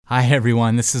Hi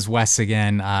everyone, this is Wes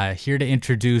again, here to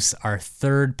introduce our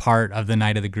third part of the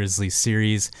Night of the Grizzlies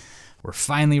series. We're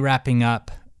finally wrapping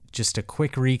up. Just a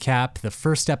quick recap. The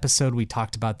first episode we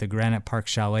talked about the Granite Park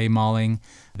Chalet mauling.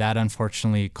 That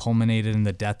unfortunately culminated in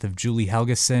the death of Julie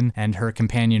Helgeson, and her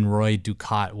companion Roy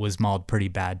Ducat was mauled pretty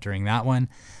bad during that one.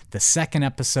 The second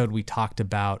episode we talked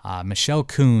about Michelle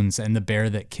Coons and the bear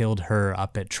that killed her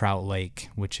up at Trout Lake,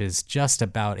 which is just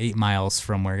about 8 miles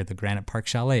from where the Granite Park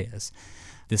Chalet is.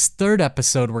 This third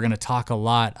episode, we're going to talk a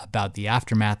lot about the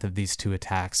aftermath of these two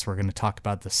attacks. We're going to talk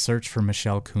about the search for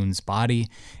Michelle Coons' body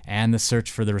and the search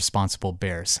for the responsible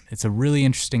bears. It's a really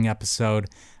interesting episode.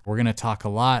 We're going to talk a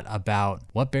lot about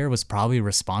what bear was probably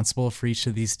responsible for each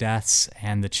of these deaths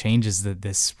and the changes that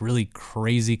this really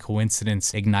crazy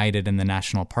coincidence ignited in the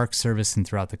National Park Service and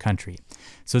throughout the country.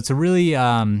 So it's a really,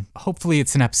 hopefully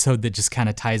it's an episode that just kind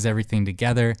of ties everything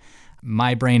together.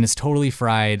 My brain is totally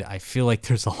fried. I feel like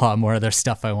there's a lot more other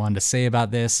stuff I wanted to say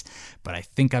about this, but I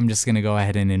think I'm just going to go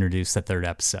ahead and introduce the third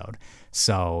episode.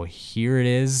 So here it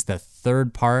is, the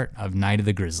third part of Night of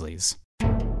the Grizzlies.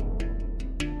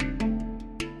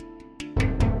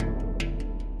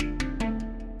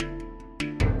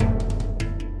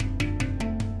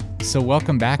 So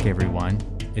welcome back, everyone.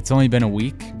 It's only been a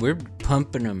week. We're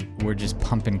pumping them. We're just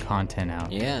pumping content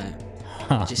out. Yeah.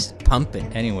 Just pumping.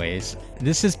 Anyways,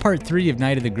 this is part 3 of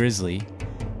Night of the Grizzly.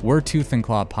 We're Tooth and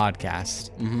Claw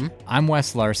Podcast. Mm-hmm. I'm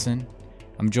Wes Larson.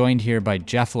 I'm joined here by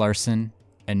Jeff Larson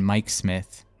and Mike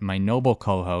Smith, my noble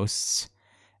co-hosts,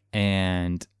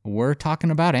 and we're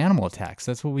talking about animal attacks.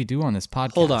 That's what we do on this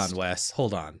podcast. Hold on, Wes.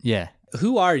 Hold on. Yeah.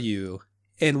 Who are you,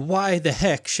 and why the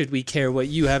heck should we care what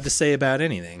you have to say about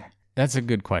anything? That's a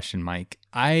good question, Mike.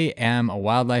 I am a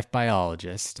wildlife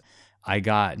biologist. I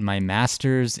got my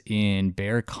master's in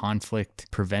bear conflict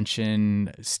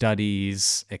prevention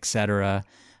studies, etc.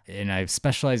 And I've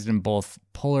specialized in both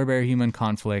polar bear human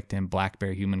conflict and black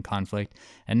bear human conflict.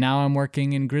 And now I'm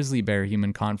working in grizzly bear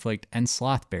human conflict and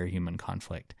sloth bear human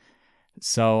conflict.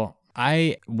 So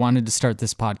I wanted to start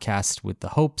this podcast with the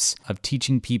hopes of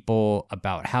teaching people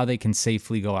about how they can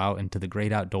safely go out into the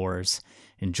great outdoors,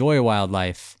 enjoy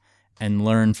wildlife, and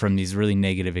learn from these really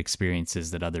negative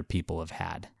experiences that other people have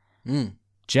had.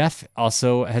 Jeff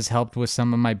also has helped with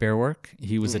some of my bear work.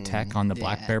 He was a tech on the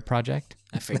Black Bear Project.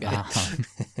 I forgot.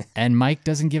 And Mike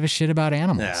doesn't give a shit about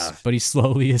animals, but he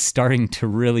slowly is starting to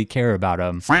really care about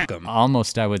them. Fuck 'em.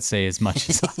 Almost, I would say, as much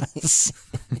as us.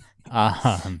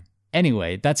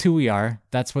 Anyway, that's who we are.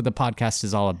 That's what the podcast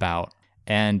is all about.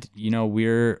 And, you know,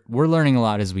 we're learning a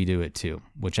lot as we do it, too,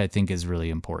 which I think is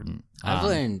really important. I've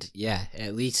learned,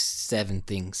 at least 7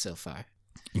 things so far.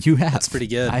 You have. That's pretty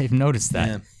good. I've noticed that.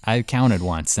 Yeah. I counted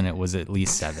once, and it was at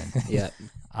least 7. Yeah.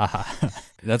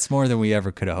 That's more than we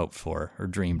ever could have hoped for or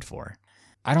dreamed for.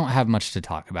 I don't have much to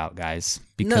talk about, guys,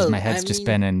 because my head's just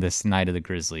been in this Night of the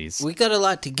Grizzlies. We got a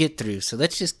lot to get through, so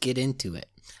let's just get into it.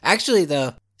 Actually,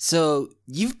 though, so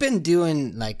you've been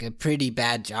doing like a pretty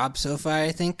bad job so far,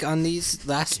 I think, on these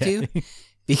last 2.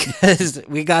 Because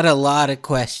we got a lot of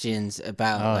questions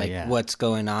about what's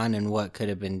going on and what could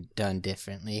have been done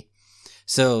differently.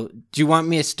 So do you want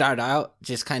me to start out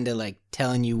just kind of like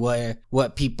telling you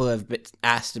what people have been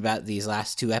asked about these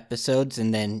last 2 episodes,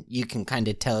 and then you can kind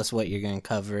of tell us what you're going to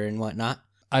cover and whatnot?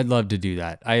 I'd love to do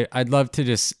that. I'd love to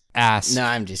just ask. No,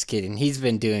 I'm just kidding. He's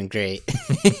been doing great.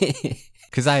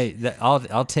 Because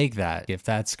I'll take that if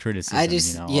that's criticism.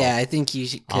 I think you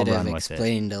could have explained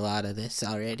explained a lot of this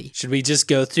already. Should we just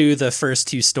go through the first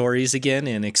 2 stories again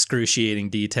in excruciating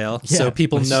detail so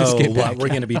people let's know just get what back we're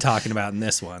going to be talking about in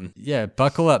this one? Yeah,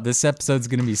 buckle up. This episode's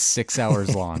going to be 6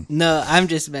 hours long. No, I'm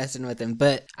just messing with him.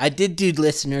 But I did do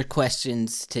listener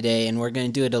questions today, and we're going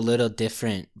to do it a little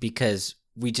different because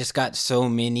we just got so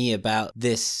many about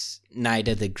this Night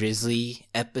of the Grizzly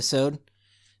episode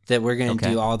that we're going to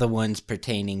do all the ones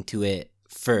pertaining to it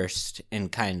first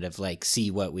and kind of like see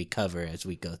what we cover as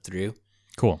we go through.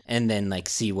 Cool. And then like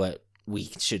see what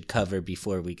we should cover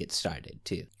before we get started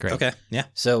too. Great. Okay, yeah.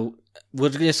 So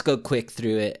we'll just go quick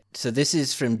through it. So this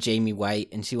is from Jamie White,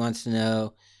 and she wants to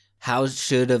know, how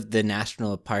should have the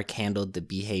national park handled the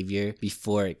behavior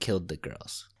before it killed the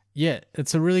girls? Yeah,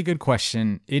 it's a really good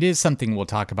question. It is something we'll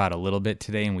talk about a little bit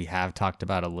today, and we have talked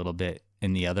about a little bit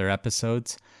in the other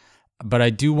episodes. But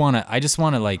I just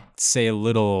want to like say a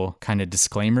little kind of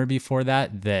disclaimer before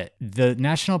that the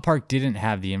national park didn't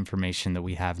have the information that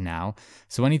we have now.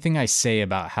 So anything I say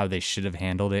about how they should have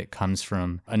handled it comes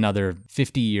from another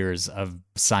 50 years of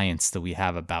science that we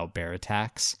have about bear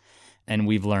attacks. And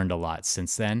we've learned a lot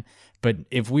since then. But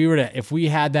if we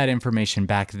had that information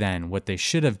back then, what they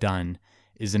should have done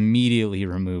is immediately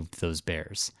removed those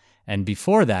bears. And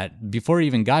before that, before it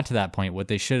even got to that point, what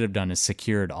they should have done is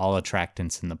secured all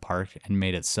attractants in the park and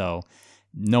made it so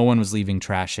no one was leaving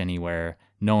trash anywhere,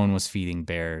 no one was feeding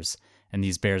bears, and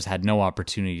these bears had no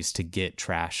opportunities to get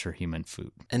trash or human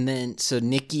food. And then, so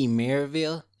Nikki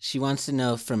Miraville, she wants to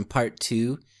know from part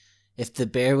 2, if the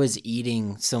bear was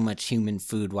eating so much human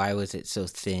food, why was it so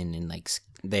thin? And like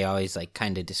they always like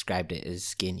kind of described it as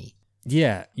skinny.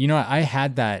 Yeah, I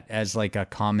had that as like a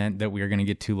comment that we were going to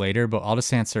get to later, but I'll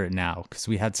just answer it now because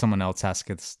we had someone else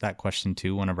ask us that question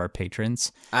too, one of our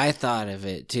patrons. I thought of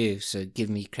it too, so give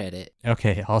me credit.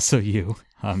 Okay, also you.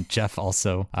 Jeff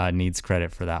also needs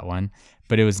credit for that one.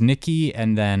 But it was Nikki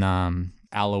and then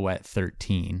Alouette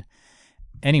 13.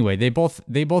 Anyway, they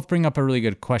both bring up a really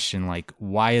good question, like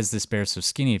why is this bear so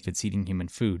skinny if it's eating human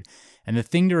food? And the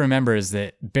thing to remember is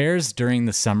that bears during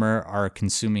the summer are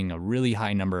consuming a really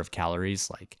high number of calories,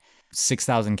 like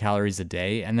 6,000 calories a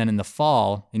day. And then in the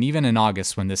fall, and even in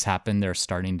August when this happened, they're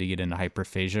starting to get into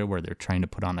hyperphagia where they're trying to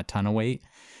put on a ton of weight.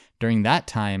 During that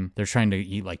time, they're trying to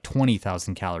eat like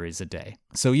 20,000 calories a day.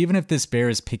 So even if this bear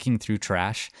is picking through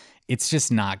trash, it's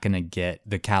just not going to get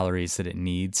the calories that it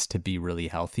needs to be really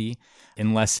healthy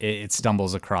unless it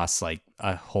stumbles across like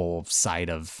a whole side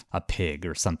of a pig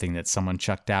or something that someone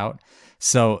chucked out.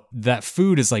 So that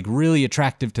food is like really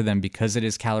attractive to them because it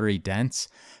is calorie dense,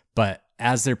 but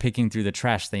as they're picking through the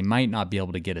trash, they might not be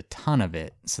able to get a ton of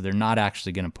it. So they're not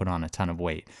actually going to put on a ton of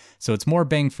weight. So it's more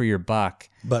bang for your buck.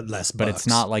 But less bucks. But it's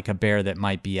not like a bear that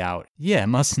might be out. Yeah,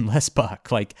 less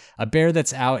buck. Like a bear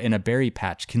that's out in a berry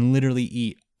patch can literally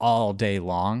eat all day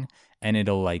long and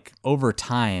it'll like over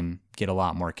time get a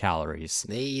lot more calories.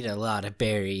 They eat a lot of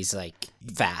berries like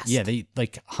fast. Yeah, they eat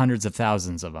like hundreds of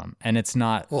thousands of them. And it's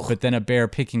not, but then a bear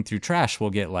picking through trash will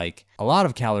get like a lot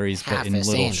of calories, but in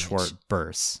little short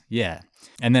bursts. Yeah.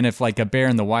 And then if like a bear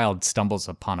in the wild stumbles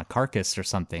upon a carcass or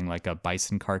something, like a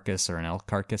bison carcass or an elk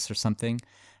carcass or something,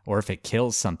 or if it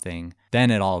kills something,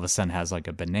 then it all of a sudden has like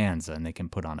a bonanza and they can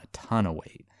put on a ton of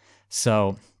weight.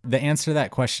 So the answer to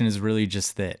that question is really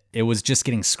just that it was just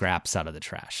getting scraps out of the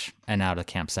trash and out of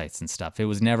campsites and stuff. It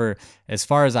was never, as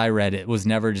far as I read, it was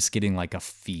never just getting like a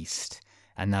feast.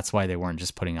 And that's why they weren't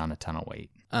just putting on a ton of weight.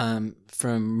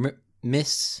 From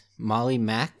Miss Molly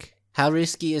Mack, how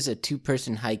risky is a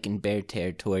 2-person hike in bear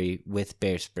territory with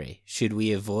bear spray? Should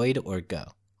we avoid or go?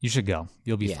 You should go.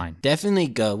 You'll be fine. Definitely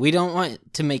go. We don't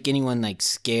want to make anyone like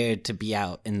scared to be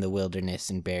out in the wilderness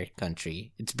in bear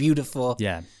country. It's beautiful.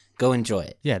 Yeah. Go enjoy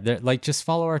it. Yeah, like just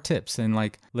follow our tips and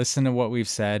like listen to what we've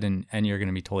said and you're going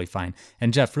to be totally fine.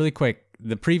 And Jeff, really quick,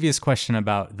 the previous question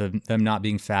about them not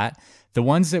being fat, the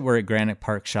ones that were at Granite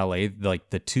Park Chalet,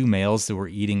 like the 2 males that were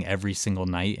eating every single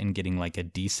night and getting like a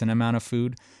decent amount of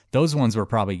food, those ones were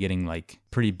probably getting like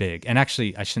pretty big. And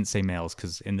actually, I shouldn't say males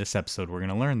because in this episode, we're going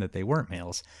to learn that they weren't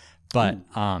males. But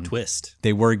twist.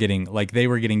 They were getting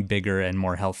bigger and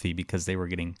more healthy because they were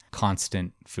getting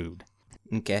constant food.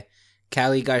 Okay.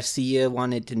 Callie Garcia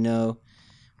wanted to know,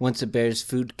 once a bear's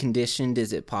food conditioned,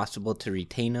 is it possible to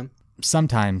retain them?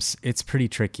 Sometimes it's pretty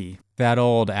tricky. That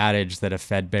old adage that a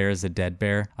fed bear is a dead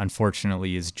bear,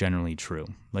 unfortunately, is generally true.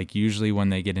 Like usually when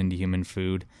they get into human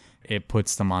food, it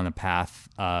puts them on the path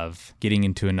of getting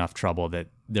into enough trouble that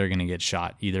they're going to get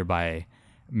shot either by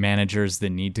managers that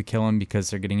need to kill them because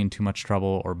they're getting in too much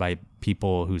trouble or by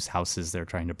people whose houses they're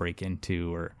trying to break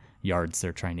into or yards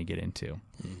they're trying to get into.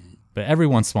 Mm-hmm. But every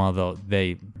once in a while, though,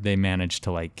 they manage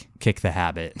to like kick the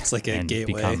habit. It's like a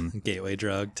gateway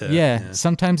drug to. Yeah,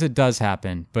 sometimes it does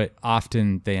happen, but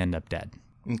often they end up dead.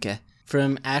 Okay.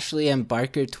 From Ashley M.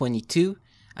 Barker, 22.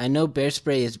 I know bear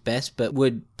spray is best, but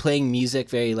would playing music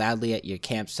very loudly at your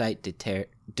campsite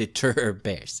deter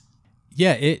bears?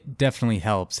 Yeah, it definitely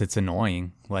helps. It's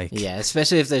annoying. Yeah,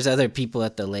 especially if there's other people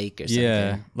at the lake or something.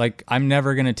 Yeah, like I'm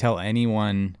never going to tell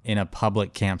anyone in a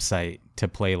public campsite to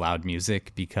play loud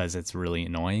music because it's really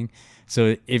annoying.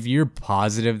 So if you're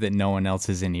positive that no one else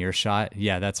is in earshot,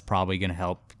 yeah, that's probably going to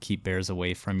help keep bears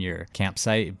away from your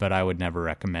campsite, but I would never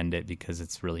recommend it because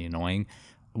it's really annoying.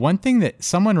 One thing that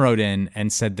someone wrote in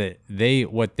and said that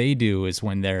what they do is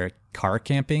when they're car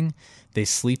camping, they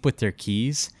sleep with their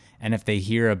keys. And if they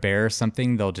hear a bear or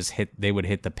something, they would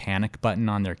hit the panic button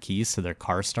on their keys so their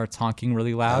car starts honking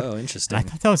really loud. Oh, interesting. And I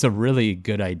thought that was a really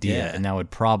good idea, and that would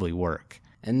probably work.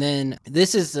 And then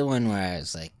this is the one where I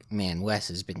was like, man, Wes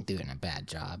has been doing a bad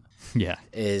job. Yeah.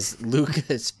 Is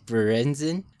Lucas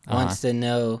Berenzin wants to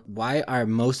know, why are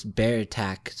most bear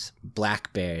attacks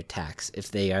black bear attacks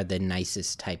if they are the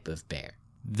nicest type of bear?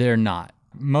 They're not.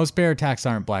 Most bear attacks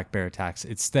aren't black bear attacks.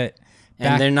 It's that...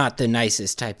 And they're not the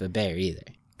nicest type of bear either.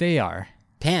 They are.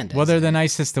 Pandas. Well, they're the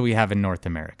nicest that we have in North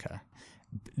America.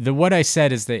 what I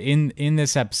said is that in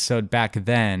this episode back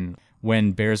then,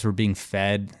 when bears were being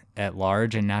fed at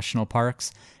large in national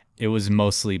parks, it was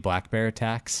mostly black bear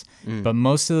attacks. But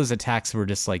most of those attacks were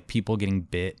just like people getting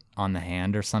bit on the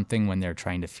hand or something when they're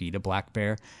trying to feed a black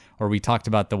bear. Or we talked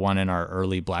about the one in our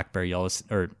early black bear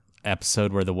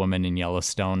episode where the woman in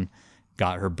Yellowstone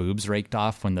got her boobs raked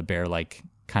off when the bear like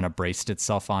kind of braced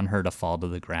itself on her to fall to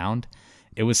the ground.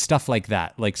 It was stuff like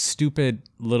that, like stupid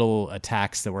little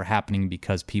attacks that were happening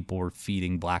because people were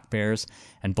feeding black bears,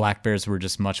 and black bears were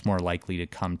just much more likely to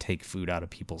come take food out of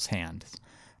people's hands.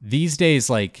 These days,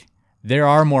 like, there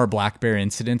are more black bear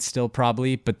incidents still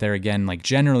probably, but they're again like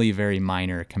generally very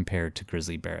minor compared to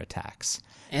grizzly bear attacks.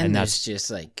 And there's just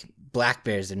like black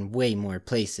bears in way more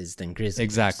places than grizzly bears.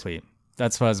 Exactly.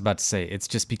 That's what I was about to say. It's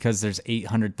just because there's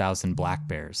 800,000 black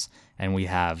bears, and we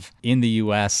have in the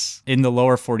U.S., in the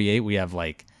lower 48, we have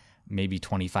like maybe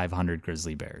 2,500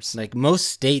 grizzly bears. Like most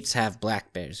states have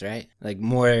black bears, right? Like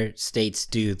more states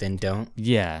do than don't.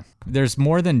 Yeah. There's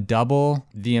more than double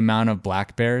the amount of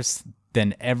black bears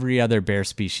than every other bear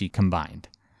species combined.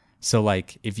 So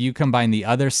like if you combine the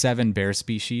other 7 bear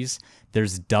species,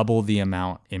 there's double the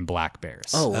amount in black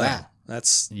bears. Oh, wow.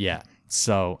 That's Yeah.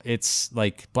 So it's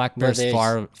like black bears there's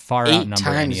far 8 outnumber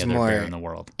any times other more bear in the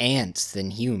world. ants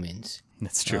than humans.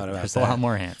 That's true. Not about There's that. a lot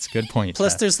more ants. Good point.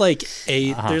 plus Jeff. there's like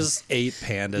 8 there's 8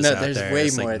 pandas No, out there's there. way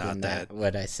It's, like, more not than that,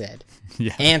 what I said.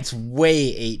 Yeah. Ants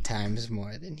way 8 times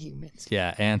more than humans.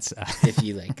 Yeah, ants. If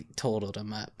you like totaled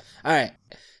them up. All right.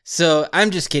 So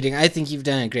I'm just kidding. I think you've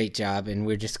done a great job, and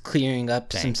we're just clearing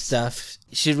up some Thanks. stuff.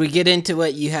 Should we get into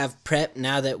what you have prepped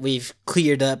now that we've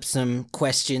cleared up some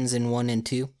questions in 1 and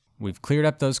 2? We've cleared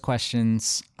up those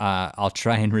questions. I'll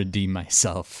try and redeem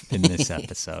myself in this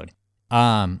episode.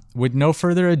 With no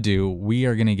further ado, we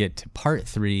are going to get to part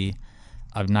 3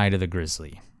 of Night of the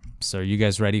Grizzly. So are you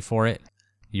guys ready for it?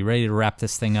 You ready to wrap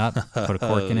this thing up? Put a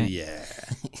cork in it? Yeah.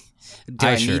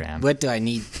 I sure am. What do I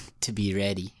need to be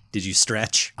ready? Did you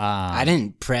stretch? I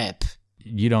didn't prep.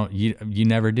 You don't. You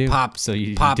never do. Pop- So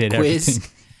you pop did quiz.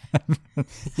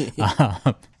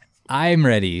 everything. I'm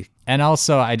ready, and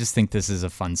also I just think this is a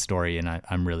fun story, and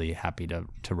I'm really happy to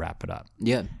wrap it up.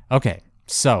 Yeah. Okay,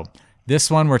 so this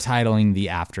one we're titling The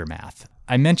Aftermath.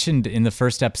 I mentioned in the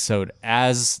first episode,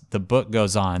 as the book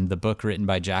goes on, the book written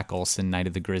by Jack Olson, Night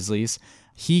of the Grizzlies,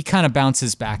 he kind of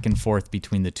bounces back and forth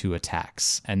between the 2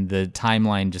 attacks, and the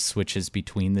timeline just switches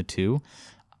between the 2.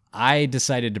 I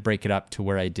decided to break it up to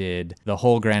where I did the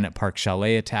whole Granite Park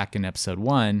Chalet attack in episode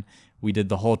 1. We did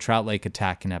the whole Trout Lake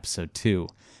attack in episode 2.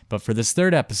 But for this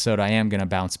third episode, I am going to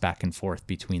bounce back and forth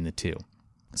between the 2.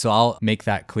 So I'll make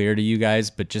that clear to you guys,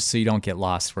 but just so you don't get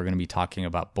lost, we're going to be talking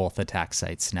about both attack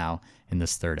sites now in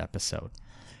this third episode.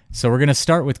 So we're going to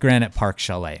start with Granite Park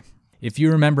Chalet. If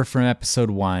you remember from episode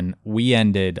 1, we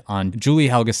ended on Julie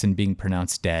Helgeson being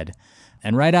pronounced dead.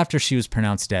 And right after she was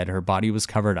pronounced dead, her body was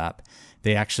covered up.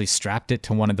 They actually strapped it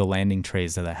to one of the landing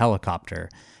trays of the helicopter.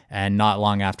 And not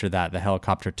long after that, the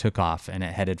helicopter took off and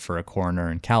it headed for a coroner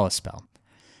in Kalispell.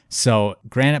 So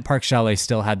Granite Park Chalet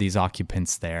still had these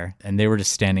occupants there, and they were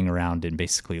just standing around in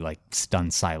basically like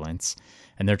stunned silence.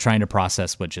 And they're trying to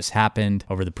process what just happened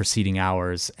over the preceding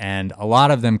hours. And a lot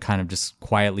of them kind of just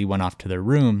quietly went off to their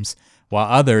rooms,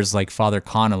 while others, like Father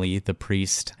Connolly, the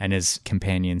priest, and his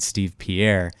companion Steve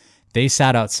Pierre, they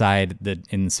sat outside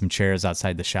in some chairs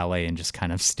outside the chalet and just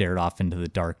kind of stared off into the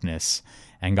darkness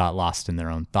and got lost in their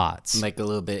own thoughts. Like a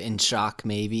little bit in shock,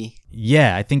 maybe.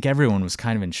 Yeah, I think everyone was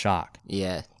kind of in shock.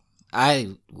 Yeah.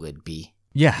 I would be.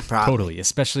 Yeah, Probably. totally.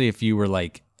 Especially if you were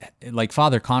like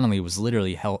Father Connolly was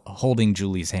literally holding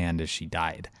Julie's hand as she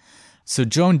died. So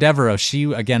Joan Devereaux, she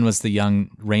again was the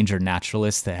young ranger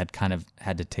naturalist that had kind of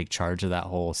had to take charge of that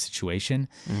whole situation.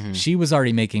 Mm-hmm. She was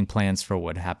already making plans for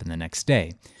what would happen the next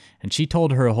day. And she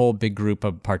told her whole big group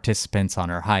of participants on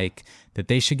her hike that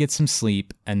they should get some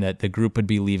sleep and that the group would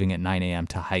be leaving at 9 a.m.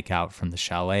 to hike out from the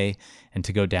chalet and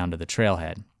to go down to the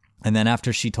trailhead. And then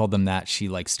after she told them that, she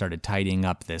started tidying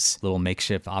up this little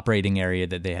makeshift operating area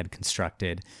that they had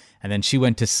constructed. And then she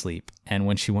went to sleep. And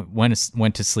when she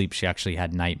went to sleep, she actually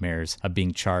had nightmares of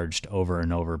being charged over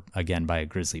and over again by a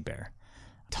grizzly bear.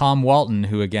 Tom Walton,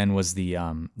 who again was the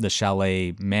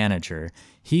chalet manager,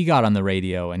 he got on the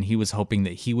radio and he was hoping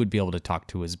that he would be able to talk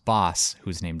to his boss,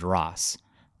 who's named Ross.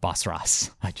 Boss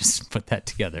Ross. I just put that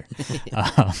together.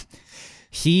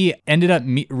 He ended up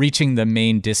reaching the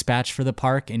main dispatch for the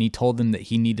park, and he told them that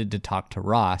he needed to talk to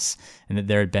Ross and that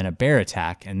there had been a bear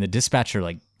attack. And the dispatcher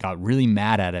got really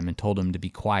mad at him and told him to be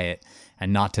quiet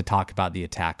and not to talk about the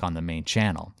attack on the main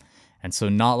channel. And so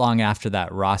not long after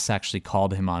that, Ross actually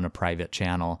called him on a private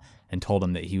channel and told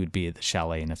him that he would be at the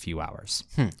chalet in a few hours.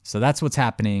 So that's what's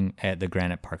happening at the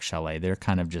Granite Park Chalet. They're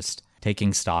kind of just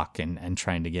taking stock and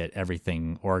trying to get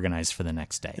everything organized for the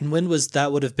next day. And when was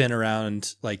that? Would have been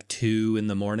around like 2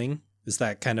 a.m. Is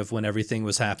that kind of when everything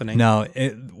was happening? No,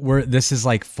 this is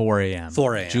like 4 a.m.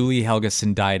 4 a.m. Julie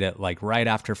Helgeson died at like right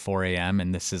after 4 a.m.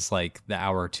 and this is like the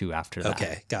hour or two after that.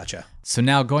 Okay, gotcha. So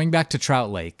now going back to Trout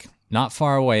Lake, not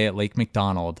far away at Lake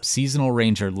McDonald, seasonal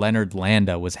ranger Leonard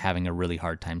Landa was having a really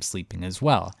hard time sleeping as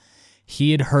well.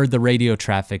 He had heard the radio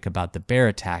traffic about the bear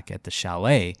attack at the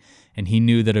chalet, and he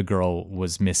knew that a girl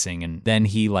was missing, and then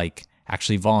he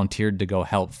actually volunteered to go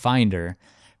help find her.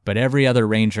 But every other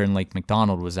ranger in Lake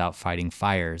McDonald was out fighting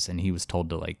fires, and he was told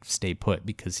to stay put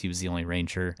because he was the only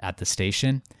ranger at the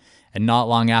station. And not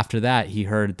long after that, he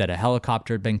heard that a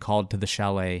helicopter had been called to the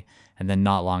chalet, and then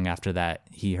not long after that,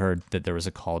 he heard that there was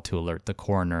a call to alert the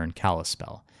coroner in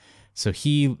Kalispell. So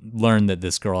he learned that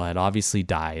this girl had obviously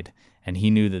died, and he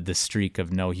knew that the streak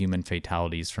of no human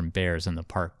fatalities from bears in the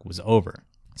park was over.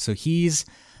 So he's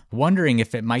wondering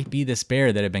if it might be this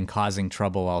bear that had been causing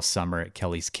trouble all summer at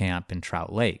Kelly's camp in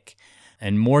Trout Lake.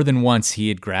 And more than once, he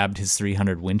had grabbed his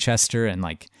 .300 Winchester and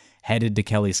headed to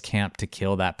Kelly's camp to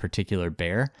kill that particular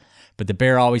bear. But the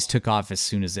bear always took off as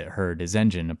soon as it heard his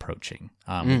engine approaching.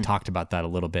 We talked about that a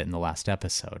little bit in the last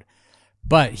episode.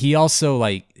 But he also,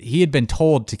 he had been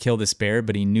told to kill this bear,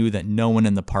 but he knew that no one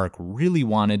in the park really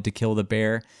wanted to kill the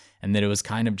bear, and that it was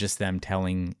kind of just them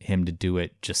telling him to do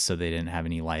it just so they didn't have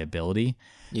any liability.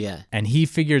 Yeah. And he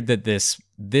figured that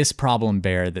this problem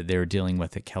bear that they were dealing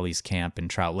with at Kelly's camp in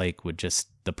Trout Lake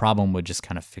the problem would just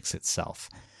kind of fix itself.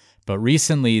 But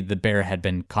recently, the bear had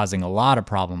been causing a lot of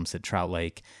problems at Trout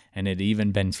Lake, and it had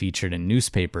even been featured in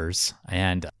newspapers,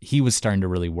 and he was starting to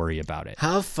really worry about it.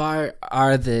 How far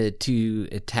are the two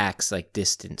attacks,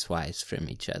 distance-wise from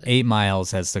each other? 8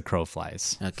 miles as the crow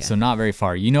flies. Okay. So not very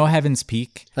far. You know Heaven's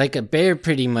Peak? A bear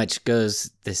pretty much goes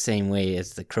the same way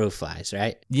as the crow flies,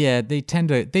 right? Yeah, they tend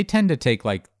to take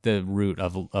the route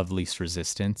of least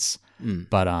resistance.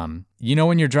 But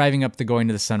when you're driving up the Going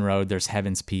to the Sun Road, there's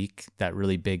Heaven's Peak, that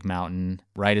really big mountain.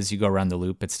 Right as you go around the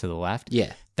loop, it's to the left.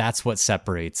 Yeah. That's what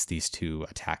separates these two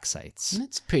attack sites.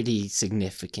 That's pretty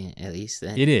significant, at least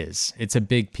then. It is. It's a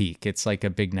big peak. It's like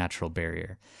a big natural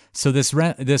barrier. So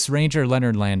this ranger,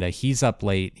 Leonard Landa, he's up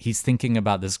late. He's thinking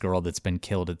about this girl that's been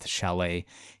killed at the chalet.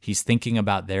 He's thinking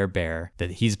about their bear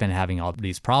that he's been having all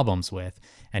these problems with.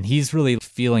 And he's really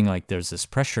feeling like there's this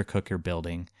pressure cooker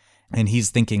building. And he's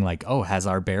thinking oh, has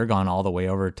our bear gone all the way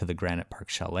over to the Granite Park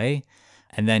Chalet?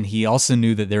 And then he also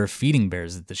knew that there were feeding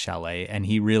bears at the chalet. And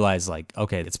he realized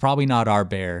okay, it's probably not our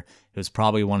bear. It was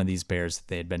probably one of these bears that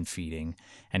they had been feeding.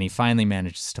 And he finally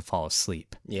manages to fall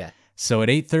asleep. Yeah. So at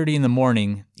 8:30 in the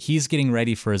morning, he's getting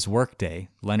ready for his workday,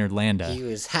 Leonard Landa. He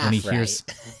was half right.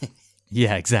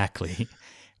 Yeah, exactly.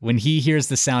 When he hears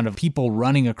the sound of people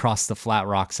running across the flat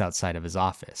rocks outside of his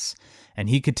office. And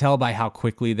he could tell by how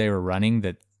quickly they were running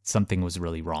that something was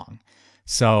really wrong.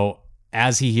 So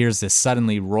as he hears this,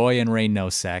 suddenly Roy and Ray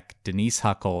Nosek, Denise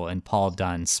Huckle, and Paul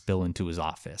Dunn spill into his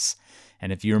office.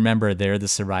 And if you remember, they're the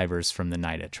survivors from the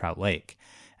night at Trout Lake.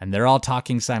 And they're all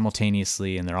talking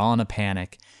simultaneously, and they're all in a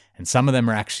panic. And some of them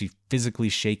are actually physically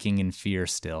shaking in fear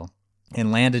still.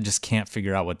 And Landa just can't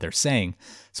figure out what they're saying.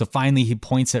 So finally he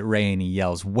points at Ray and he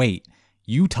yells, "Wait,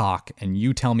 you talk and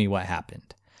you tell me what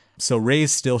happened." So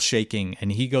Ray's still shaking,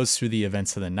 and he goes through the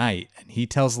events of the night, and he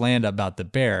tells Landa about the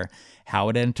bear, how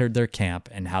it entered their camp,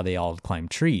 and how they all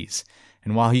climbed trees.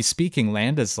 And while he's speaking,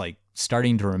 Landa's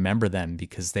starting to remember them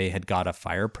because they had got a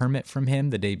fire permit from him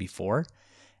the day before.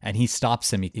 And he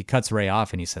stops him. He cuts Ray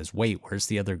off, and he says, "Wait, where's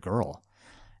the other girl?"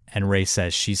 And Ray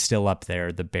says, "She's still up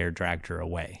there. The bear dragged her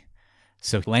away."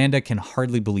 So Landa can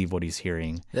hardly believe what he's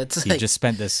hearing. He just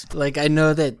spent this... I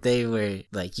know that they were,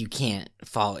 you can't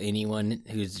fault anyone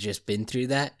who's just been through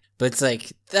that. But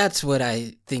it's that's what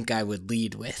I think I would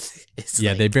lead with.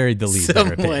 They buried the lead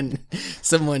there a bit.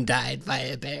 Someone died by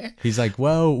a bear. He's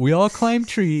well, we all climbed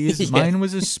trees. Yeah. Mine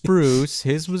was a spruce.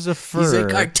 His was a fir.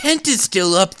 He's our tent is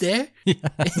still up there. Yeah.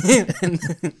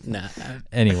 No.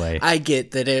 Anyway. I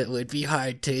get that it would be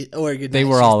hard to organize They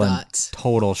were all thoughts. In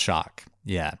total shock.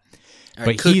 Yeah. Our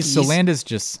but cookies. Landa's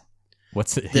just...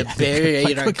 What's it? The bear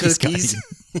ate our cookies.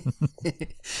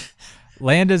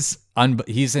 Landa's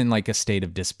he's in a state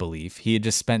of disbelief. He had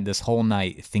just spent this whole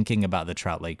night thinking about the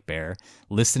Trout Lake bear,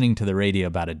 listening to the radio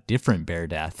about a different bear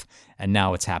death, and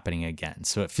now it's happening again.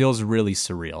 So it feels really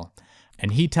surreal.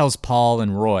 And he tells Paul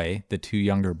and Roy, the two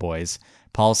younger boys,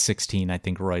 Paul's 16, I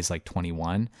think Roy's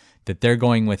 21, that they're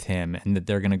going with him and that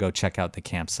they're going to go check out the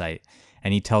campsite.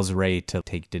 And he tells Ray to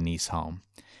take Denise home.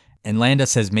 And Landa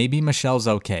says maybe Michelle's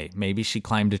okay. Maybe she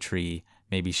climbed a tree.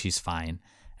 maybe she's fine.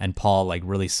 And Paul, like,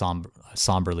 really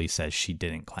somberly says she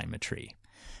didn't climb a tree.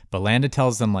 But Landa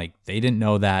tells them, like, they didn't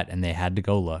know that and they had to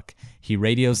go look. He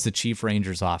radios the chief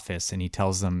ranger's office and he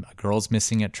tells them a girl's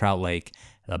missing at Trout Lake.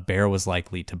 A bear was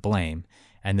likely to blame.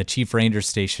 And the chief ranger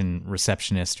station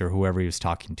receptionist or whoever he was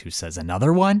talking to says,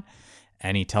 another one?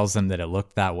 And he tells them that it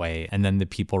looked that way. And then the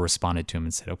people responded to him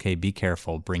and said, okay, be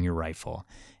careful, bring your rifle.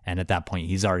 And at that point,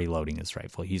 he's already loading his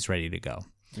rifle. He's ready to go.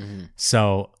 Mm-hmm.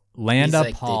 So Landa, he's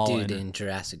like Paul, the dude in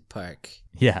Jurassic Park.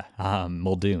 Yeah,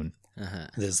 Muldoon.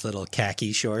 His little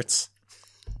khaki shorts.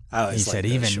 He said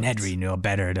even Nedry knew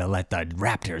better to let the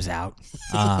raptors out.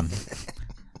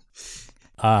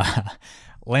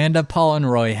 Landa, Paul,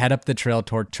 and Roy head up the trail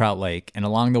toward Trout Lake, and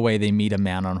along the way they meet a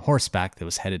man on horseback that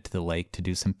was headed to the lake to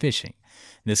do some fishing.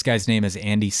 This guy's name is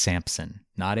Andy Sampson.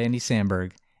 Not Andy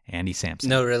Samberg, Andy Sampson.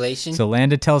 No relation? So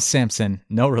Landa tells Sampson,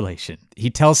 no relation. He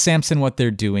tells Sampson what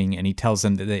they're doing, and he tells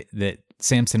them that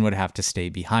Sampson would have to stay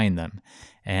behind them.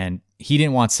 And he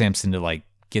didn't want Sampson to, like,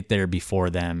 get there before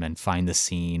them and find the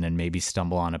scene and maybe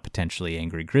stumble on a potentially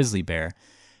angry grizzly bear.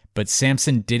 But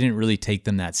Sampson didn't really take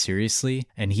them that seriously,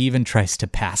 and he even tries to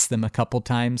pass them a couple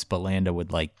times, but Landa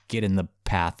would, like, get in the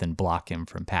path and block him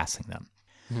from passing them.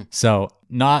 So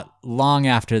not long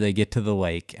after they get to the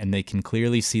lake, and they can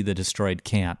clearly see the destroyed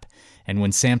camp, and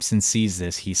when Sampson sees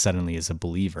this, he suddenly is a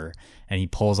believer, and he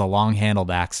pulls a long-handled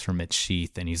axe from its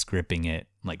sheath, and he's gripping it,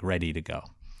 like, ready to go.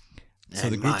 So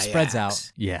the group spreads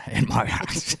out. Yeah, and my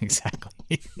axe,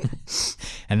 exactly.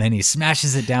 And then he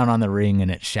smashes it down on the ring, and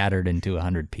it shattered into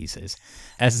 100 pieces.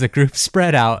 As the group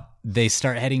spread out, they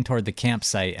start heading toward the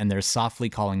campsite, and they're softly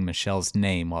calling Michelle's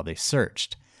name while they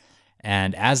searched.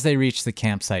 And as they reach the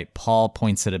campsite, Paul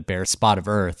points at a bare spot of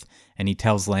earth, and he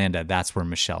tells Landa that's where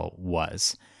Michelle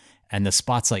was. And the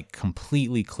spot's, like,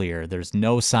 completely clear. There's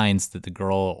no signs that the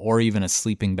girl or even a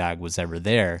sleeping bag was ever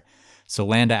there. So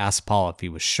Landa asks Paul if he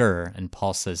was sure, and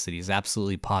Paul says that he's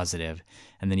absolutely positive.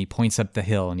 And then he points up the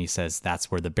hill and he says that's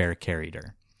where the bear carried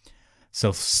her.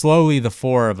 So slowly the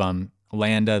four of them,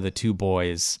 Landa, the two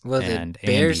boys, and the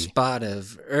bare Andy, spot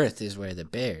of earth is where the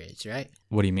bear is, right?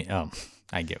 What do you mean? Oh,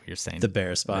 I get what you're saying. The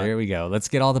bear spot. There we go. Let's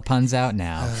get all the puns out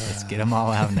now. Let's get them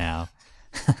all out now.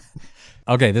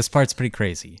 Okay, this part's pretty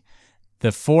crazy.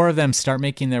 The four of them start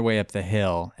making their way up the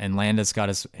hill, and Landa's got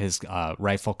his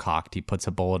rifle cocked. He puts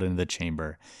a bullet into the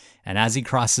chamber, and as he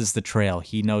crosses the trail,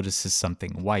 he notices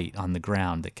something white on the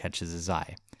ground that catches his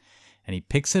eye. And he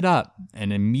picks it up,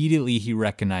 and immediately he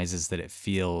recognizes that it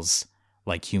feels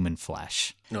like human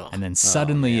flesh. Oh. And then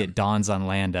suddenly it dawns on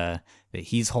Landa that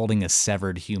he's holding a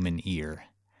severed human ear.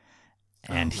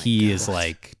 And he is,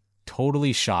 like,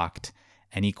 totally shocked.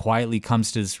 And he quietly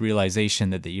comes to this realization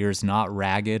that the ear is not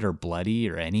ragged or bloody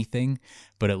or anything,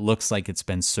 but it looks like it's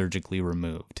been surgically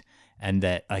removed. And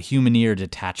that a human ear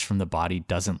detached from the body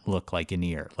doesn't look like an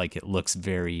ear. Like, it looks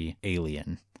very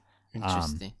alien.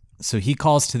 Interesting. So he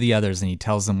calls to the others and he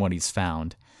tells them what he's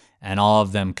found. And all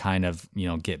of them kind of,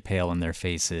 get pale in their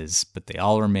faces, but they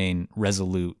all remain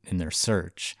resolute in their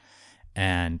search.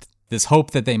 And this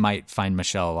hope that they might find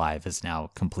Michelle alive is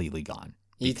now completely gone.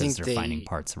 You because think they're they finding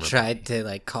parts of her tried body. to,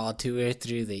 like, call to her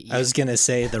through the ear? I was gonna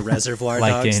say the Reservoir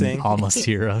Like Dogs in thing. Almost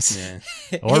Heroes.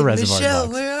 Yeah. Or Hey, Reservoir Michelle,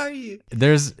 Dogs. where are you?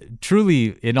 There's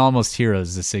truly, in Almost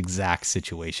Heroes, this exact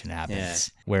situation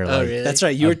happens. Where, like, really? That's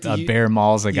right. a bear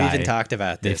mauls a you guy. even talked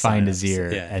about They this. find on his us.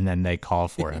 ear, Yeah. and then they call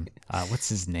for him. What's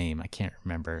his name? I can't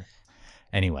remember.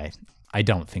 Anyway, I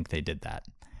don't think they did that.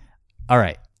 All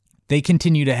right. They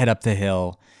continue to head up the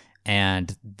hill,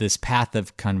 and this path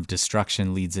of kind of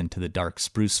destruction leads into the dark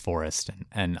spruce forest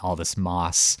and all this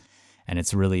moss. And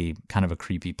it's really kind of a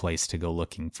creepy place to go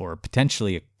looking for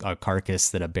potentially a carcass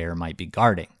that a bear might be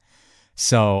guarding.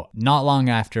 So not long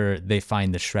after, they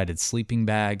find the shredded sleeping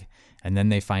bag, and then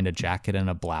they find a jacket and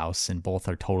a blouse, and both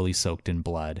are totally soaked in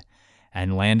blood.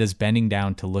 And Landa's bending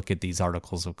down to look at these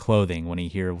articles of clothing when he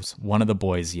hears one of the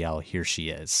boys yell, "Here she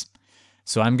is."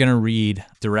 So I'm going to read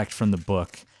direct from the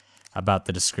book about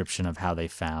the description of how they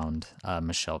found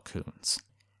Michelle Coons.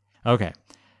 Okay.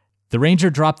 The ranger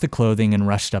dropped the clothing and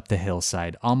rushed up the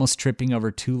hillside, almost tripping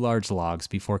over two large logs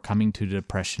before coming to a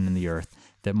depression in the earth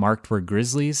that marked where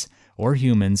grizzlies, or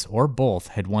humans, or both,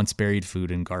 had once buried food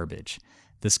and garbage.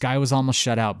 The sky was almost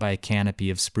shut out by a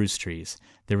canopy of spruce trees.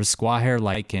 There was squaw hair,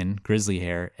 lichen, grizzly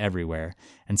hair everywhere,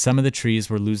 and some of the trees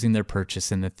were losing their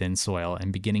purchase in the thin soil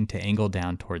and beginning to angle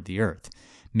down toward the earth,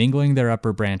 mingling their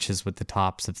upper branches with the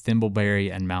tops of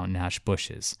thimbleberry and mountain ash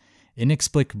bushes.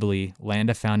 Inexplicably,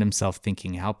 Landa found himself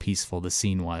thinking how peaceful the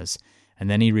scene was, and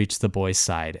then he reached the boy's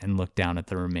side and looked down at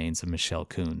the remains of Michelle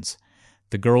Coons.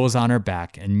 The girl was on her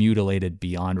back and mutilated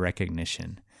beyond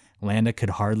recognition. Landa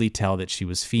could hardly tell that she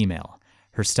was female.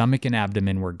 Her stomach and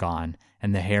abdomen were gone,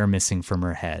 and the hair missing from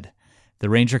her head. The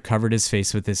ranger covered his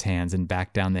face with his hands and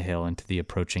backed down the hill into the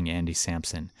approaching Andy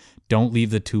Sampson. "Don't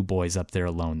leave the two boys up there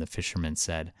alone," the fisherman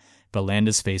said. But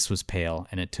Landa's face was pale,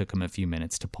 and it took him a few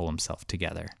minutes to pull himself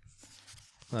together.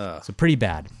 So pretty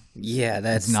bad. Yeah,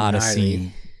 that's It's not gnarly. a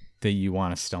scene that you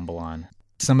want to stumble on.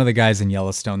 Some of the guys in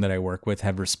Yellowstone that I work with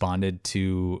have responded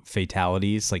to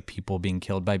fatalities, like people being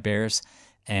killed by bears,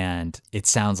 and it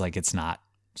sounds like it's not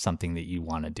something that you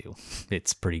want to do.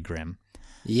 It's pretty grim.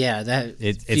 Yeah, that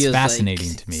It's feels fascinating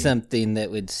like to me. something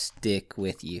that would stick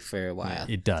with you for a while.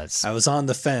 It does. I was on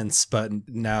the fence, but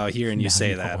now hearing you Now say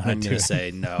you don't that, wanna I'm do going it. to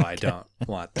say, no, I don't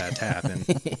want that to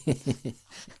happen.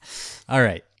 All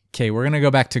right. Okay, we're going to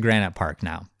go back to Granite Park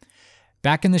now.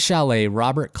 Back in the chalet,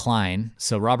 Robert Klein.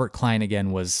 So Robert Klein,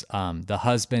 again, was the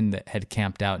husband that had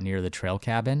camped out near the trail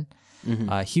cabin.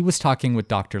 He was talking with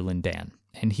Dr. Lindan,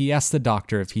 and he asked the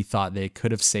doctor if he thought they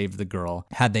could have saved the girl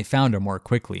had they found her more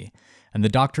quickly. And the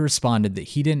doctor responded that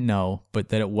he didn't know, but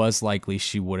that it was likely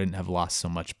she wouldn't have lost so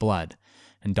much blood.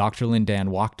 And Dr. Lindan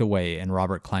walked away, and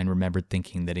Robert Klein remembered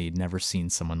thinking that he'd never seen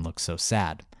someone look so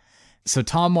sad. So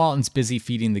Tom Walton's busy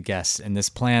feeding the guests, and this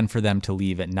plan for them to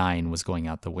leave at 9 was going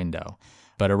out the window.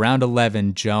 But around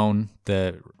 11, Joan,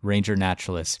 the ranger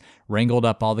naturalist, wrangled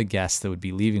up all the guests that would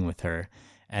be leaving with her,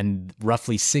 and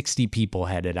roughly 60 people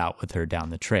headed out with her down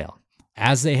the trail.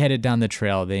 As they headed down the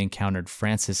trail, they encountered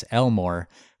Francis Elmore,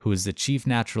 who was the chief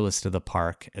naturalist of the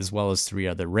park, as well as 3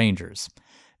 other rangers.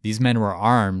 These men were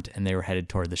armed, and they were headed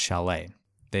toward the chalet.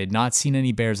 They had not seen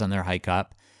any bears on their hike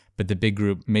up, but the big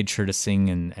group made sure to sing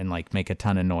and like make a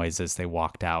ton of noise as they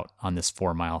walked out on this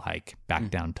 4-mile hike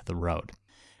back down to the road.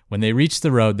 When they reached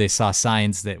the road, they saw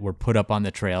signs that were put up on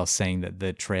the trail saying that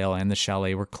the trail and the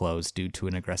chalet were closed due to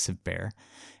an aggressive bear.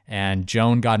 And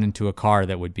Joan got into a car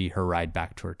that would be her ride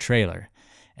back to her trailer.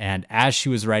 And as she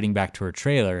was riding back to her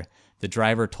trailer, the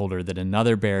driver told her that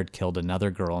another bear had killed another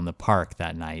girl in the park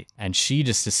that night. And she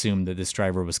just assumed that this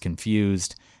driver was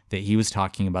confused, that he was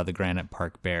talking about the Granite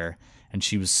Park bear. And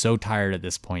she was so tired at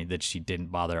this point that she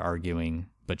didn't bother arguing,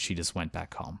 but she just went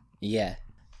back home. Yeah.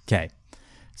 Okay.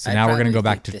 So I'd now we're going to probably go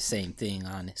back think to... the same thing,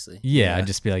 honestly. Yeah, I'd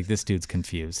just be like, this dude's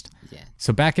confused. Yeah.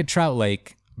 So back at Trout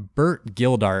Lake, Bert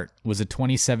Gildart was a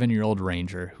 27-year-old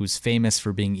ranger who's famous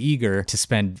for being eager to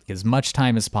spend as much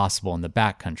time as possible in the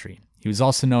backcountry. He was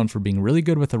also known for being really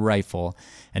good with a rifle,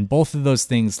 and both of those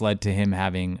things led to him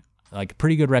having like a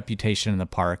pretty good reputation in the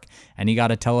park, and he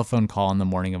got a telephone call on the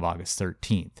morning of August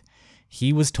 13th.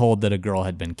 He was told that a girl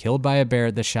had been killed by a bear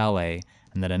at the chalet,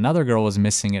 and that another girl was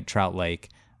missing at Trout Lake,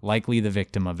 likely the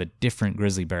victim of a different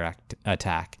grizzly bear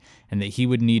attack, and that he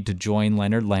would need to join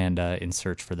Leonard Landa in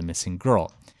search for the missing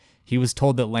girl. He was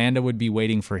told that Landa would be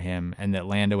waiting for him and that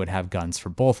Landa would have guns for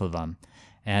both of them.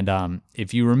 And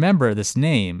if you remember this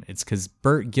name, it's because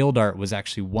Bert Gildart was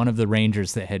actually one of the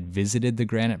rangers that had visited the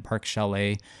Granite Park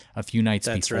Chalet a few nights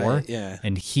before. Right, yeah.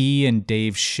 And he and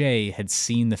Dave Shea had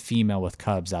seen the female with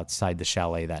cubs outside the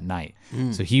chalet that night.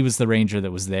 So he was the ranger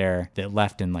that was there that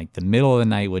left in like the middle of the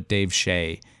night with Dave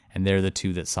Shea, and they're the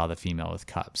two that saw the female with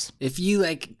cubs. If you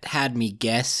like had me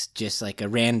guess just like a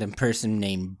random person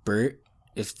named Bert,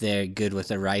 if they're good with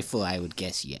a rifle, I would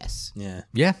guess yes. Yeah.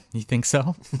 Yeah, you think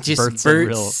so? Just Bert's Bert a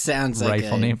real sounds like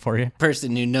rifle a name for you.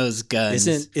 person who knows guns.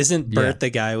 Isn't Bert Yeah. the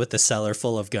guy with the cellar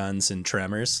full of guns and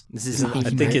Tremors? This is I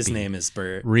think his name is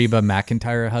Bert. Reba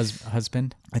McEntire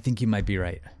husband? I think you might be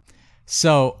right.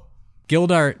 So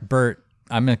Gildart, Bert,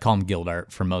 I'm going to call him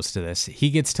Gildart for most of this. He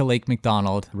gets to Lake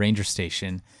McDonald, ranger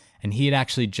station, and he had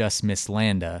actually just missed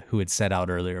Landa, who had set out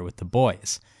earlier with the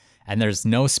boys. And there's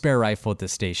no spare rifle at the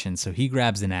station, so he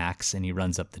grabs an axe and he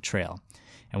runs up the trail.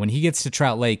 And when he gets to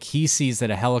Trout Lake, he sees that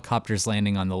a helicopter's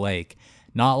landing on the lake.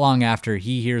 Not long after,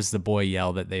 he hears the boy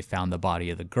yell that they found the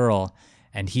body of the girl,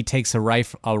 and he takes a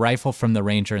rifle from the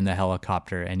ranger in the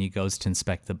helicopter, and he goes to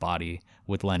inspect the body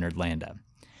with Leonard Landa.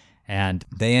 And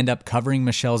they end up covering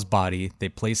Michelle's body. They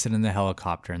place it in the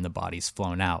helicopter, and the body's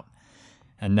flown out.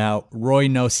 And now Roy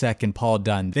Nosek and Paul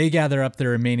Dunn, they gather up their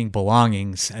remaining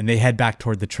belongings and they head back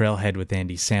toward the trailhead with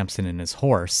Andy Sampson and his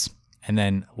horse. And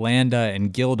then Landa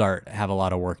and Gildart have a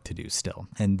lot of work to do still.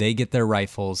 And they get their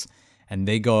rifles and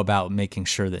they go about making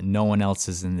sure that no one else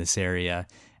is in this area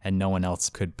and no one else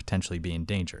could potentially be in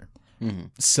danger.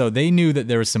 So they knew that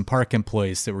there were some park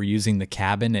employees that were using the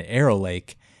cabin at Arrow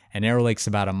Lake, and Arrow Lake's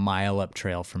about a mile up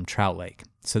trail from Trout Lake.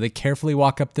 So they carefully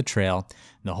walk up the trail,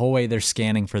 and the whole way they're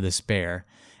scanning for this bear,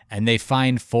 and they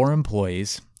find 4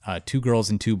 employees, 2 girls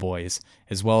and 2 boys,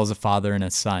 as well as a father and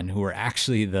a son, who were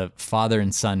actually the father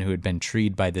and son who had been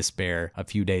treed by this bear a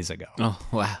few days ago. Oh,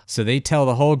 wow. So they tell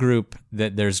the whole group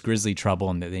that there's grizzly trouble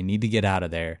and that they need to get out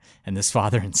of there. And this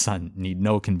father and son need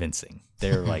no convincing.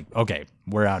 They're like, okay,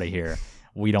 we're out of here.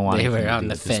 We don't want They anything were to on do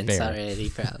the with this fence bear. already,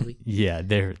 probably. Yeah,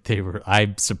 they were.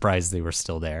 I'm surprised they were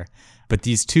still there. But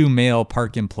these 2 male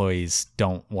park employees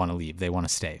don't want to leave. They want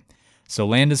to stay. So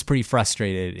Landa's pretty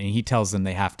frustrated, and he tells them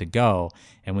they have to go.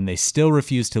 And when they still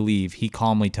refuse to leave, he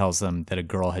calmly tells them that a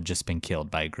girl had just been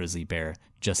killed by a grizzly bear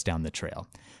just down the trail.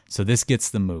 So this gets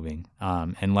them moving.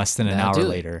 And less than an hour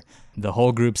later, the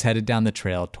whole group's headed down the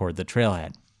trail toward the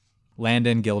trailhead. Landa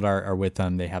and Gildart are with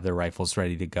them. They have their rifles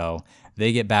ready to go.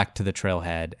 They get back to the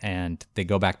trailhead, and they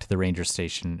go back to the ranger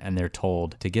station, and they're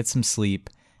told to get some sleep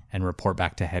and report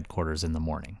back to headquarters in the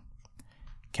morning.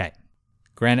 Okay,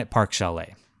 Granite Park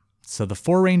Chalet. So the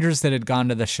 4 rangers that had gone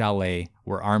to the chalet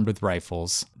were armed with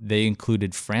rifles. They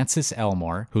included Francis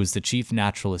Elmore, who is the chief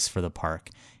naturalist for the park.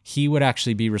 He would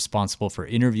actually be responsible for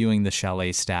interviewing the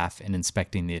chalet staff and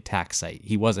inspecting the attack site.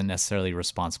 He wasn't necessarily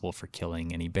responsible for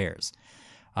killing any bears.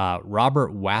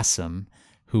 Robert Wassam,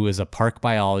 who is a park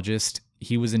biologist,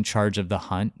 he was in charge of the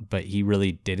hunt, but he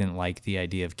really didn't like the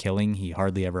idea of killing. He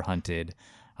hardly ever hunted.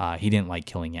 He didn't like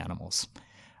killing animals.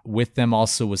 With them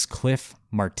also was Cliff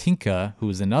Martinka, who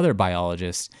was another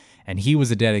biologist, and he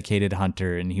was a dedicated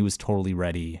hunter, and he was totally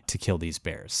ready to kill these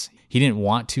bears. He didn't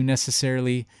want to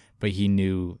necessarily, but he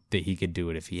knew that he could do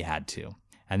it if he had to.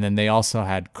 And then they also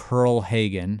had Curl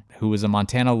Hagen, who was a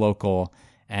Montana local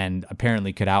and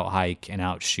apparently could out-hike and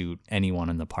outshoot anyone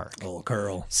in the park. Oh,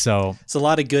 Curl. So it's a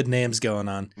lot of good names going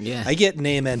on. Yeah. I get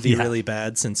name envy really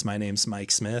bad since my name's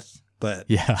Mike Smith, but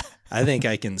yeah, I think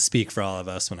I can speak for all of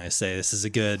us when I say this is a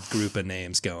good group of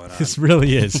names going on. this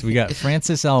really is. We got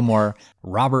Francis Elmore,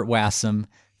 Robert Wassam,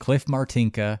 Cliff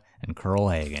Martinka, and Curl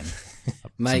Hagen.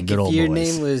 Mike, good if old your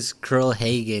boys. name was Curl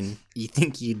Hagen, you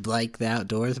think you'd like the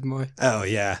outdoors more? Oh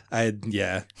yeah,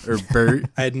 Or Bert?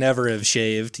 I'd never have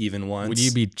shaved even once. Would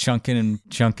you be chunking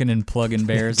and plugging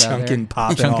bears out there? Chunking,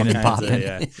 popping, all Chunking and kinds of- popping.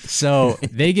 yeah. So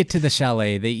they get to the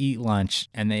chalet, they eat lunch,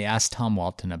 and they ask Tom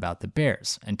Walton about the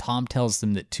bears. And Tom tells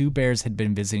them that 2 bears had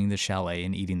been visiting the chalet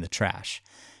and eating the trash.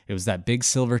 It was that big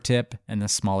silver tip and the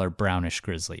smaller brownish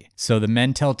grizzly. So the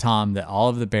men tell Tom that all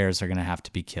of the bears are going to have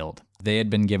to be killed. They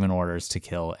had been given orders to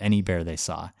kill any bear they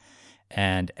saw.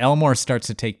 And Elmore starts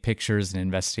to take pictures and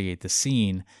investigate the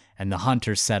scene, and the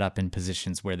hunters set up in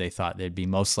positions where they thought they'd be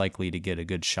most likely to get a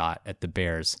good shot at the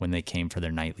bears when they came for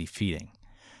their nightly feeding.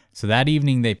 So that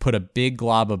evening, they put a big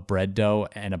glob of bread dough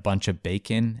and a bunch of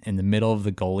bacon in the middle of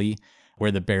the gully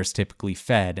where the bears typically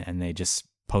fed, and they just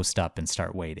post up and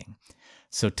start waiting.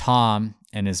 So Tom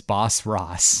and his boss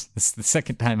Ross, this is the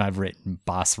second time I've written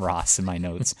boss Ross in my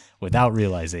notes without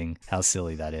realizing how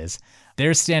silly that is.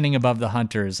 They're standing above the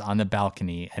hunters on the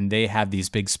balcony, and they have these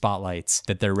big spotlights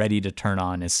that they're ready to turn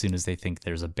on as soon as they think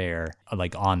there's a bear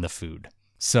like on the food.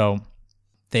 So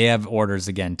they have orders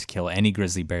again to kill any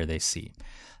grizzly bear they see.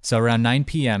 So around 9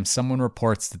 p.m., someone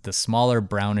reports that the smaller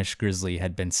brownish grizzly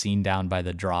had been seen down by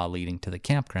the draw leading to the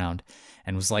campground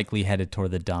and was likely headed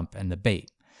toward the dump and the bait.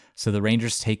 So the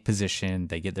rangers take position,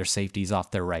 they get their safeties off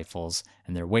their rifles,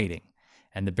 and they're waiting.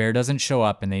 And the bear doesn't show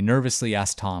up, and they nervously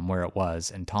ask Tom where it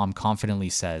was, and Tom confidently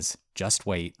says, "Just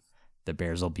wait, the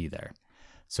bears will be there."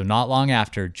 So not long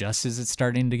after, just as it's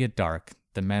starting to get dark,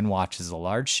 the men watch as a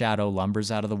large shadow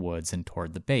lumbers out of the woods and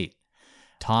toward the bait.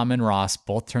 Tom and Ross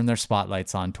both turn their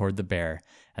spotlights on toward the bear,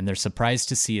 and they're surprised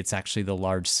to see it's actually the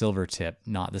large silver tip,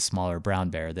 not the smaller brown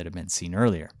bear that had been seen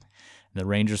earlier. The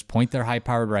rangers point their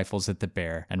high-powered rifles at the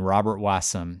bear, and Robert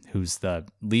Wassam, who's the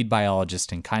lead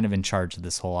biologist and kind of in charge of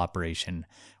this whole operation,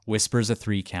 whispers a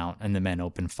 3 count, and the men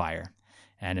open fire.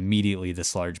 And immediately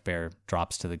this large bear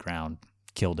drops to the ground,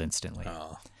 killed instantly.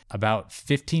 Oh. About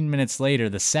 15 minutes later,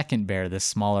 the second bear, this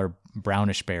smaller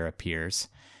brownish bear, appears.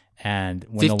 And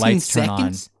when the lights turn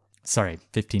on...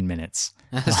 15 minutes.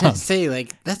 I was going to say,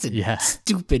 that's a Yeah.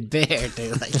 stupid bear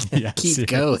to, Yeah, keep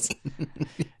seriously. going.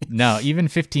 No, even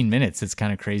 15 minutes, it's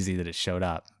kind of crazy that it showed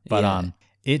up. But Yeah.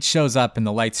 it shows up and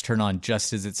the lights turn on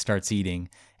just as it starts eating.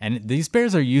 And these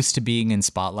bears are used to being in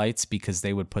spotlights because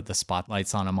they would put the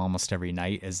spotlights on them almost every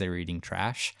night as they were eating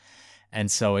trash. And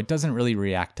so it doesn't really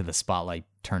react to the spotlight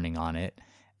turning on it.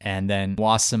 And then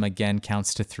Wassam again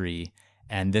counts to 3.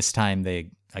 And this time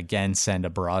they again send a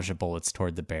barrage of bullets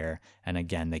toward the bear. And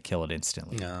again, they kill it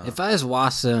instantly. No. If I was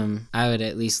Wassam, I would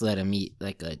at least let him eat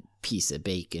a piece of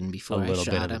bacon A before I little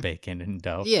shot bit of him. bacon and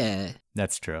dough. Yeah,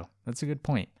 That's true. That's a good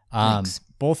point. Thanks.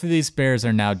 Both of these bears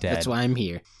are now dead. that's why I'm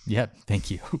here. Yep, thank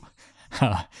you.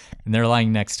 And they're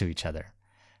lying next to each other.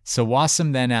 So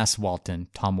Wassum then asks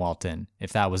Tom Walton,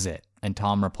 if that was it, and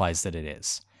Tom replies that it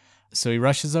is. So he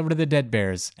rushes over to the dead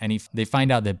bears, and they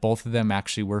find out that both of them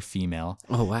actually were female.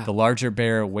 Oh, wow. The larger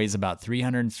bear weighs about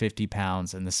 350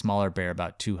 pounds, and the smaller bear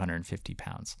about 250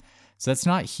 pounds. So that's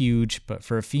not huge, but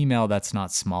for a female, that's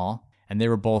not small. And they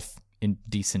were both in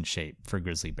decent shape for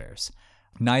grizzly bears.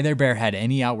 Neither bear had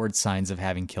any outward signs of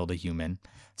having killed a human,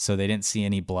 so they didn't see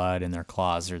any blood in their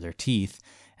claws or their teeth.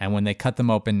 And when they cut them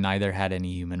open, neither had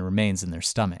any human remains in their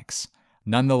stomachs.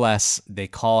 Nonetheless, they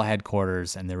call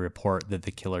headquarters and they report that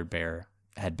the killer bear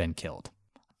had been killed.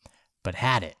 But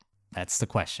had it? That's the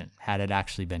question. Had it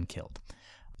actually been killed?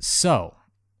 So,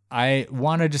 I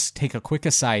want to just take a quick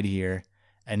aside here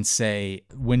and say,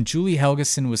 when Julie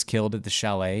Helgeson was killed at the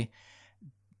chalet,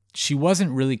 she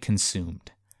wasn't really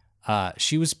consumed.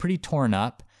 She was pretty torn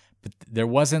up, but there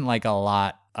wasn't like a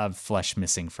lot of flesh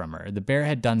missing from her. The bear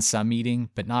had done some eating,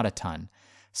 but not a ton.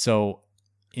 So,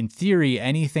 in theory,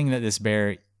 anything that this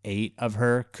bear ate of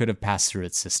her could have passed through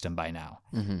its system by now.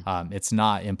 Mm-hmm. It's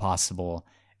not impossible.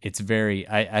 It's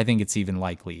I think it's even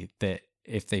likely that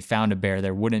if they found a bear,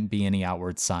 there wouldn't be any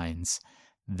outward signs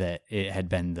that it had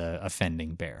been the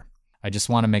offending bear. I just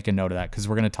want to make a note of that because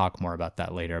we're going to talk more about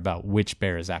that later, about which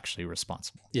bear is actually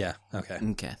responsible. Yeah,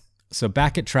 okay. So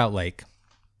back at Trout Lake,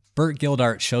 Bert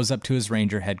Gildart shows up to his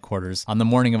ranger headquarters on the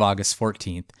morning of August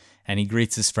 14th, and he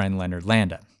greets his friend Leonard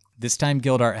Landa. This time,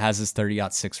 Gildart has his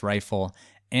 .30-06 rifle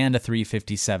and a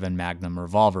 .357 Magnum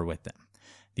revolver with them.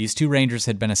 These two rangers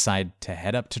had been assigned to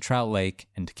head up to Trout Lake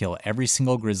and to kill every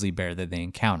single grizzly bear that they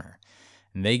encounter.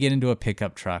 And they get into a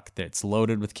pickup truck that's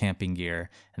loaded with camping gear,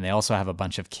 and they also have a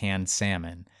bunch of canned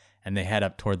salmon, and they head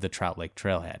up toward the Trout Lake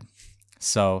trailhead.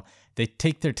 So they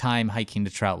take their time hiking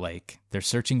to Trout Lake. They're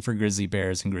searching for grizzly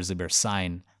bears and grizzly bear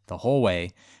sign the whole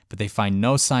way, but they find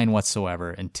no sign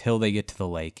whatsoever until they get to the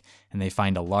lake, and they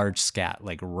find a large scat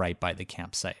like right by the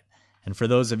campsite. And for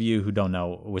those of you who don't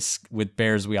know, with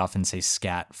bears, we often say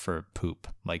scat for poop.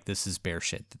 Like, this is bear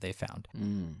shit that they found.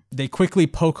 They quickly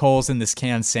poke holes in this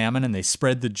canned salmon, and they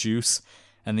spread the juice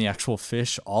and the actual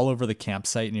fish all over the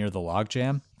campsite near the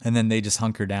logjam. And then they just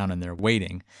hunker down and they're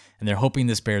waiting. And they're hoping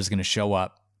this bear is going to show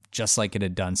up, just like it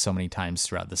had done so many times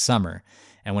throughout the summer.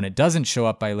 And when it doesn't show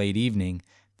up by late evening,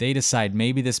 they decide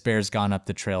maybe this bear's gone up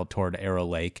the trail toward Arrow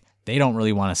Lake. They don't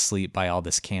really want to sleep by all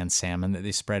this canned salmon that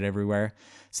they spread everywhere.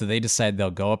 So they decide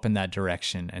they'll go up in that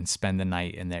direction and spend the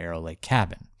night in the Arrow Lake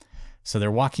cabin. So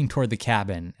they're walking toward the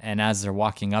cabin, and as they're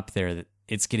walking up there,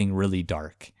 it's getting really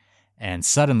dark. And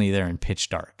suddenly they're in pitch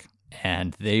dark.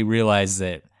 And they realize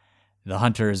that the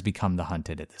hunter has become the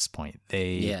hunted at this point.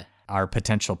 They are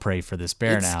potential prey for this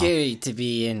bear now. It's scary to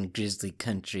be in grizzly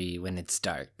country when it's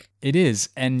dark. It is.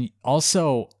 And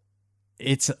also,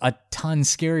 it's a ton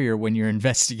scarier when you're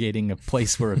investigating a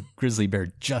place where a grizzly bear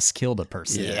just killed a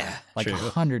person. Yeah, like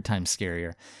 100 times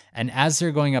scarier. And as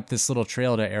they're going up this little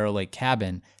trail to Arrow Lake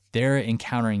cabin, they're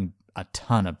encountering a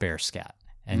ton of bear scat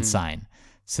and sign.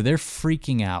 So they're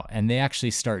freaking out, and they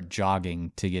actually start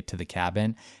jogging to get to the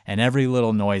cabin. And every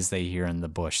little noise they hear in the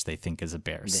bush, they think is a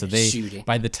bear. So shooting.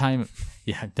 By the time,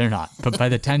 they're not. But by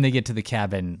the time they get to the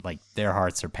cabin, like, their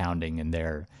hearts are pounding and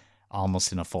they're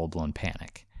almost in a full-blown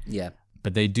panic. Yeah.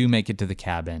 But they do make it to the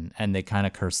cabin, and they kind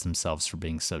of curse themselves for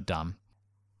being so dumb.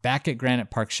 Back at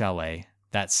Granite Park Chalet,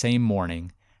 that same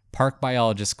morning, park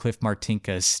biologist Cliff Martinka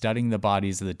is studying the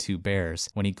bodies of the two bears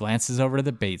when he glances over to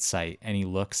the bait site and he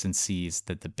looks and sees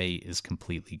that the bait is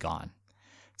completely gone.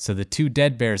 So the two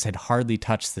dead bears had hardly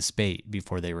touched this bait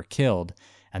before they were killed,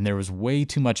 and there was way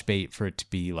too much bait for it to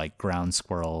be like ground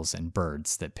squirrels and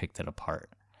birds that picked it apart.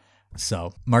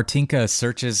 So Martinka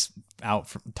searches out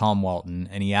for Tom Walton,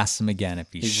 and he asks him again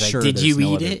if he's sure like, there's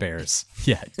no other bears.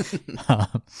 Yeah.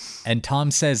 And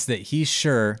Tom says that he's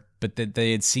sure, but that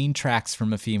they had seen tracks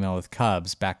from a female with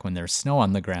cubs back when there's snow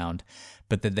on the ground,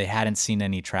 but that they hadn't seen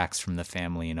any tracks from the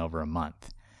family in over a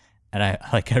month. And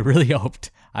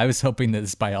I was hoping that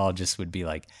this biologist would be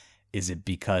like, is it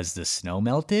because the snow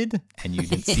melted and you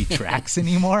didn't see tracks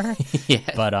anymore? Yeah.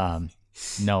 But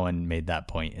no one made that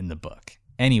point in the book.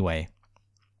 Anyway,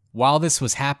 while this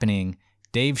was happening,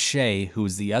 Dave Shea, who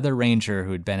was the other ranger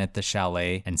who had been at the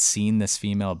chalet and seen this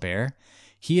female bear,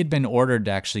 he had been ordered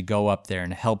to actually go up there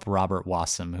and help Robert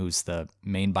Wassum, who's the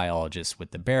main biologist, with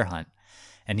the bear hunt.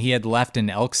 And he had left an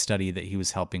elk study that he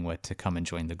was helping with to come and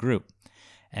join the group.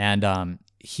 And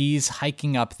he's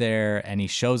hiking up there, and he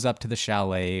shows up to the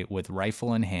chalet with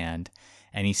rifle in hand,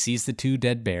 and he sees the two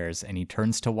dead bears, and he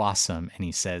turns to Wassum, and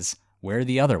he says, "Where are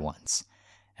the other ones?"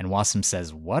 And Wassum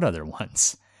says, "What other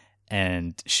ones?"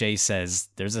 And Shea says,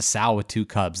 "There's a sow with two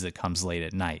cubs that comes late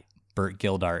at night. Bert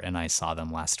Gildart and I saw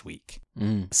them last week.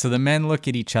 Mm. So the men look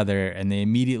at each other and they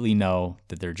immediately know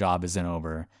that their job isn't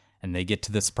over, and they get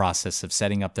to this process of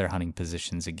setting up their hunting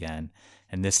positions again,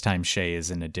 and this time Shay is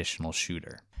an additional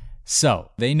shooter. So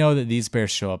they know that these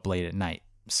bears show up late at night,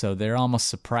 so they're almost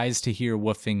surprised to hear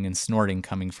woofing and snorting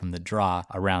coming from the draw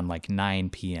around like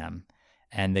 9 p.m.,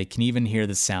 and they can even hear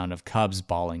the sound of cubs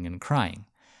bawling and crying.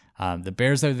 The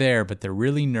bears are there, but they're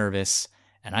really nervous,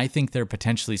 and I think they're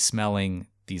potentially smelling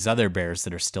these other bears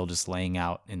that are still just laying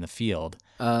out in the field.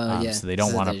 So they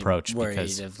don't want to approach worried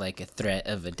because of like a threat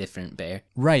of a different bear.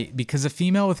 Right, because a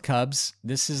female with cubs,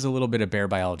 this is a little bit of bear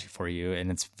biology for you,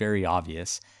 and it's very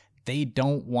obvious. They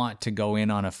don't want to go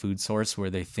in on a food source where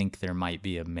they think there might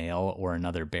be a male or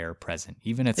another bear present,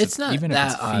 even if It's not even that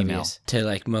if it's a female. obvious to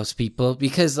like most people,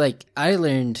 because like I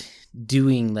learned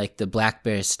doing like the black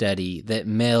bear study that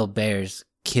male bears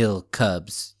kill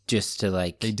cubs just to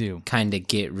like They do. kind of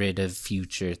get rid of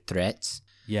future threats.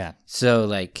 Yeah. So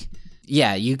like,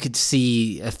 yeah, you could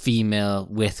see a female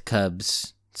with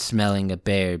cubs smelling a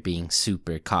bear being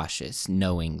super cautious,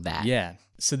 knowing that. Yeah.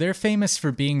 So they're famous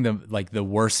for being the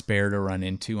worst bear to run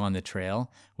into on the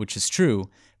trail, which is true,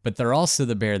 but they're also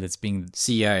the bear that's being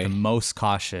See our the most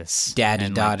cautious and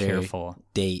daddy-daughter careful.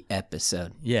 date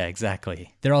episode. Yeah,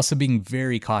 exactly. They're also being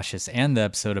very cautious, and the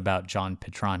episode about John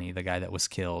Petrani, the guy that was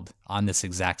killed on this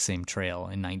exact same trail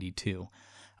in 92.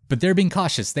 But they're being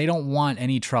cautious. They don't want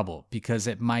any trouble because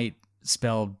it might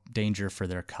spell danger for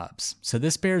their cubs. So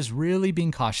this bear's really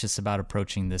being cautious about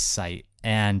approaching this site.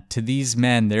 And to these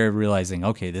men, they're realizing,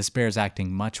 okay, this bear's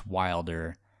acting much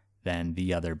wilder than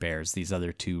the other bears, these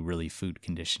other two really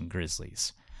food-conditioned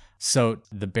grizzlies. So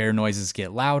the bear noises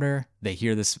get louder, they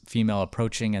hear this female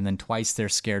approaching, and then twice they're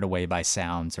scared away by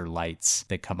sounds or lights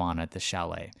that come on at the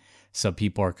chalet. So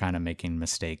people are kind of making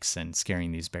mistakes and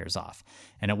scaring these bears off.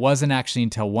 And it wasn't actually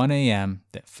until 1 a.m.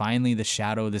 that finally the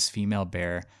shadow of this female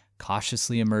bear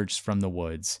cautiously emerged from the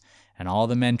woods, and all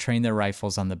the men train their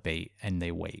rifles on the bait, and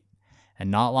they wait. And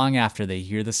not long after, they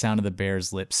hear the sound of the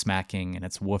bear's lips smacking and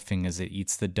its woofing as it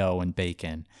eats the dough and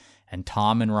bacon, and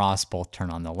Tom and Ross both turn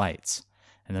on the lights.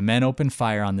 And the men open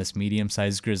fire on this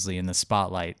medium-sized grizzly in the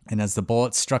spotlight, and as the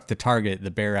bullets struck the target,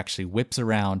 the bear actually whips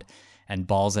around and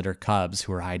balls at her cubs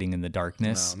who are hiding in the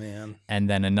darkness. Oh, man. And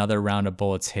then another round of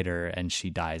bullets hit her, and she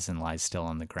dies and lies still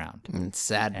on the ground. It's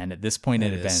sad. And at this point,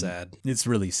 it had been sad. It's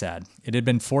really sad. It had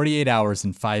been 48 hours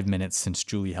and 5 minutes since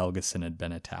Julie Helgeson had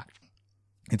been attacked.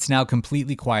 It's now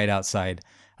completely quiet outside,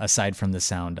 aside from the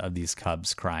sound of these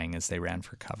cubs crying as they ran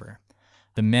for cover.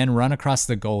 The men run across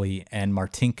the gully, and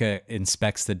Martinka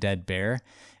inspects the dead bear,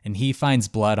 and he finds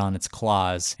blood on its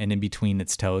claws and in between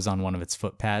its toes on one of its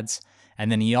foot pads.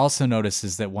 And then he also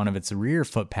notices that one of its rear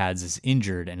foot pads is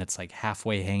injured, and it's like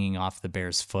halfway hanging off the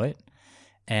bear's foot.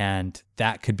 And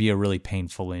that could be a really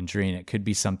painful injury, and it could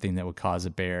be something that would cause a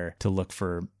bear to look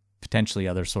for potentially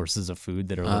other sources of food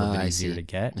that are a little bit easier to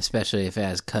get. Especially if it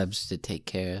has cubs to take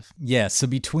care of. Yeah, so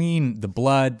between the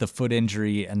blood, the foot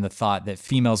injury, and the thought that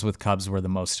females with cubs were the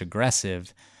most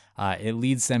aggressive, it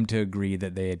leads them to agree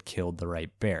that they had killed the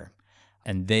right bear.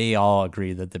 And they all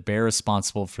agree that the bear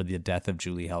responsible for the death of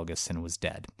Julie Helgeson was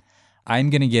dead.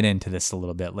 I'm going to get into this a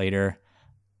little bit later.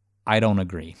 I don't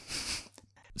agree.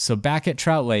 So back at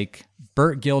Trout Lake,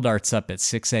 Bert Gildart's up at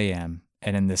 6 a.m.,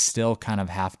 and in this still kind of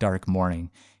half-dark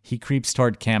morning, he creeps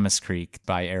toward Camas Creek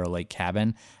by Arrow Lake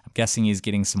Cabin. I'm guessing he's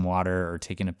getting some water or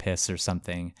taking a piss or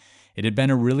something. It had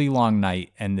been a really long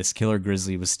night, and this killer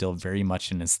grizzly was still very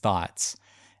much in his thoughts.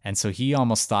 And so he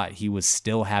almost thought he was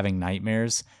still having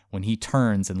nightmares when he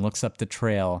turns and looks up the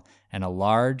trail, and a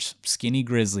large, skinny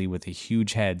grizzly with a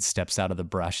huge head steps out of the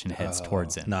brush and heads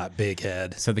towards him. Not big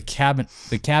head. So the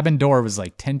cabin door was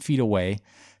like 10 feet away.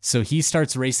 So he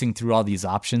starts racing through all these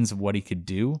options of what he could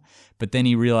do, but then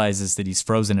he realizes that he's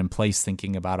frozen in place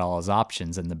thinking about all his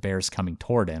options, and the bear's coming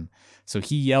toward him. So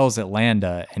he yells at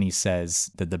Landa, and he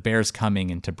says that the bear's coming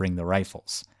and to bring the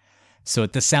rifles. So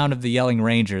at the sound of the yelling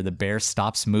ranger, the bear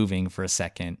stops moving for a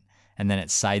second, and then it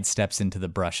sidesteps into the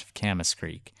brush of Camas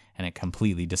Creek, and it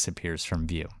completely disappears from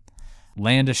view.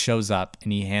 Landa shows up,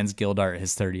 and he hands Gildart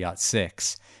his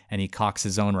 .30-06, and he cocks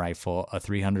his own rifle, a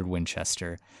 .300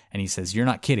 Winchester, and he says, "You're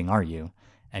not kidding, are you?"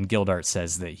 And Gildart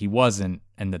says that he wasn't,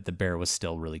 and that the bear was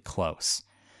still really close.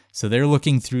 So they're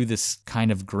looking through this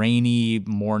kind of grainy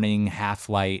morning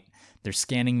half-light. They're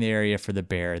scanning the area for the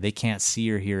bear. They can't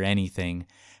see or hear anything,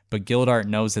 but Gildart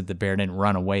knows that the bear didn't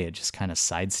run away. It just kind of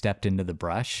sidestepped into the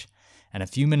brush. And a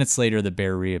few minutes later, the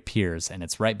bear reappears, and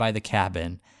it's right by the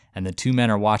cabin, and the two men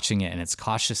are watching it, and it's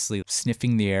cautiously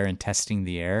sniffing the air and testing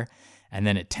the air. and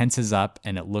then it tenses up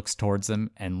and it looks towards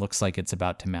them and looks like it's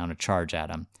about to mount a charge at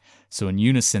them. So in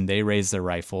unison, they raise their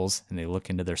rifles and they look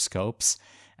into their scopes,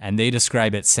 and they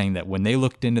describe it saying that when they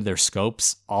looked into their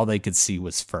scopes, all they could see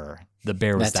was fur. The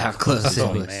bear was That's how close it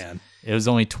Oh, was. man. It was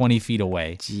only 20 feet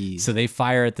away. Jeez. So they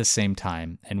fire at the same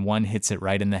time, and one hits it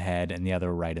right in the head and the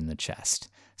other right in the chest.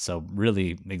 So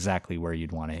really exactly where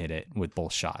you'd want to hit it with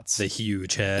both shots. The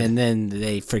huge head. And then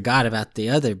they forgot about the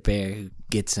other bear who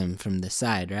gets him from the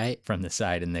side, right? From the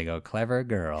side, and they go, clever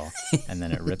girl, and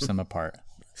then it rips them apart.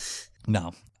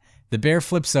 No. The bear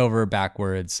flips over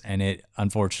backwards, and it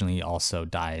unfortunately also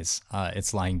dies.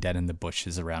 It's lying dead in the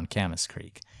bushes around Camas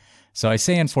Creek. So I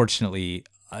say unfortunately,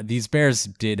 these bears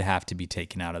did have to be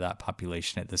taken out of that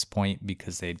population at this point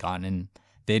because they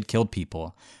had killed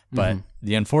people. But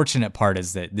the unfortunate part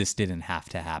is that this didn't have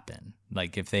to happen.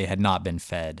 Like, if they had not been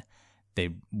fed, they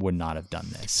would not have done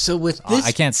this. So with this,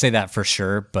 I can't say that for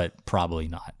sure, but probably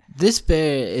not. this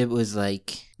bear, it was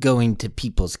like going to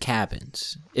people's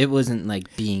cabins. It wasn't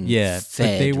like being Yeah,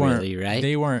 fed, but they weren't, really, right?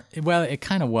 They weren't, well, it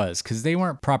kind of was, because they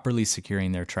weren't properly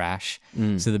securing their trash.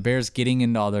 So the bear's getting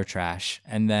into all their trash,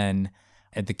 and then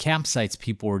at the campsites,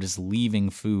 people were just leaving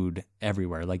food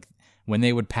everywhere. Like, when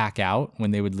they would pack out,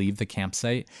 when they would leave the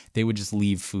campsite, they would just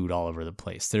leave food all over the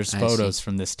place. There's photos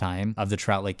from this time of the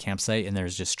Trout Lake campsite, and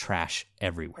there's just trash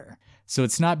everywhere. So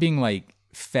it's not being like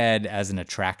fed as an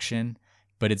attraction,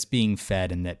 but it's being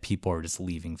fed in that people are just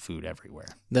leaving food everywhere.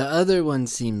 The other one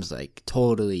seems like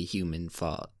totally human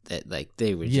fault. That like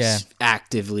they were just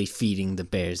actively feeding the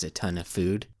bears a ton of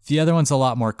food. The other one's a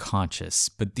lot more conscious,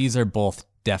 but these are both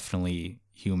definitely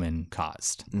human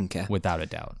caused, Okay. without a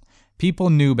doubt.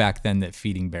 People knew back then that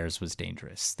feeding bears was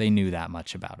dangerous. They knew that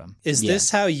much about them. Is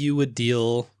this how you would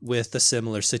deal with a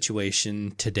similar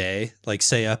situation today? Like,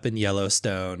 say up in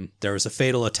Yellowstone, there was a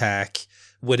fatal attack.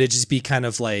 Would it just be kind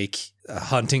of like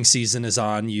hunting season is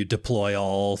on, you deploy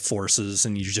all forces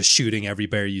and you're just shooting every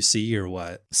bear you see, or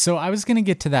what? So I was going to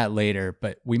get to that later,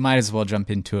 but we might as well jump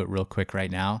into it real quick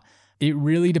right now. It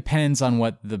really depends on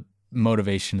what the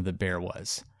motivation of the bear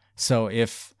was. So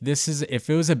if it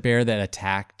was a bear that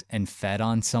attacked and fed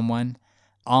on someone,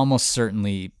 almost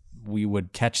certainly we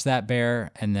would catch that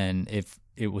bear, and then if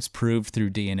it was proved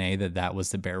through DNA that that was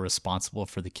the bear responsible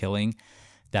for the killing,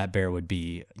 that bear would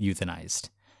be euthanized.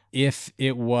 If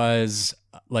it was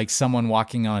like someone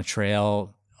walking on a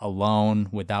trail alone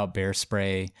without bear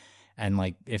spray, and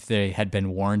like if they had been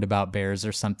warned about bears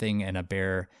or something, and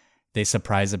they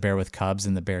surprise a bear with cubs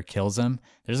and the bear kills them,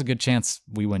 there's a good chance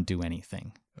we wouldn't do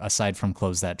anything aside from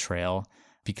close that trail,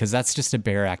 because that's just a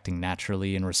bear acting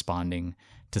naturally and responding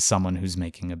to someone who's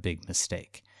making a big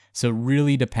mistake. So it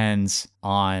really depends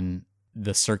on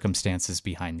the circumstances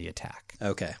behind the attack.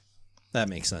 Okay, that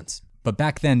makes sense. But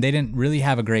back then, they didn't really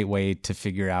have a great way to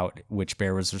figure out which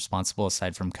bear was responsible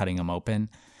aside from cutting them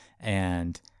open.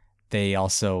 And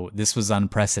this was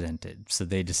unprecedented. So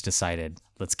they just decided,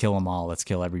 let's kill them all. Let's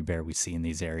kill every bear we see in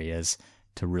these areas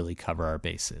to really cover our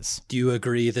bases. Do you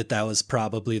agree that that was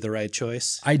probably the right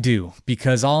choice? I do,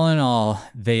 because all in all,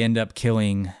 they end up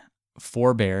killing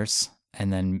 4 bears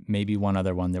and then maybe one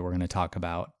other one that we're going to talk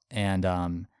about. And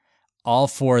all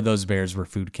 4 of those bears were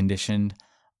food conditioned.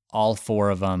 All 4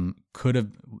 of them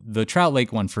the Trout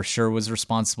Lake one for sure was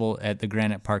responsible at the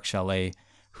Granite Park Chalet.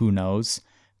 Who knows?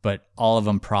 But all of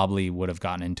them probably would have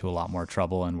gotten into a lot more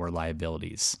trouble and were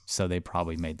liabilities. So they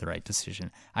probably made the right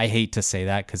decision. I hate to say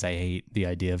that because I hate the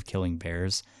idea of killing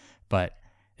bears, but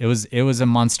it was a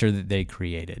monster that they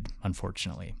created,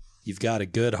 unfortunately. You've got a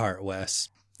good heart, Wes.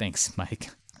 Thanks, Mike.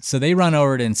 So they run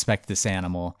over to inspect this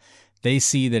animal. They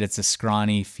see that it's a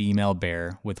scrawny female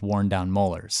bear with worn down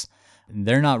molars.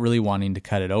 They're not really wanting to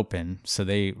cut it open, so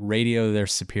they radio their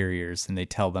superiors and they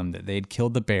tell them that they'd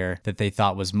killed the bear that they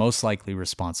thought was most likely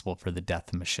responsible for the death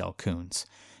of Michelle Coons.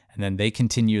 And then they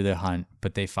continue the hunt,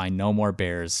 but they find no more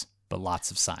bears, but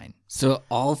lots of sign. So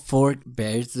all 4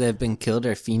 bears that have been killed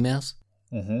are females?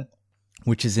 Mm-hmm.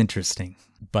 Which is interesting.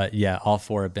 But yeah, all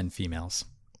 4 have been females.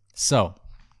 So,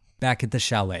 back at the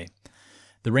chalet.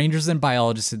 The rangers and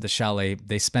biologists at the chalet,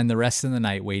 they spend the rest of the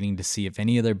night waiting to see if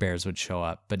any other bears would show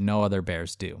up, but no other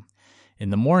bears do. In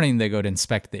the morning, they go to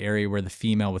inspect the area where the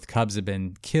female with cubs had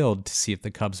been killed to see if the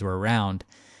cubs were around,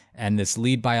 and this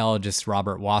lead biologist,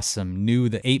 Robert Wassam, knew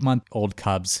the 8-month-old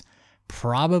cubs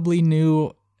probably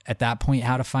knew at that point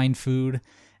how to find food,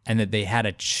 and that they had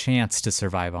a chance to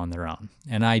survive on their own.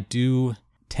 And I do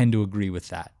tend to agree with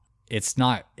that. It's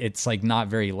not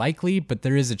very likely, but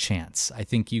there is a chance. I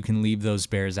think you can leave those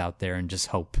bears out there and just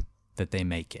hope that they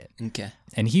make it. Okay.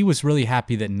 And he was really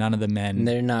happy that none of the men... And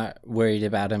they're not worried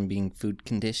about them being food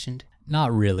conditioned?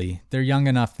 Not really. They're young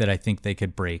enough that I think they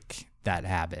could break that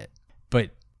habit.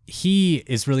 he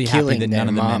is really happy Killing that their none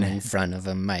of the mom men in front of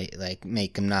him might like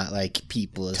make him not like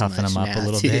people as toughen much him up now, a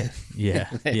little too. bit. Yeah,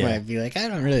 They yeah. might be like, I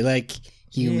don't really like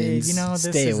humans. Yeah, this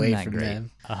Stay isn't away that from great.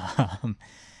 them.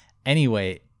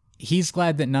 Anyway, he's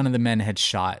glad that none of the men had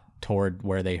shot toward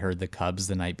where they heard the cubs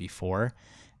the night before.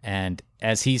 And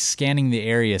as he's scanning the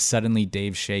area, suddenly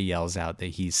Dave Shea yells out that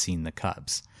he's seen the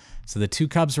cubs. So the 2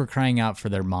 cubs were crying out for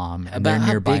their mom, and they're About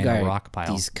how nearby big in a are rock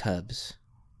pile. these cubs?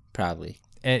 Probably.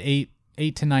 At 8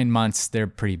 to 9 months, they're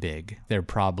pretty big. They're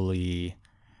probably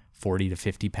 40 to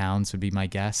 50 pounds would be my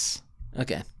guess.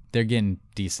 Okay. They're getting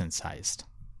decent sized.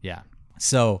 Yeah.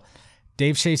 So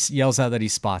Dave Shea yells out that he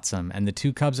spots them, and the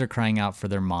 2 cubs are crying out for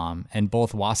their mom, and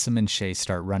both Wassam and Shea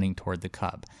start running toward the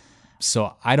cub.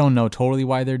 So I don't know totally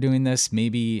why they're doing this.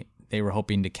 Maybe they were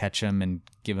hoping to catch him and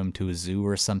give him to a zoo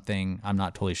or something. I'm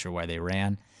not totally sure why they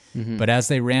ran. But as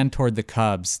they ran toward the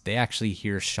cubs, they actually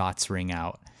hear shots ring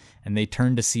out, and they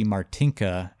turn to see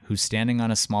Martinka, who's standing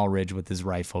on a small ridge with his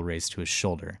rifle raised to his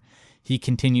shoulder. He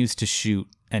continues to shoot,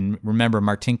 and remember,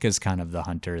 Martinka's kind of the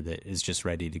hunter that is just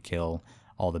ready to kill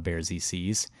all the bears he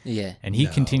sees. Yeah. And he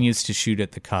continues to shoot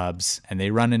at the cubs, and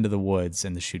they run into the woods,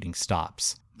 and the shooting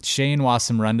stops. Shea and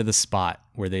Wassam run to the spot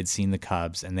where they'd seen the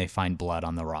cubs, and they find blood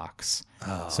on the rocks.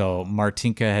 So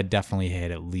Martinka had definitely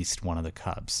hit at least one of the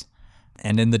cubs.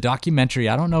 And in the documentary,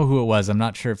 I don't know who it was. I'm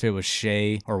not sure if it was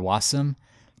Shea or Wassam,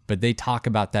 but they talk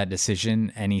about that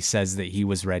decision, and he says that he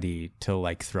was ready to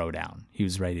like throw down. He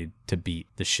was ready to beat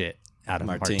the shit out of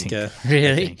Martinka.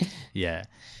 Really? Yeah.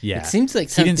 Yeah. It seems like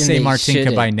he something didn't say they Martinka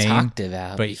should by have name, talked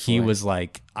about but he before. was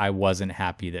like, I wasn't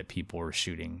happy that people were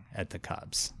shooting at the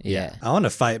cubs. Yeah. I want to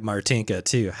fight Martinka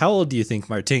too. How old do you think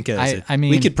Martinka is? I mean,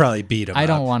 we could probably beat him. I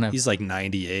don't up. wanna- He's like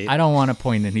 98. I don't want to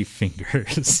point any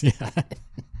fingers.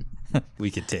 Yeah.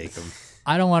 We could take him.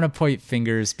 I don't want to point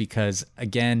fingers because,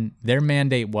 again, their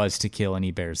mandate was to kill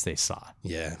any bears they saw.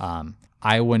 Yeah.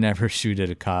 I would never shoot at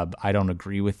a cub. I don't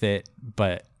agree with it,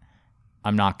 but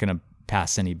I'm not going to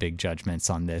pass any big judgments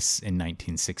on this in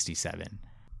 1967.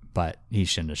 But he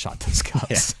shouldn't have shot those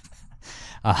cubs.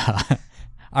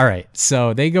 All right,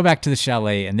 so they go back to the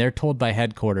chalet, and they're told by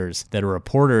headquarters that a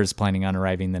reporter is planning on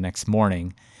arriving the next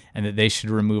morning and that they should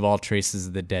remove all traces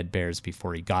of the dead bears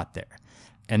before he got there.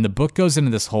 And the book goes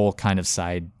into this whole kind of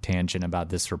side tangent about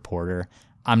this reporter.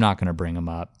 I'm not going to bring him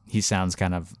up. He sounds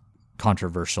kind of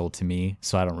controversial to me,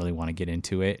 so I don't really want to get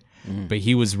into it. But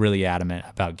he was really adamant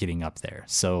about getting up there.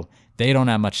 So they don't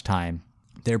have much time.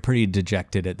 They're pretty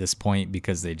dejected at this point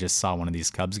because they just saw one of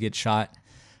these cubs get shot.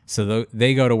 So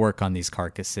they go to work on these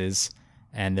carcasses,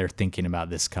 and they're thinking about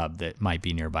this cub that might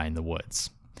be nearby in the woods.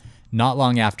 Not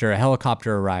long after, a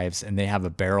helicopter arrives, and they have a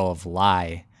barrel of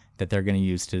lye that they're going to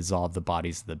use to dissolve the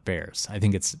bodies of the bears. I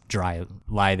think it's dry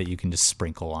lye that you can just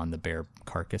sprinkle on the bear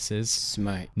carcasses.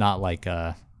 Smart. Not like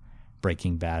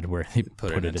Breaking Bad where they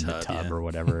put it in the tub yeah. or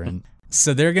whatever. And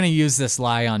so they're going to use this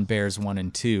lye on bears 1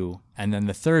 and 2. And then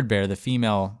the third bear, the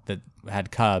female that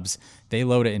had cubs, they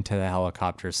load it into the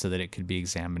helicopter so that it could be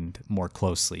examined more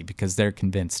closely because they're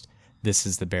convinced this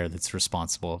is the bear that's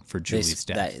responsible for Julie's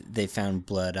death. They found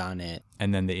blood on it.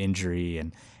 And then the injury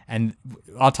and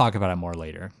I'll talk about it more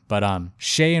later. But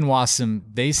Shea and Wassam,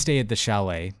 they stay at the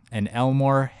chalet, and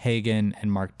Elmore, Hagen, and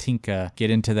Martinka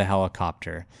get into the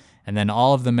helicopter. And then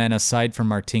all of the men aside from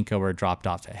Martinka were dropped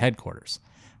off at headquarters.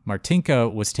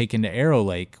 Martinka was taken to Arrow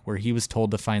Lake, where he was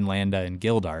told to find Landa and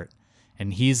Gildart,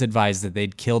 and he's advised that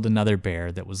they'd killed another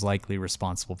bear that was likely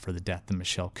responsible for the death of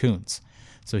Michelle Coons.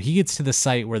 So he gets to the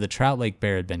site where the Trout Lake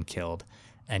bear had been killed,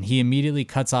 and he immediately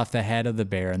cuts off the head of the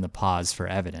bear and the paws for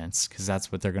evidence, because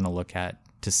that's what they're going to look at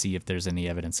to see if there's any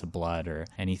evidence of blood or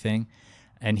anything.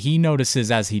 And he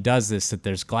notices as he does this that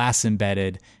there's glass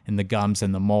embedded in the gums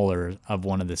and the molar of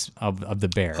one of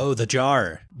the bear. Oh, the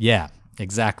jar. Yeah,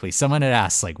 exactly. Someone had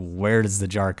asked, like, where does the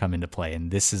jar come into play?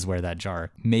 And this is where that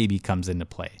jar maybe comes into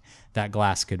play. That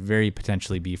glass could very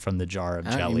potentially be from the jar of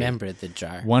I jelly. remember the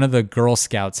jar. One of the Girl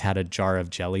Scouts had a jar of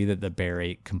jelly that the bear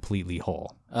ate completely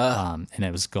whole. And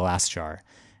it was a glass jar.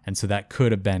 And so that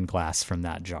could have been glass from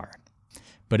that jar.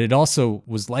 But it also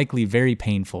was likely very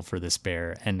painful for this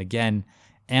bear. And again,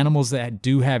 animals that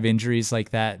do have injuries like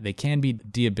that, they can be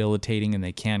debilitating and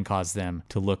they can cause them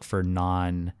to look for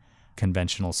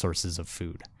non-conventional sources of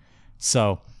food.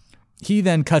 So he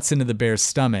then cuts into the bear's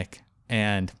stomach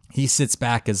and he sits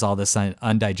back as all this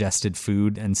undigested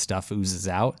food and stuff oozes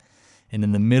out. And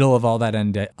in the middle of all that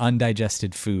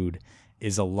undigested food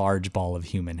is a large ball of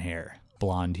human hair,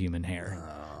 blonde human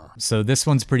hair. So this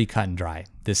one's pretty cut and dry.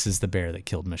 This is the bear that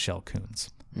killed Michelle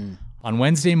Coons. On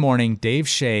Wednesday morning, Dave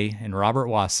Shea and Robert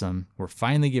Wassam were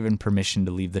finally given permission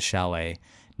to leave the chalet.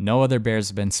 No other bears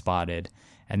have been spotted.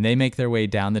 and they make their way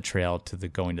down the trail to the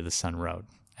Going to the Sun Road.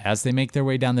 As they make their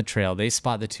way down the trail, they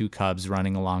spot the two cubs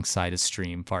running alongside a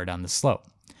stream far down the slope.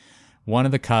 One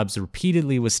of the cubs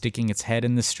repeatedly was sticking its head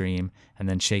in the stream and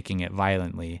then shaking it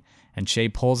violently, and Shay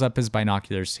pulls up his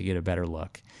binoculars to get a better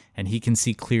look, and he can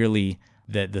see clearly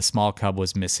that the small cub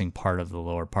was missing part of the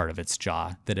lower part of its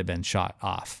jaw that had been shot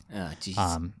off. Oh,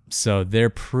 jeez. So they're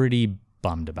pretty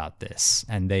bummed about this,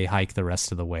 and they hike the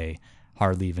rest of the way,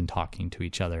 hardly even talking to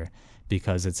each other,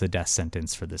 because it's a death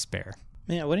sentence for this bear.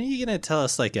 Man, when are you going to tell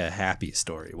us like a happy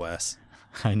story, Wes?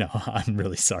 I know. I'm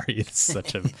really sorry. It's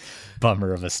such a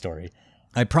bummer of a story.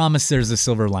 I promise there's a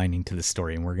silver lining to the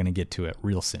story, and we're going to get to it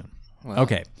real soon. Wow.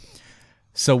 Okay.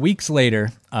 So weeks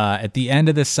later, at the end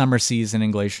of this summer season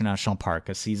in Glacier National Park,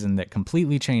 a season that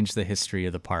completely changed the history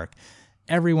of the park,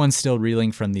 everyone's still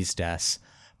reeling from these deaths.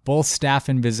 Both staff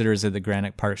and visitors at the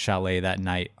Granite Park Chalet that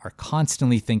night are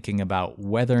constantly thinking about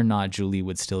whether or not Julie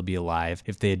would still be alive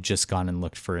if they had just gone and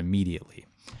looked for her immediately.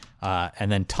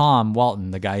 And then Tom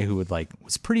Walton, the guy who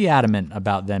was pretty adamant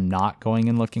about them not going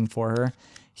and looking for her,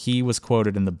 he was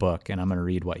quoted in the book, and I'm going to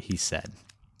read what he said.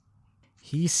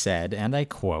 He said, and I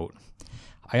quote,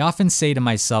 "I often say to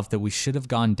myself that we should have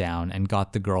gone down and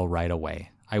got the girl right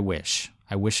away. I wish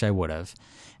I would have.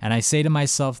 And I say to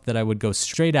myself that I would go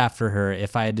straight after her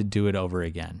if I had to do it over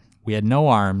again. We had no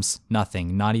arms,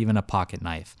 nothing, not even a pocket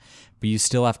knife. But you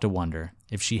still have to wonder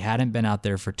if she hadn't been out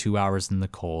there for 2 hours in the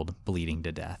cold, bleeding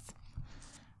to death."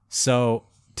 So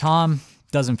Tom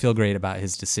doesn't feel great about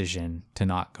his decision to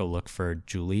not go look for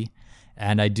Julie.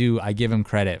 And I give him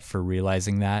credit for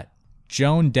realizing that.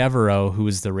 Joan Devereaux, who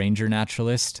was the ranger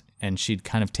naturalist, and she'd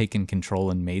kind of taken control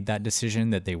and made that decision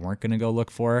that they weren't going to go look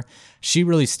for her, she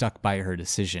really stuck by her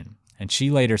decision. And she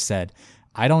later said,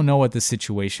 "I don't know what the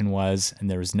situation was, and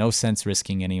there was no sense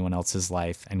risking anyone else's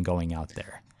life and going out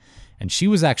there." And she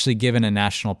was actually given a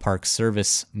National Park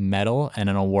Service medal and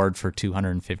an award for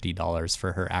 $250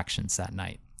 for her actions that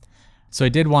night. So I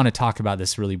did want to talk about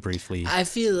this really briefly. I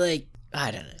feel like,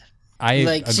 I don't know. I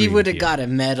Like, agree she with would have you. got a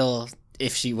medal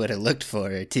if she would have looked for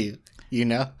her, too. You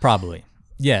know? Probably.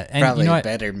 Yeah. And Probably you know a what?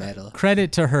 better medal.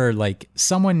 Credit to her,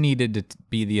 someone needed to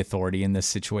be the authority in this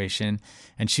situation,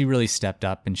 and she really stepped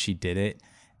up and she did it.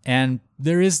 And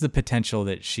there is the potential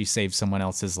that she saved someone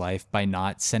else's life by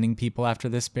not sending people after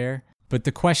this bear. But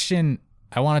the question,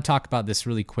 I want to talk about this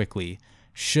really quickly.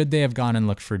 Should they have gone and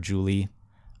looked for Julie?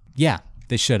 Yeah,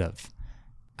 they should have.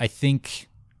 I think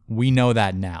we know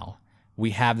that now.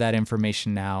 We have that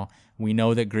information now. We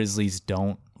know that grizzlies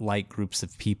don't like groups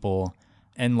of people,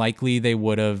 and likely they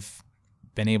would have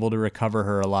been able to recover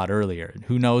her a lot earlier.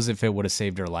 Who knows if it would have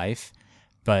saved her life,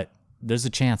 but there's a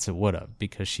chance it would have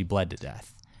because she bled to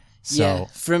death. So, yeah,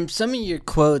 from some of your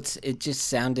quotes, it just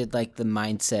sounded like the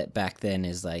mindset back then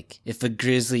is if a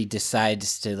grizzly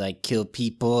decides to kill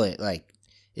people, it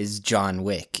is John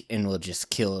Wick and will just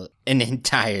kill an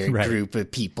entire Right. group of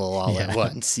people all at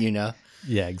once, you know?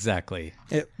 yeah, exactly.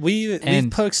 We've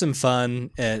And- poked some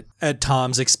fun at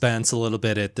Tom's expense a little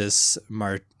bit at this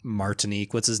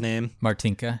Martinique. What's his name?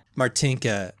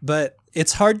 Martinka. But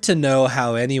it's hard to know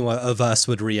how any one of us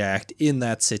would react in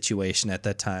that situation at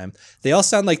that time. They all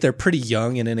sound like they're pretty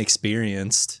young and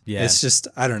inexperienced. Yeah. It's just,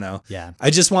 I don't know. Yeah. I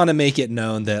just want to make it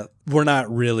known that we're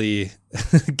not really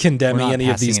condemning We're not any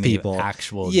of passing these any people.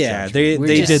 actual Yeah, judgment.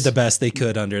 they just- did the best they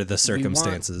could under the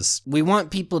circumstances. We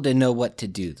want people to know what to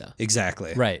do, though.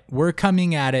 Exactly. Right. We're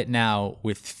coming at it now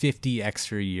with 50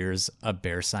 extra years of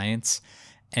bear science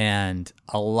and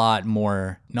a lot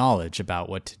more knowledge about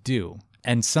what to do.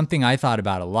 And something I thought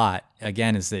about a lot,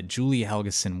 again, is that Julie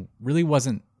Helgeson really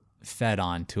wasn't fed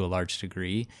on to a large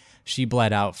degree. She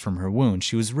bled out from her wound.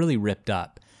 She was really ripped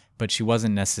up, but she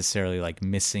wasn't necessarily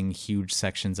missing huge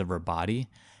sections of her body.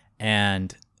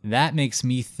 And that makes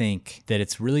me think that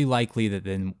it's really likely that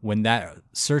then when that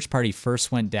search party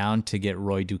first went down to get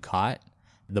Roy Ducat,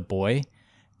 the boy,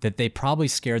 that they probably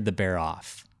scared the bear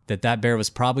off. That bear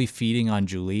was probably feeding on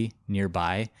Julie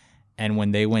nearby. And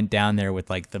when they went down there with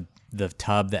the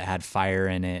tub that had fire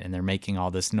in it and they're making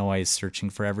all this noise searching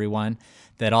for everyone,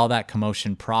 that all that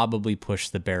commotion probably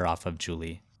pushed the bear off of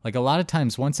Julie. A lot of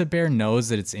times once a bear knows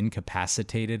that it's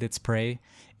incapacitated its prey,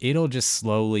 it'll just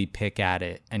slowly pick at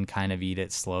it and kind of eat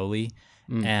it slowly.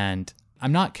 And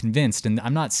I'm not convinced, and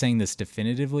I'm not saying this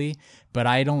definitively, but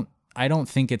I don't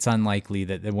think it's unlikely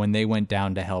that when they went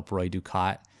down to help Roy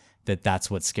Ducat,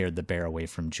 that's what scared the bear away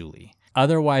from Julie.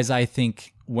 Otherwise, I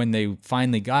think when they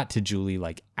finally got to Julie,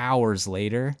 hours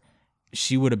later,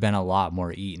 she would have been a lot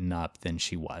more eaten up than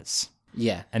she was.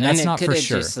 Yeah. And that's it not could for have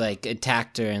sure. just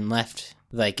attacked her and left.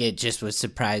 It just was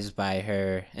surprised by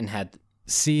her and had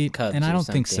See, cubs and I or don't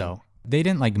think something. so. They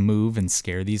didn't like move and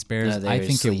scare these bears. No, they I were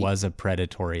think asleep. it was a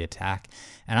predatory attack.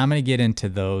 And I'm going to get into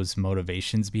those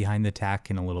motivations behind the attack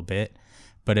in a little bit,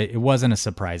 but it wasn't a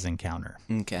surprise encounter.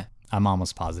 Okay. I'm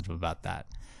almost positive about that.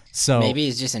 So Maybe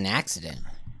it's just an accident.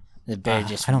 The bear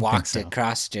just I don't think walked so.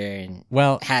 across her and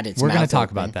well, had its we're mouth going to talk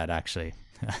open. about that actually.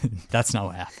 That's not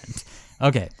what happened.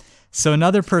 Okay. So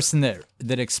another person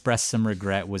that expressed some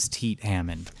regret was Teet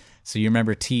Hammond. So you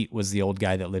remember Teet was the old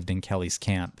guy that lived in Kelly's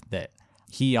camp that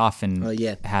he often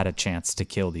had a chance to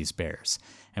kill these bears.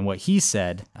 And what he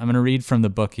said, I'm going to read from the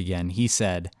book again. He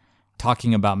said,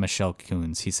 talking about Michelle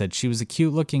Coons, he said, she was a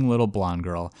cute looking little blonde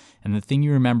girl. And the thing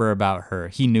you remember about her,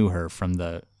 he knew her from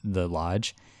the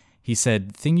lodge. He said,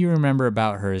 the thing you remember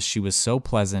about her is she was so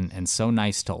pleasant and so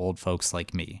nice to old folks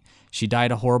like me. She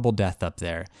died a horrible death up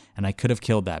there, and I could have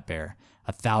killed that bear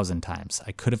 1,000 times.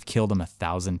 I could have killed him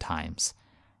 1,000 times.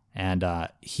 And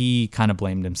he kind of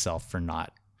blamed himself for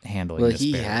not handling this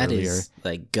bear he had earlier. his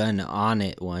gun on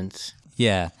it once.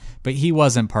 Yeah, but he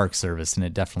wasn't Park Service, and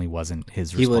it definitely wasn't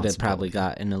his He responsibility. would have probably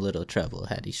got in a little trouble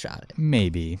had he shot it.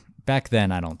 Maybe. Back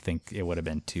then, I don't think it would have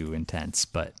been too intense,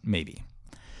 but maybe.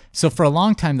 So for a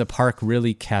long time, the park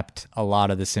really kept a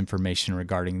lot of this information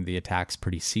regarding the attacks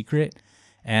pretty secret.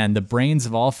 And the brains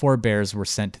of all 4 bears were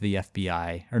sent to the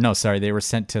FBI. Or no, sorry, they were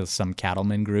sent to some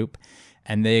cattleman group.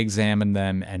 And they examined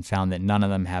them and found that none of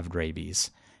them had rabies.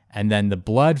 And then the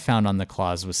blood found on the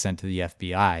claws was sent to the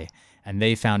FBI. And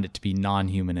they found it to be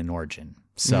non-human in origin.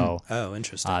 So Oh,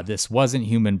 interesting. this wasn't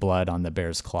human blood on the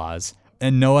bear's claws.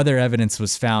 And no other evidence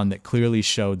was found that clearly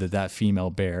showed that that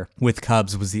female bear with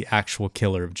cubs was the actual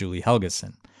killer of Julie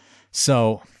Helgeson.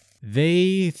 So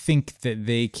they think that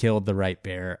they killed the right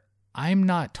bear. I'm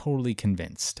not totally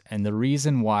convinced. And the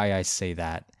reason why I say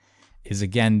that is,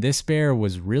 again, this bear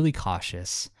was really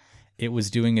cautious. It was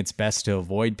doing its best to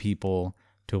avoid people,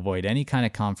 to avoid any kind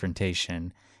of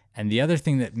confrontation. And the other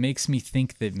thing that makes me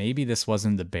think that maybe this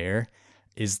wasn't the bear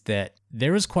is that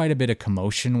there was quite a bit of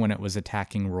commotion when it was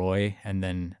attacking Roy and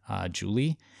then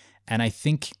Julie. And I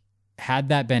think had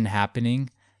that been happening,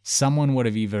 someone would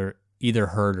have either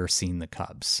heard or seen the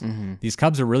cubs. Mm-hmm. These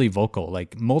cubs are really vocal.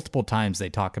 Like multiple times they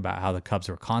talk about how the cubs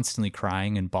were constantly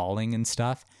crying and bawling and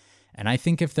stuff. And I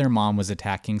think if their mom was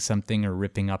attacking something or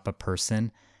ripping up a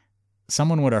person,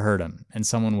 someone would have heard them and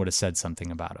someone would have said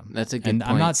something about them. That's a good And point.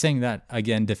 I'm not saying that,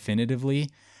 again, definitively,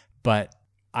 but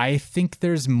I think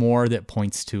there's more that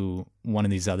points to one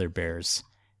of these other bears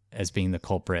as being the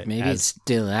culprit. Maybe it's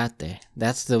still out there.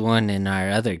 That's the one in our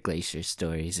other glacier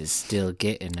stories is still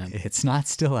getting them. It's not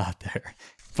still out there,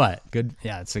 but good.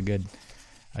 Yeah, it's a good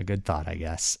thought, I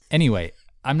guess. Anyway,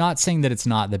 I'm not saying that it's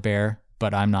not the bear,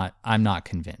 but I'm not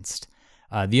convinced.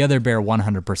 The other bear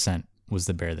 100% was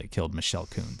the bear that killed Michelle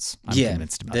Coons. I'm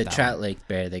convinced about the that. Trout Lake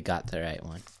bear, they got the right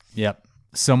one. Yep.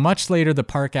 So much later, the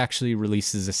park actually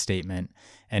releases a statement.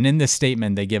 And in this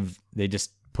statement, they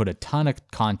just put a ton of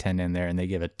content in there and they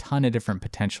give a ton of different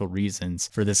potential reasons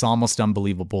for this almost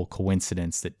unbelievable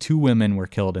coincidence that 2 women were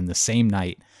killed in the same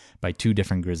night by 2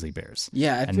 different grizzly bears.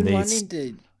 Yeah, I've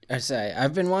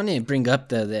been wanting to bring up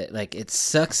though that like it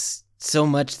sucks so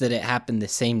much that it happened the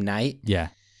same night. Yeah.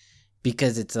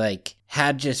 Because it's like,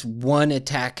 had just one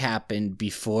attack happened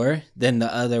before, then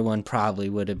the other one probably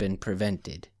would have been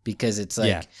prevented. Because it's like,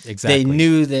 yeah, exactly. they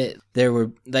knew that there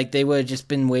were, like, they would have just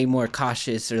been way more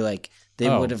cautious, or like, they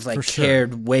would have like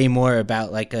cared way more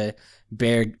about like a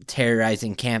bear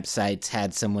terrorizing campsites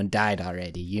had someone died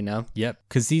already, you know? Yep.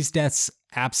 Because these deaths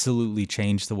absolutely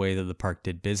changed the way that the park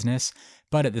did business.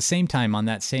 But at the same time, on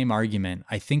that same argument,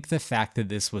 I think the fact that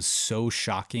this was so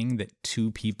shocking that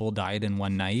 2 people died in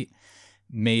one night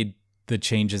made the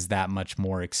changes that much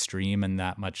more extreme and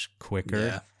that much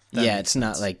quicker. Yeah, it's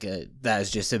not like that was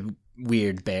just a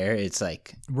weird bear. It's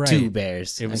like Right. 2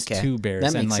 bears. It was Okay. 2 bears.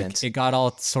 That And makes like sense. it got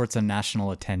all sorts of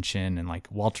national attention, and like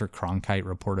Walter Cronkite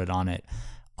reported on it.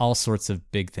 All sorts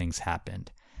of big things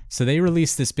happened. So they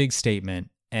released this big statement.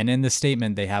 And in the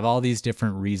statement, they have all these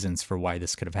different reasons for why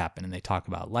this could have happened. And they talk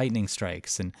about lightning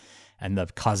strikes and the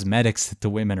cosmetics that the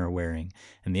women are wearing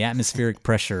and the atmospheric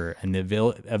pressure and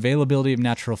the availability of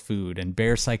natural food and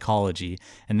bear psychology.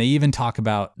 And they even talk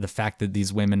about the fact that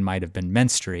these women might have been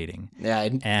menstruating. Yeah,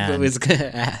 I And- was going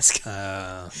to ask.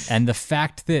 And the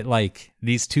fact that like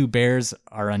these 2 bears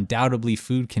are undoubtedly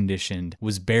food conditioned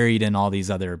was buried in all these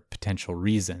other potential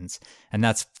reasons. And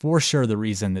that's for sure the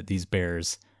reason that these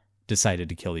bears decided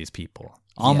to kill these people.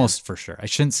 Almost for sure. I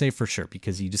shouldn't say for sure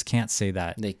because you just can't say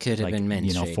that. They could have been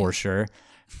menstruating. For sure.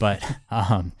 But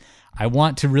I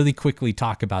want to really quickly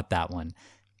talk about that one.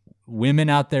 Women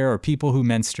out there or people who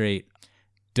menstruate,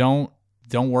 don't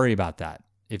worry about that.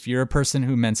 If you're a person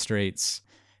who menstruates,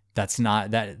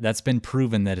 That's been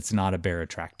proven that it's not a bear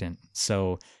attractant.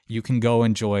 So you can go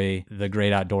enjoy the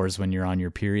great outdoors when you're on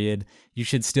your period. You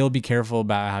should still be careful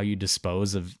about how you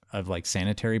dispose of like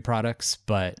sanitary products,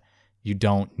 but you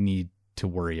don't need to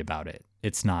worry about it.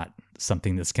 It's not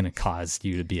something that's going to cause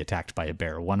you to be attacked by a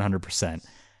bear. 100%.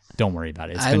 Don't worry about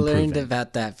it. It's been learned proven.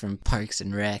 about that from Parks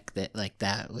and Rec, that like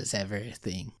that was ever a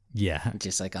thing. Yeah.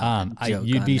 Just like a joke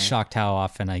you'd on be there. shocked how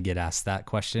often I get asked that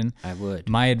question. I would.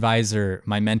 My advisor,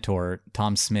 my mentor,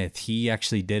 Tom Smith, he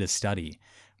actually did a study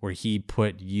where he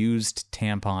put used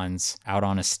tampons out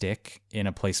on a stick in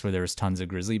a place where there was tons of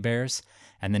grizzly bears.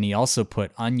 And then he also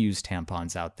put unused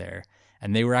tampons out there.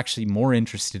 And they were actually more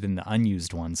interested in the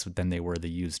unused ones than they were the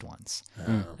used ones.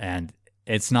 And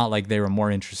it's not like they were more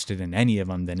interested in any of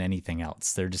them than anything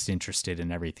else. They're just interested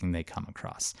in everything they come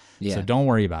across. Yeah. So don't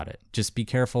worry about it. Just be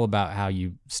careful about how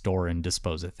you store and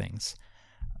dispose of things.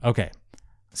 Okay.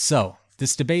 So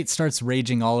this debate starts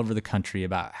raging all over the country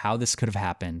about how this could have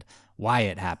happened, why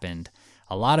it happened.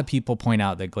 A lot of people point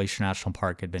out that Glacier National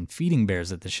Park had been feeding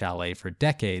bears at the chalet for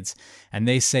decades, and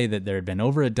they say that there had been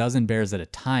over a dozen bears at a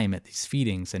time at these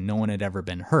feedings and no one had ever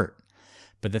been hurt.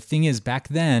 But the thing is, back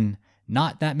then,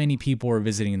 not that many people were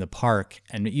visiting the park,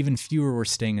 and even fewer were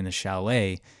staying in the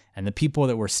chalet, and the people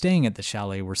that were staying at the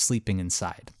chalet were sleeping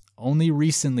inside. Only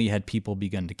recently had people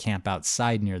begun to camp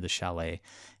outside near the chalet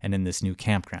and in this new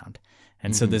campground.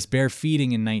 And so this bear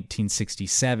feeding in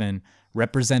 1967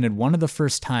 represented one of the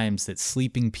first times that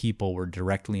sleeping people were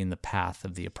directly in the path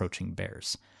of the approaching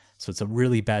bears. So it's a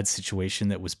really bad situation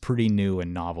that was pretty new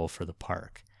and novel for the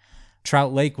park.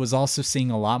 Trout Lake was also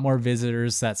seeing a lot more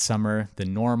visitors that summer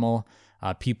than normal.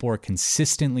 People were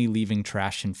consistently leaving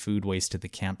trash and food waste at the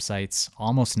campsites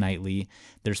almost nightly.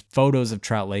 There's photos of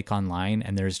Trout Lake online,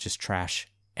 and there's just trash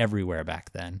everywhere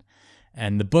back then.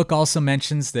 And the book also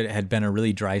mentions that it had been a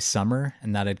really dry summer,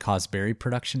 and that had caused berry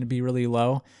production to be really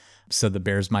low. So the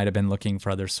bears might have been looking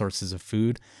for other sources of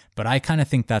food. But I kind of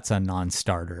think that's a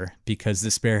non-starter, because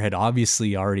this bear had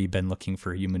obviously already been looking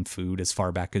for human food as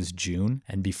far back as June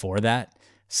and before that.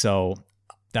 So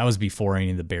that was before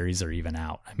any of the berries are even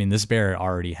out. I mean, this bear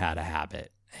already had a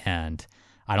habit, and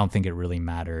I don't think it really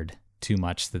mattered too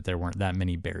much that there weren't that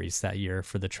many berries that year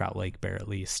for the Trout Lake bear, at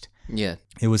least. Yeah.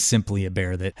 It was simply a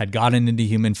bear that had gotten into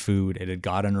human food. It had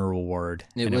gotten a reward.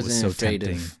 It and wasn't it was so afraid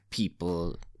tempting. of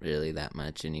people really that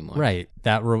much anymore. Right.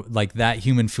 That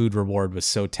human food reward was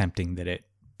so tempting that it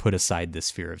put aside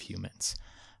this fear of humans.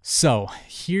 So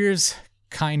here's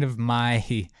kind of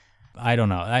my, I don't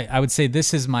know. I would say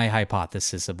this is my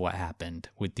hypothesis of what happened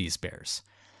with these bears.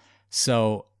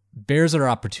 So bears are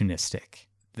opportunistic.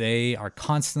 They are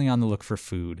constantly on the look for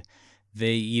food.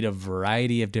 They eat a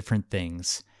variety of different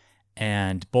things.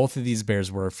 And both of these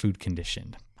bears were food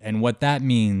conditioned. And what that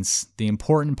means, the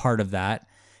important part of that,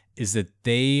 is that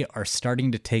they are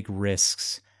starting to take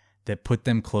risks that put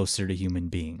them closer to human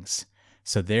beings.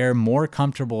 So they're more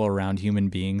comfortable around human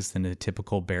beings than a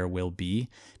typical bear will be,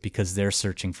 because they're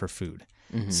searching for food.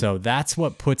 So that's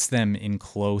what puts them in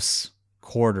close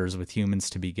quarters with humans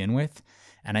to begin with.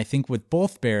 And I think with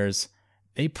both bears,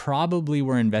 they probably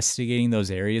were investigating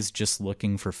those areas just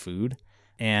looking for food,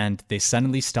 and they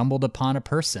suddenly stumbled upon a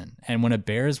person. And when a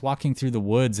bear is walking through the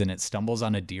woods and it stumbles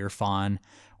on a deer fawn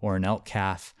or an elk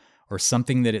calf or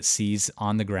something that it sees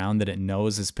on the ground that it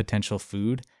knows is potential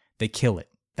food, they kill it.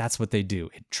 That's what they do.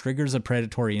 It triggers a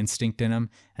predatory instinct in them,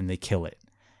 and they kill it.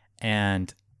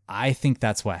 And I think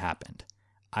that's what happened.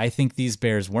 I think these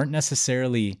bears weren't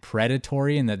necessarily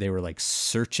predatory in that they were like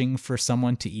searching for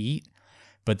someone to eat,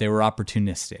 but they were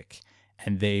opportunistic,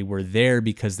 and they were there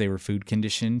because they were food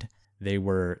conditioned. They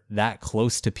were that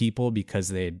close to people because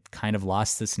they had kind of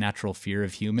lost this natural fear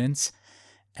of humans.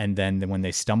 And then when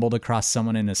they stumbled across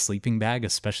someone in a sleeping bag,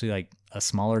 especially like a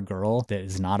smaller girl that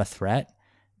is not a threat,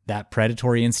 that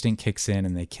predatory instinct kicks in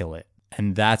and they kill it.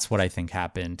 And that's what I think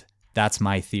happened. That's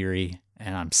my theory,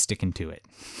 and I'm sticking to it.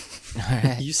 All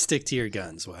right. You stick to your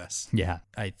guns, Wes. Yeah,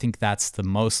 I think that's the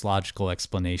most logical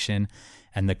explanation.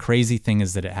 And the crazy thing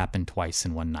is that it happened twice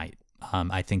in one night.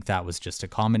 I think that was just a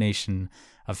combination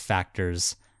of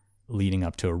factors leading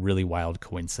up to a really wild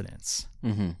coincidence.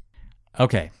 Mm-hmm.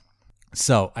 Okay,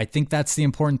 so I think that's the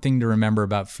important thing to remember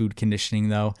about food conditioning,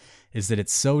 though, is that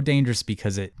it's so dangerous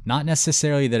because it, not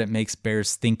necessarily that it makes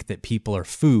bears think that people are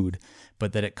food,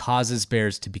 but that it causes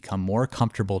bears to become more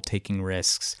comfortable taking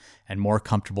risks and more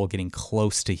comfortable getting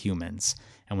close to humans.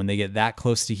 And when they get that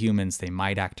close to humans, they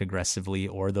might act aggressively,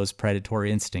 or those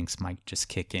predatory instincts might just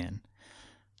kick in.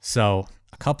 So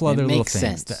a couple other little things.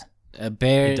 Makes sense. A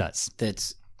bear It does.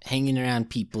 that's hanging around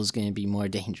people is going to be more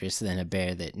dangerous than a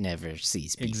bear that never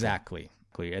sees people. Exactly.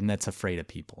 And that's afraid of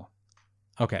people.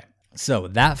 Okay. So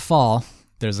that fall,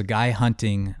 there's a guy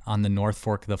hunting on the North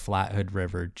Fork of the Flathead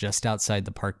River just outside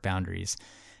the park boundaries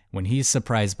when he's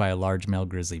surprised by a large male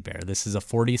grizzly bear. This is a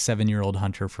 47-year-old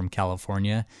hunter from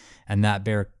California, and that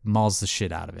bear mauls the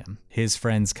shit out of him. His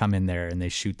friends come in there and they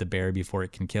shoot the bear before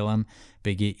it can kill him,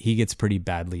 but he gets pretty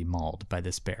badly mauled by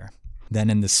this bear. Then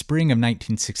in the spring of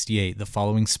 1968, the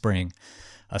following spring,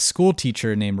 a school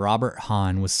teacher named Robert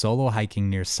Hahn was solo hiking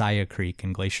near Saya Creek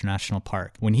in Glacier National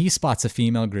Park when he spots a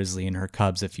female grizzly and her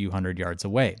cubs a few hundred yards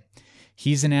away.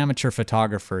 He's an amateur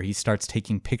photographer. He starts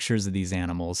taking pictures of these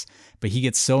animals, but he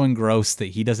gets so engrossed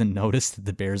that he doesn't notice that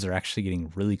the bears are actually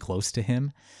getting really close to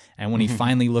him. And when he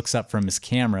finally looks up from his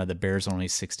camera, the bear's only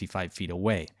 65 feet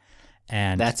away.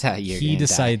 And that's how he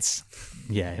decides,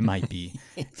 yeah, it might be.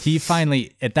 He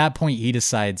finally, at that point, he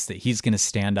decides that he's going to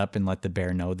stand up and let the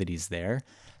bear know that he's there.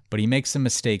 But he makes a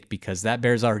mistake because that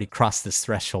bear's already crossed this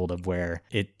threshold of where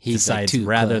he decides like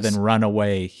rather than run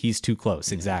away, he's too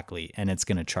close, exactly, and it's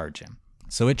going to charge him.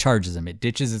 So it charges him. It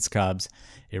ditches its cubs.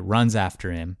 It runs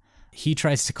after him. He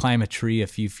tries to climb a tree a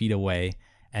few feet away,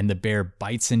 and the bear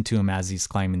bites into him as he's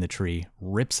climbing the tree,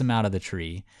 rips him out of the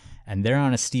tree, and they're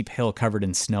on a steep hill covered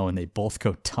in snow, and they both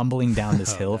go tumbling down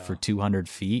this hill for 200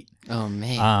 feet. Oh,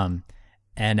 man.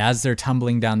 And as they're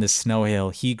tumbling down this snow hill,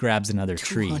 he grabs another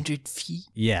tree. 200 feet?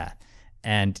 Yeah.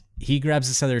 And he grabs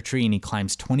this other tree and he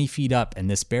climbs 20 feet up, and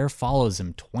this bear follows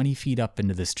him 20 feet up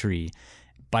into this tree,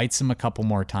 bites him a couple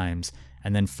more times,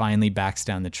 and then finally backs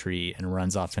down the tree and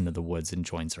runs off into the woods and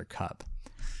joins her cub.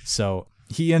 So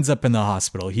he ends up in the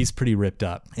hospital. He's pretty ripped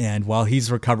up. And while he's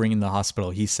recovering in the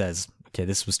hospital, he says, okay,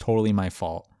 this was totally my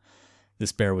fault.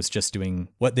 This bear was just doing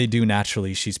what they do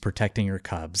naturally. She's protecting her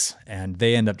cubs. And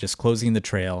they end up just closing the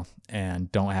trail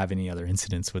and don't have any other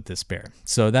incidents with this bear.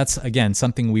 So that's, again,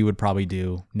 something we would probably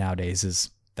do nowadays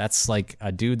is that's like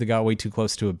a dude that got way too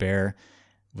close to a bear,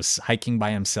 was hiking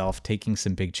by himself, taking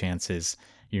some big chances.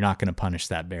 You're not going to punish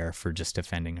that bear for just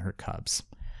defending her cubs.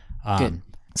 Good.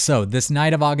 So this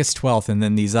night of August 12th and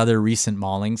then these other recent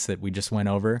maulings that we just went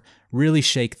over really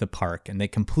shake the park, and they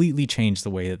completely change the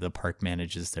way that the park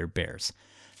manages their bears.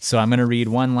 So I'm going to read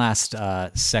one last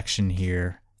section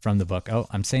here from the book. Oh,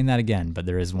 I'm saying that again, but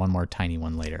there is one more tiny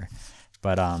one later.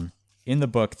 But in the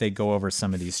book, they go over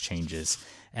some of these changes.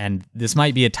 And this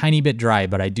might be a tiny bit dry,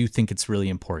 but I do think it's really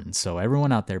important. So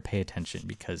everyone out there, pay attention,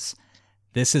 because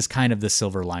this is kind of the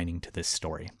silver lining to this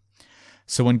story.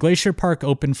 So when Glacier Park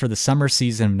opened for the summer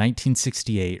season of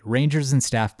 1968, rangers and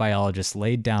staff biologists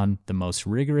laid down the most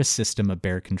rigorous system of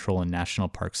bear control in National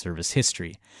Park Service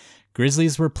history.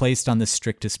 Grizzlies were placed on the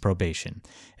strictest probation.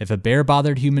 If a bear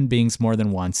bothered human beings more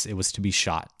than once, it was to be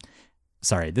shot.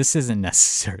 Sorry, this isn't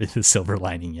necessarily the silver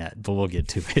lining yet, but we'll get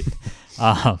to it.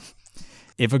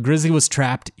 If a grizzly was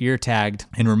trapped, ear tagged,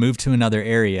 and removed to another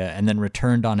area and then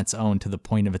returned on its own to the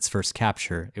point of its first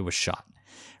capture, it was shot.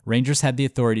 Rangers had the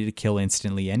authority to kill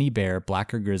instantly any bear,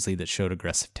 black or grizzly, that showed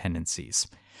aggressive tendencies.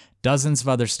 Dozens of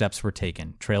other steps were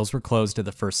taken. Trails were closed at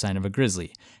the first sign of a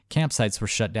grizzly. Campsites were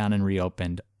shut down and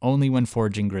reopened only when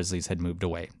foraging grizzlies had moved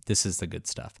away. This is the good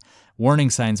stuff.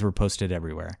 Warning signs were posted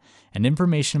everywhere, and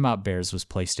information about bears was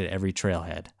placed at every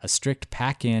trailhead. A strict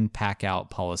pack-in,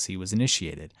 pack-out policy was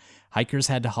initiated. Hikers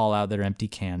had to haul out their empty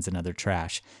cans and other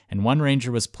trash, and one ranger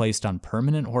was placed on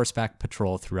permanent horseback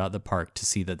patrol throughout the park to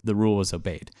see that the rule was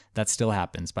obeyed. That still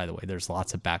happens, by the way. There's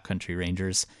lots of backcountry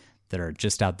rangers that are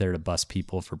just out there to bust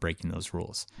people for breaking those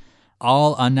rules.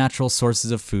 All unnatural sources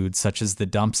of food, such as the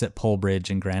dumps at Pole Bridge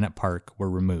and Granite Park, were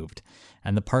removed,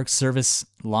 and the Park Service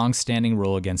long-standing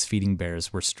rule against feeding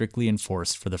bears were strictly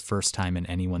enforced for the first time in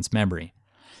anyone's memory.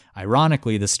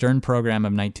 Ironically, the Stern program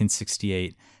of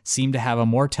 1968 seemed to have a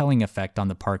more telling effect on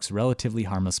the park's relatively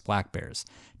harmless black bears.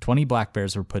 20 black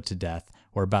bears were put to death,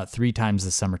 or about 3 times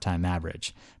the summertime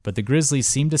average, but the grizzlies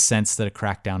seemed to sense that a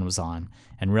crackdown was on,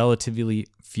 and relatively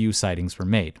few sightings were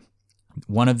made.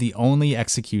 One of the only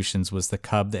executions was the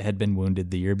cub that had been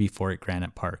wounded the year before at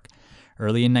Granite Park.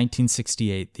 Early in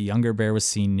 1968, the younger bear was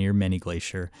seen near Many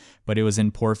Glacier, but it was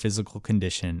in poor physical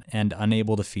condition and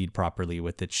unable to feed properly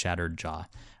with its shattered jaw.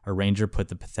 A ranger put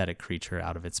the pathetic creature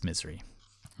out of its misery.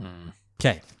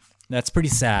 Okay, that's pretty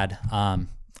sad.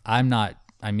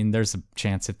 There's a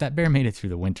chance if that bear made it through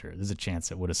the winter, there's a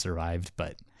chance it would have survived,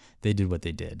 but they did what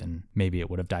they did, and maybe it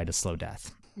would have died a slow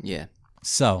death. Yeah.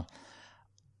 So,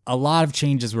 a lot of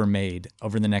changes were made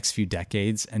over the next few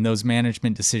decades, and those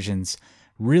management decisions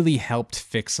really helped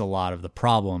fix a lot of the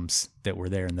problems that were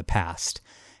there in the past.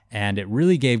 And it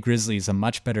really gave grizzlies a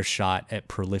much better shot at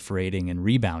proliferating and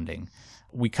rebounding.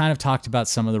 We kind of talked about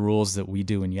some of the rules that we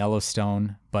do in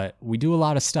Yellowstone, but we do a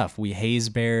lot of stuff. We haze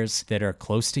bears that are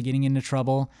close to getting into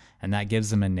trouble, and that gives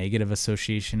them a negative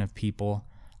association of people.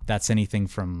 That's anything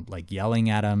from like yelling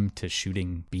at them to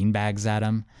shooting beanbags at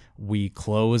them. We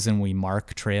close and we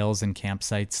mark trails and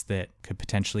campsites that could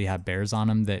potentially have bears on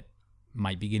them that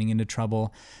might be getting into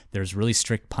trouble. There's really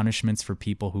strict punishments for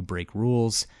people who break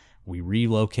rules. We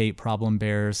relocate problem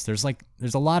bears. There's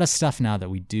a lot of stuff now that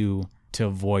we do to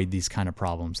avoid these kind of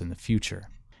problems in the future.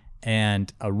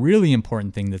 And a really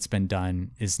important thing that's been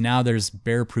done is now there's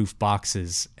bear-proof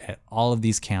boxes at all of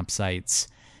these campsites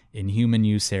in human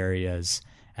use areas,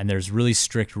 and there's really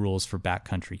strict rules for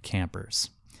backcountry campers.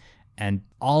 And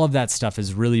all of that stuff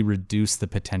has really reduced the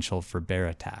potential for bear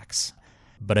attacks.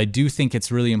 But I do think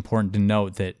it's really important to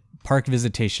note that park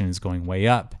visitation is going way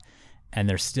up, and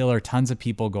there still are tons of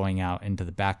people going out into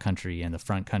the backcountry and the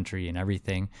front country and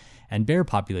everything, and bear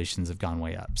populations have gone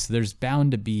way up. So there's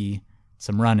bound to be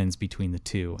some run-ins between the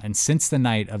two. And since the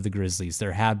night of the grizzlies,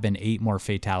 there have been 8 more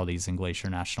fatalities in Glacier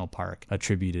National Park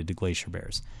attributed to glacier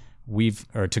bears.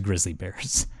 To grizzly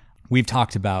bears. We've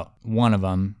talked about one of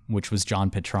them, which was John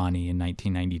Petrani in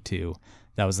 1992.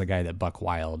 That was the guy that Buck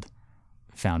Wild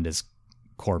found his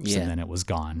corpse and then it was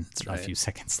gone a few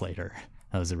seconds later.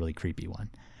 That was a really creepy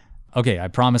one. Okay, I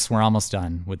promise we're almost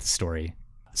done with the story.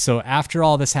 So after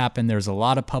all this happened, there was a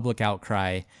lot of public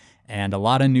outcry, and a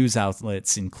lot of news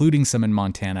outlets, including some in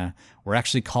Montana, were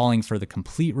actually calling for the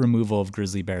complete removal of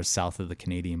grizzly bears south of the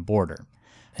Canadian border.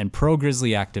 And pro-grizzly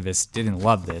activists didn't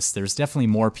love this. There's definitely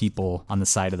more people on the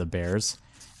side of the bears.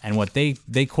 And what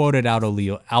they quoted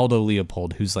Aldo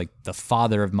Leopold, who's like the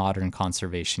father of modern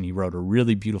conservation. He wrote a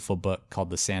really beautiful book called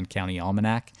The Sand County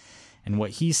Almanac. And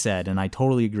what he said, and I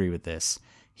totally agree with this,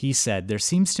 he said, there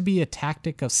seems to be a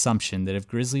tactic assumption that if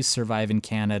grizzlies survive in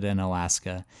Canada and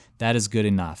Alaska, that is good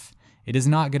enough. It is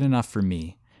not good enough for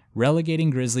me. Relegating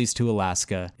grizzlies to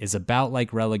Alaska is about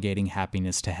like relegating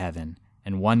happiness to heaven,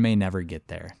 and one may never get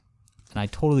there. And I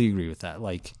totally agree with that.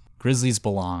 Like, grizzlies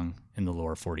belong in the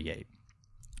lower 48.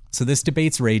 So this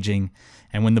debate's raging,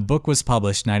 and when the book was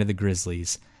published, Night of the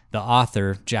Grizzlies, the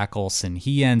author, Jack Olson,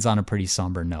 he ends on a pretty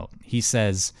somber note. He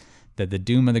says that the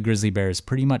doom of the grizzly bear is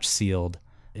pretty much sealed.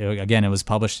 Again, it was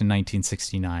published in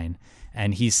 1969,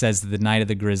 and he says that the Night of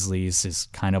the Grizzlies is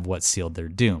kind of what sealed their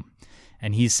doom.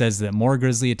 And he says that more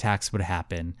grizzly attacks would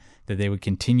happen, that they would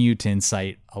continue to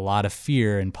incite a lot of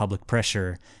fear and public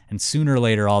pressure, and sooner or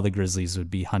later all the grizzlies would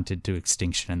be hunted to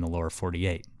extinction in the lower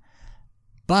 48.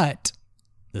 But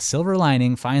the silver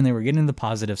lining, finally we're getting to the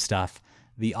positive stuff,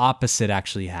 the opposite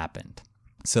actually happened.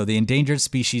 So the Endangered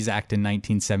Species Act in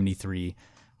 1973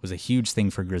 was a huge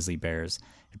thing for grizzly bears.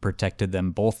 It protected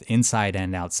them both inside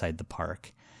and outside the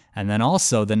park. And then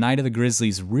also, the Night of the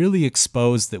Grizzlies really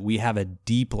exposed that we have a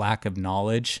deep lack of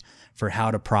knowledge for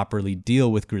how to properly deal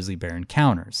with grizzly bear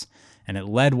encounters. And it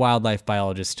led wildlife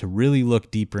biologists to really look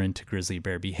deeper into grizzly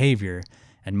bear behavior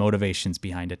and motivations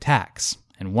behind attacks.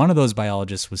 And one of those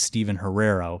biologists was Stephen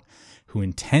Herrero, who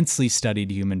intensely studied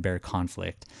human-bear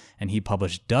conflict. And he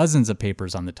published dozens of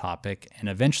papers on the topic and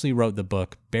eventually wrote the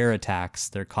book Bear Attacks,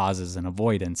 Their Causes and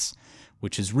Avoidance,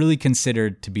 which is really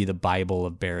considered to be the Bible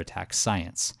of bear attack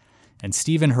science. And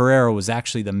Stephen Herrero was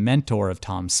actually the mentor of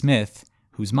Tom Smith,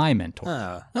 who's my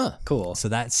mentor. Oh, cool. So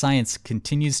that science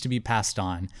continues to be passed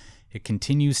on. It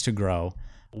continues to grow.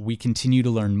 We continue to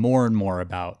learn more and more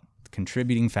about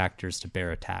contributing factors to bear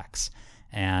attacks.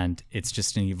 And it's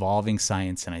just an evolving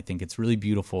science. And I think it's really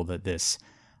beautiful that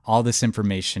all this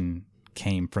information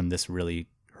came from this really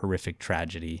horrific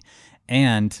tragedy.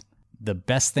 And the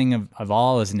best thing of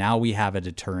all is now we have a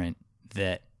deterrent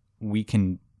that we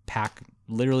can pack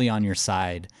literally on your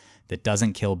side that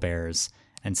doesn't kill bears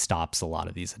and stops a lot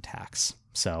of these attacks.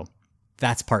 So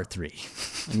that's part 3.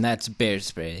 And that's bear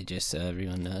spray, just so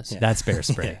everyone knows. Yeah. That's bear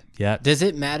spray. Yeah. Does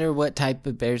it matter what type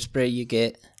of bear spray you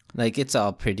get? Like, it's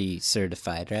all pretty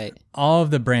certified, right? All of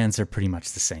the brands are pretty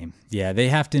much the same. Yeah, they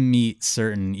have to meet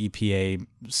certain EPA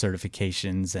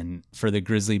certifications, and for the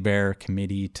Grizzly Bear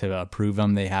Committee to approve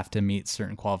them, they have to meet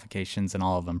certain qualifications, and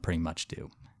all of them pretty much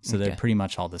do. So They're pretty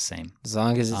much all the same. As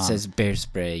long as it says bear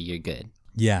spray, you're good.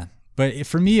 Yeah, but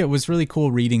for me, it was really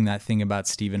cool reading that thing about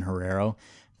Stephen Herrero,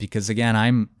 because again,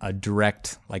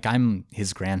 I'm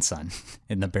his grandson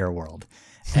in the bear world,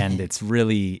 and it's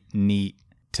really neat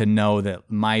to know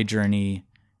that my journey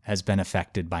has been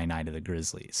affected by Night of the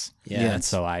Grizzlies. Yeah. And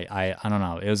so I don't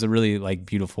know. It was a really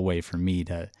beautiful way for me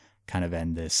to kind of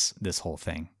end this whole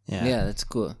thing. Yeah, that's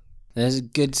cool. There's a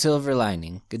good silver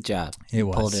lining. Good job. It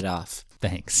was. Pulled it off.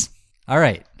 Thanks. All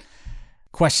right.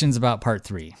 Questions about part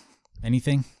 3.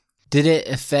 Anything? Did it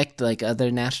affect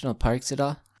other national parks at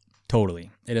all?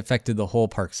 Totally. It affected the whole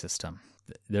park system.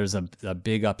 There's a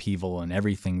big upheaval in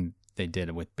everything they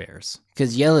did with bears.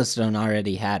 Because Yellowstone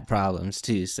already had problems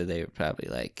too, so they were probably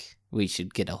like, we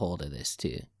should get a hold of this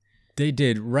too. They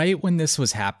did. Right when this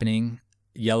was happening,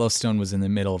 Yellowstone was in the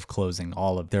middle of closing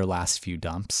all of their last few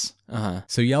dumps. Uh-huh.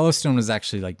 So Yellowstone was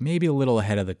actually like maybe a little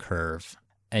ahead of the curve.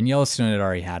 And Yellowstone had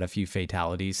already had a few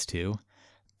fatalities too.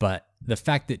 But the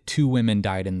fact that 2 women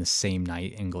died in the same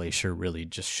night in Glacier really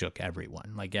just shook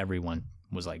everyone. Like everyone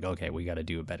was like, okay, we got to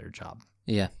do a better job.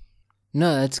 Yeah.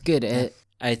 No, that's good.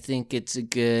 I think it's a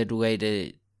good way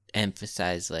to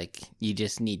emphasize, like, you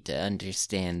just need to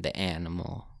understand the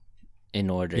animal in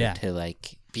order to,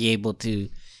 like, be able to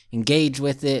engage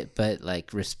with it, but,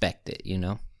 like, respect it, you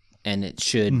know? And it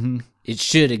should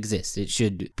exist. It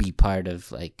should be part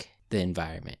of, like, the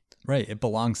environment. Right. It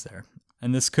belongs there.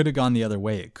 And this could have gone the other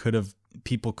way.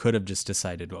 People could have just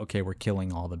decided, okay, we're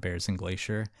killing all the bears in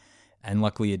Glacier. And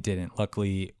luckily it didn't.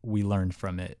 Luckily we learned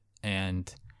from it.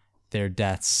 And their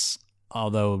deaths,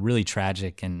 although really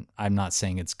tragic, and I'm not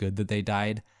saying it's good that they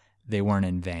died, they weren't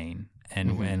in vain.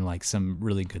 And like some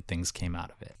really good things came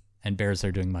out of it. And bears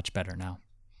are doing much better now.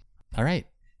 All right.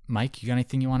 Mike, you got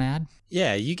anything you want to add?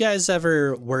 Yeah, you guys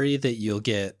ever worry that you'll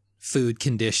get food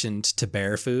conditioned to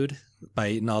bear food by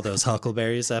eating all those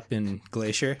huckleberries up in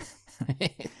Glacier?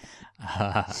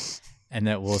 And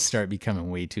that we'll start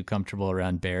becoming way too comfortable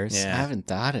around bears? Yeah. I haven't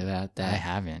thought about that. I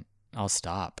haven't. I'll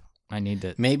stop. I need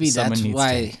to. Maybe that's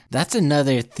why. That's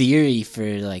another theory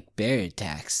for like bear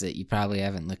attacks that you probably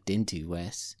haven't looked into,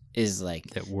 Wes. Is like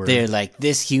they're like,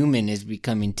 this human is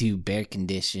becoming too bear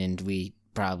conditioned. We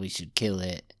probably should kill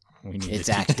it. It's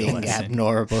acting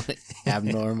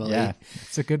abnormally. Yeah,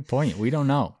 it's a good point. We don't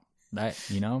know that.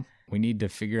 We need to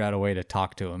figure out a way to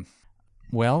talk to him.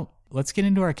 Well, let's get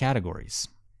into our categories.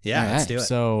 Yeah, let's do it.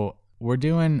 So we're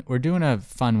doing a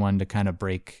fun one to kind of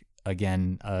break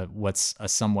again what's a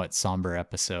somewhat somber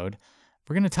episode.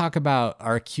 We're going to talk about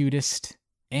our cutest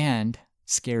and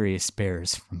scariest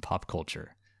bears from pop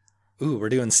culture. Ooh, we're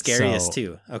doing scariest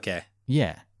too. Okay.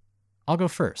 Yeah. I'll go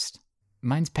first.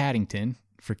 Mine's Paddington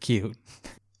for cute.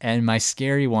 And my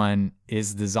scary one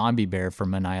is the zombie bear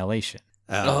from Annihilation.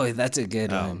 Oh, that's a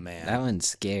good one. Oh, man. That one's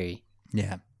scary.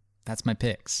 Yeah. That's my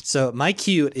picks. So my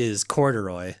cute is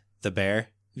Corduroy, the bear.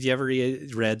 Have you ever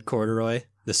read Corduroy?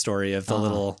 The story of the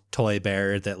little toy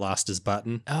bear that lost his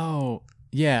button? Oh,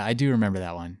 yeah, I do remember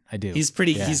that one. I do. He's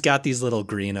pretty, he's got these little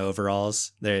green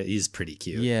overalls. He's pretty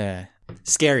cute. Yeah.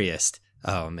 Scariest.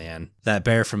 Oh, man. That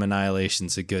bear from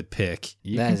Annihilation's a good pick.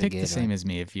 You can pick the same as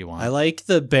me if you want. I like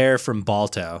the bear from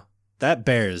Balto. That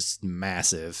bear is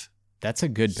massive. That's a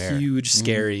good bear. Huge,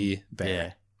 scary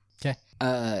bear. Yeah.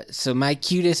 Okay. So my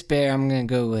cutest bear, I'm going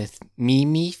to go with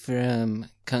Mimi from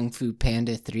Kung Fu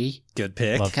Panda 3. Good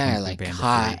pick. Kind of like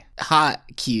hot,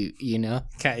 cute, you know?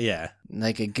 Yeah.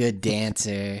 Like a good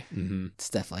dancer,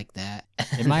 stuff like that.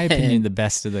 In my opinion, the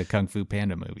best of the Kung Fu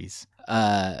Panda movies.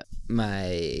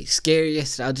 My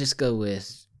scariest, I'll just go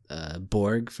with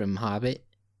Borg from Hobbit.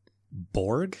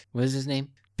 Borg? What is his name?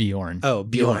 Bjorn. Oh,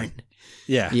 Bjorn.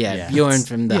 Yeah. Bjorn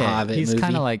from the Hobbit he's movie. He's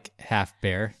kind of like half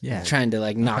bear. Yeah. Trying to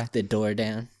like knock the door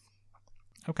down.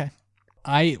 Okay.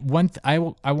 I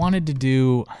wanted to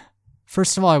do,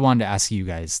 first of all, I wanted to ask you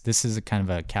guys, this is a kind of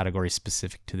a category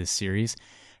specific to this series.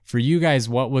 For you guys,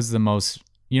 what was the most,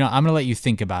 I'm going to let you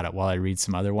think about it while I read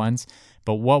some other ones,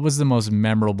 but what was the most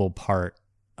memorable part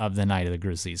of the Night of the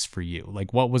Grizzlies for you?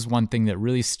 Like, what was one thing that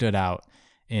really stood out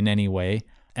in any way?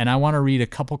 And I want to read a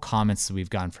couple comments that we've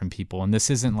gotten from people. And this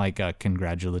isn't like a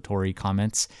congratulatory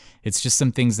comments. It's just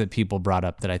some things that people brought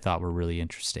up that I thought were really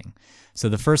interesting. So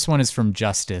the first one is from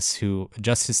Justice, who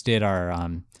Justice did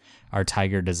our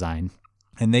tiger design.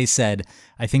 And they said,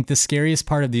 I think the scariest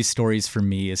part of these stories for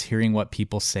me is hearing what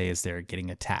people say as they're getting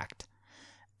attacked.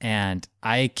 And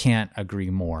I can't agree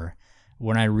more.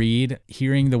 When I read,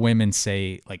 hearing the women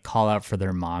say, like, call out for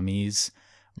their mommies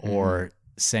or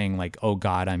saying like, oh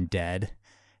God, I'm dead.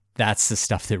 That's the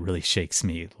stuff that really shakes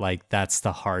me. Like, that's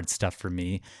the hard stuff for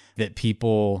me, that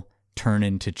people turn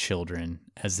into children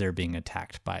as they're being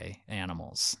attacked by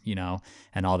animals,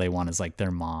 and all they want is like their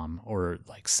mom or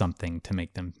like something to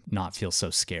make them not feel so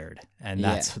scared. And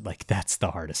that's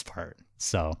the hardest part.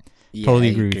 So totally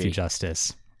agree with you,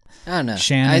 Justice. I don't know.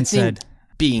 Shannon said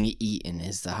being eaten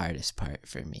is the hardest part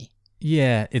for me.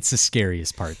 Yeah, it's the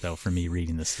scariest part though for me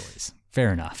reading the stories.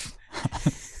 Fair enough.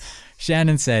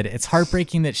 Shannon said, it's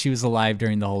heartbreaking that she was alive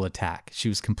during the whole attack. She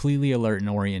was completely alert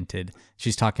and oriented.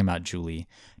 She's talking about Julie.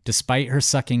 Despite her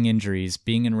sucking injuries,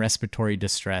 being in respiratory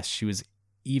distress, she was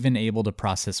even able to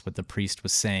process what the priest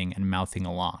was saying and mouthing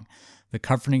along. The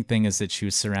comforting thing is that she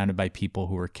was surrounded by people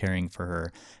who were caring for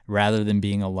her, rather than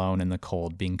being alone in the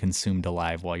cold, being consumed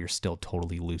alive while you're still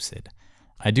totally lucid.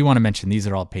 I do want to mention these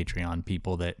are all Patreon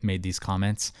people that made these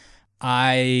comments.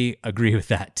 I agree with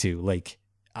that too. Like,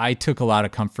 I took a lot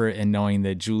of comfort in knowing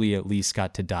that Julie at least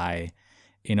got to die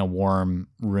in a warm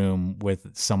room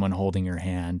with someone holding her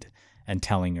hand and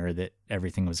telling her that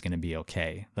everything was going to be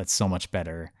okay. That's so much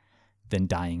better than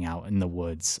dying out in the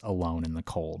woods alone in the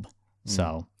cold.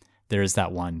 So there is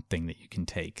that one thing that you can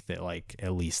take, that like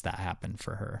at least that happened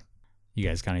for her. You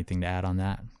guys got anything to add on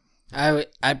that?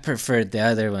 I preferred the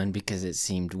other one because it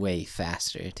seemed way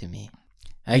faster to me.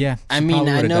 I I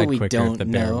know we don't if the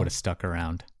bear know, would have stuck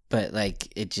around. but like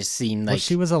it just seemed like Well,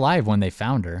 she was alive when they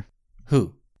found her.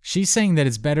 who? She's saying that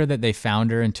it's better that they found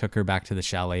her and took her back to the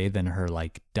chalet than her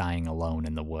like dying alone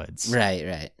in the woods.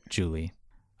 Right. Julie.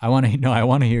 I want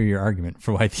to hear your argument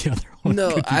for why the other one.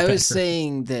 No, could be I was better.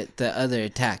 saying that the other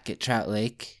attack at Trout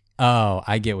Lake. Oh,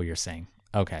 I get what you're saying.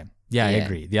 Okay. Yeah, I Yeah.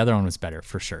 agree. The other one was better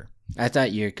for sure. I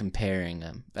thought you were comparing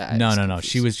them. But I No. was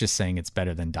She confused. was just saying it's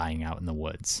better than dying out in the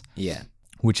woods, Yeah.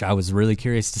 which I was really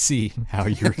curious to see how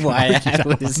you were gonna Why argue I that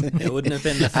one. was. It wouldn't have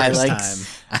been the I first like time.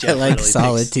 I Jeff like really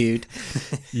solitude.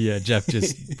 Yeah, Jeff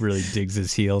just really digs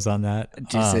his heels on that.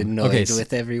 Just annoyed okay,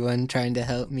 with everyone trying to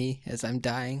help me as I'm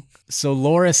dying. So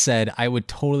Laura said, I would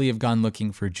totally have gone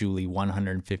looking for Julie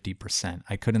 150%.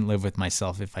 I couldn't live with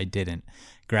myself if I didn't.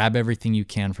 Grab everything you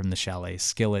can from the chalet,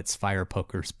 skillets, fire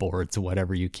pokers, boards,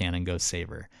 whatever you can, and go save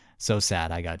her. So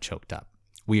sad I got choked up.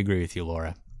 We agree with you,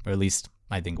 Laura. Or at least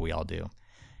I think we all do.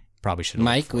 Probably should have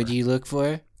looked Mike, for would her. you look for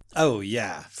her? Oh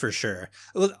yeah, for sure.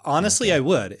 Well, honestly, I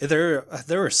would. There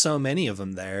were so many of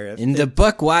them there. In the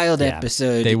Buck Wild Yeah,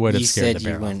 episode, they would have you scared said the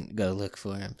bear you off. wouldn't go look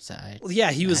for him. Sorry. Well,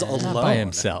 yeah, he was Not alone Not by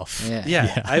himself. Yeah.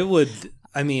 Yeah, I would.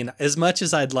 I mean, as much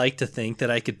as I'd like to think that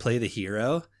I could play the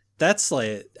hero, that's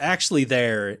like actually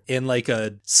there in like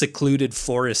a secluded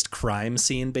forest crime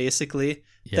scene, basically.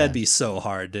 Yeah. That'd be so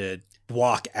hard to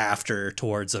walk after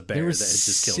towards a bear There that was had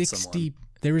just killed someone.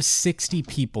 There was 60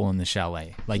 people in the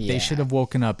chalet. Like they Yeah. should have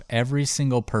woken up every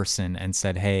single person and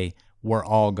said, "Hey, we're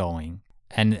all going."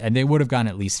 And they would have gotten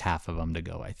at least half of them to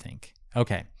go, I think.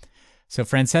 Okay. So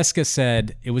Francesca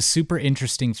said, it was super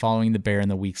interesting following the bear in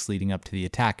the weeks leading up to the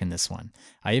attack in this one.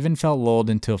 I even felt lulled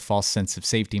into a false sense of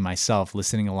safety myself,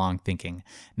 listening along thinking,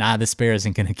 nah, this bear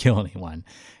isn't going to kill anyone.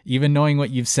 Even knowing what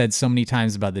you've said so many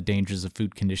times about the dangers of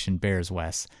food-conditioned bears,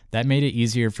 Wes, that made it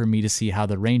easier for me to see how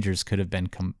the Rangers could have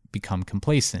become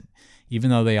complacent, even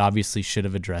though they obviously should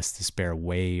have addressed this bear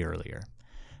way earlier.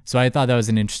 So I thought that was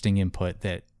an interesting input,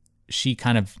 that she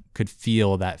kind of could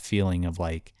feel that feeling of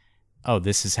like, oh,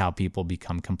 this is how people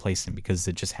become complacent because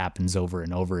it just happens over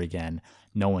and over again.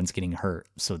 No one's getting hurt.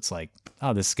 So it's like,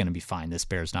 oh, this is going to be fine. This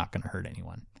bear's not going to hurt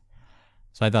anyone.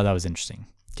 So I thought that was interesting.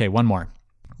 Okay, one more.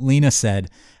 Lena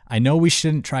said, I know we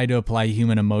shouldn't try to apply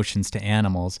human emotions to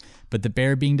animals, but the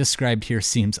bear being described here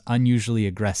seems unusually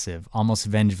aggressive, almost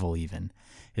vengeful even.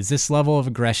 Is this level of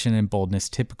aggression and boldness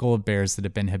typical of bears that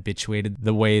have been habituated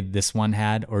the way this one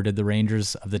had, or did the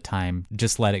Rangers of the time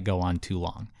just let it go on too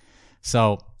long?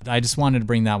 So I just wanted to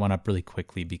bring that one up really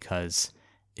quickly because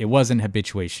it wasn't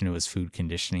habituation, it was food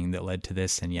conditioning that led to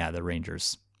this. And yeah, the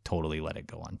Rangers totally let it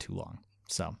go on too long.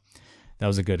 So that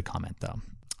was a good comment though.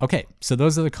 Okay, so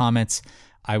those are the comments.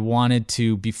 I wanted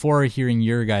to, before hearing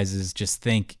your guys's, just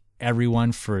thank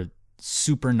everyone for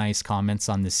super nice comments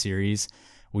on this series.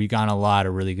 We got a lot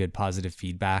of really good positive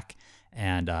feedback,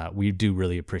 and we do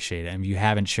really appreciate it. And if you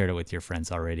haven't shared it with your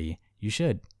friends already, you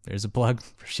should. There's a plug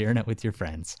for sharing it with your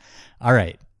friends. All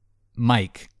right,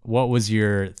 Mike, what was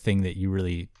your thing that you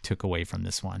really took away from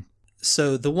this one?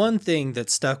 So the one thing that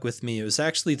stuck with me, it was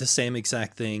actually the same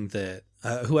exact thing that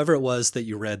whoever it was that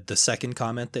you read, the second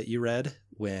comment that you read,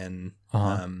 when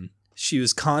she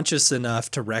was conscious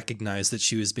enough to recognize that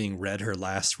she was being read her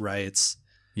last rites.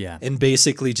 Yeah. And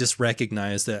basically just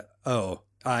recognize that, oh,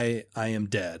 I am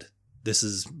dead.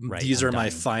 These I'm are my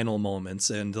dying. final moments.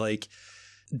 And like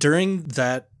during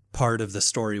that part of the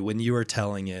story, when you were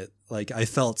telling it, like I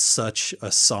felt such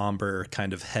a somber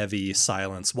kind of heavy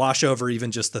silence wash over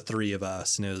even just the three of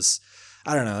us. And it was,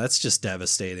 I don't know, that's just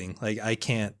devastating. Like I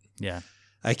can't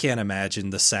imagine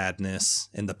the sadness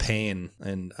and the pain.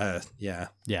 And yeah,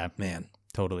 man.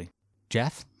 Totally.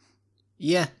 Jeff?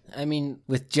 Yeah, I mean,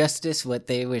 with Justice, what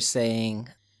they were saying,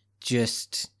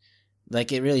 just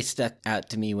like it really stuck out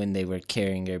to me when they were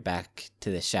carrying her back to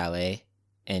the chalet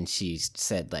and she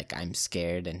said, like, I'm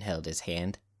scared and held his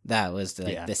hand. That was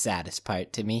the saddest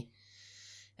part to me.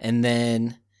 And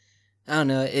then, I don't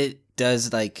know, it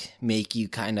does like make you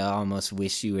kind of almost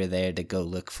wish you were there to go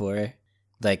look for her.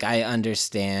 Like, I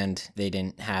understand they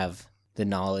didn't have the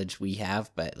knowledge we have,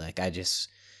 but like, I just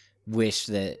wish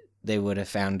that they would have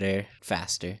found her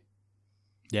faster.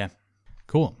 Yeah.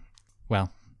 Cool.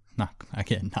 Well, not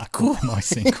cool. I'm always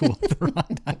saying cool at the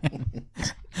wrong time.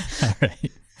 All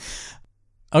right.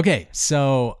 Okay,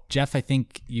 so Jeff, I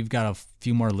think you've got a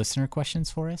few more listener questions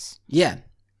for us. Yeah.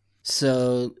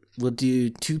 So we'll do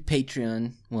 2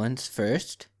 Patreon ones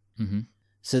first. Mm-hmm.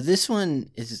 So this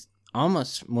one is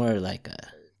almost more like a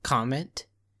comment,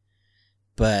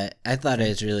 but I thought it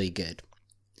was really good.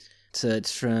 So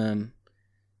it's from,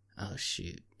 oh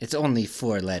shoot, it's only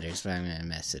 4 letters, but I'm going to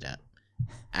mess it up.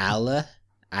 Isla,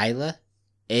 Ayla,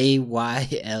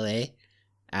 Ayla.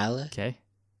 Okay.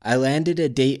 I landed a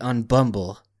date on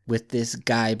Bumble with this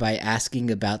guy by asking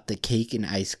about the cake and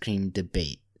ice cream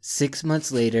debate. 6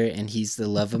 months later, and he's the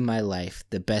love of my life,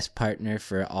 the best partner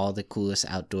for all the coolest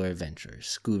outdoor adventures.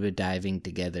 Scuba diving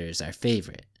together is our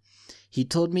favorite. He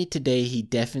told me today he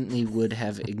definitely would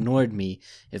have ignored me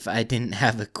if I didn't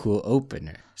have a cool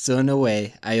opener. So in a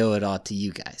way, I owe it all to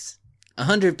you guys.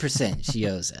 100% she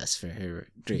owes us for her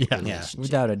great relationship.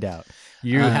 Without a doubt.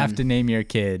 You have to name your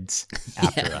kids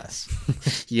after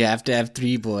us. You have to have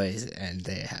 3 boys, and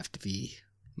they have to be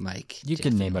Mike. You Jeff,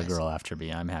 can and name a myself. girl after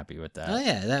me. I'm happy with that. Oh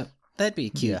yeah, that'd be a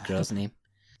cute girl's name.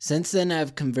 Since then,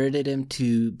 I've converted him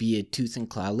to be a Tooth and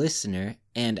Claw listener,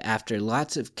 and after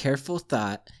lots of careful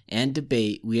thought and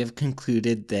debate, we have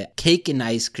concluded that cake and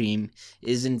ice cream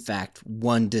is in fact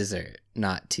 1 dessert,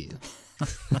 not 2.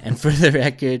 And for the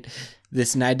record,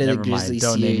 this Night of the Never mind. Grizzly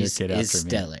Don't name your series kid is after me.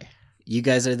 stellar. You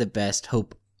guys are the best.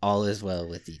 Hope all is well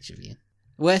with each of you.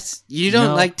 Wes, you don't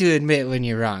No. like to admit when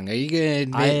you're wrong. Are you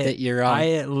going to admit that you're wrong?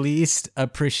 I at least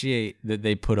appreciate that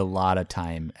they put a lot of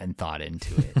time and thought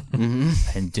into it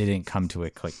Mhm. and didn't come to a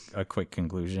quick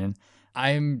conclusion.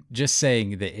 I'm just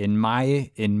saying that in my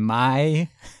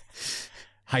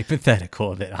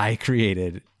hypothetical that I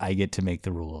created, I get to make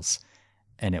the rules,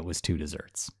 and it was 2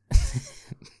 desserts.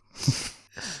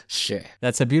 Sure.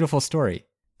 That's a beautiful story.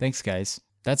 Thanks, guys.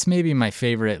 That's maybe my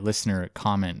favorite listener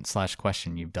comment /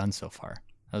 question you've done so far.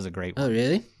 That was a great one. Oh,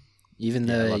 really? Even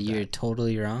Yeah, I though love you're that.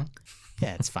 totally wrong?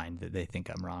 Yeah, it's fine that they think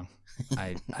I'm wrong.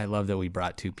 I love that we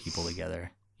brought 2 people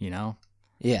together, you know?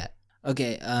 Yeah.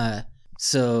 Okay,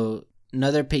 so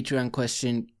another Patreon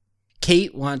question.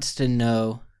 Kate wants to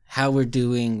know how we're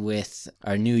doing with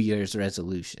our New Year's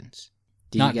resolutions.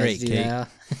 Do Not you guys great, do Kate. that?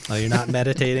 Oh, you're not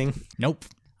meditating? Nope,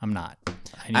 I'm not.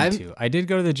 I need I'm- to. I did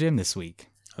go to the gym this week.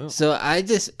 So I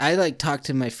talked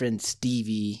to my friend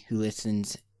Stevie who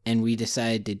listens, and we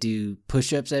decided to do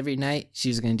push-ups every night. She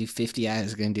was going to do 50, I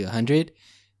was going to do 100.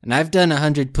 And I've done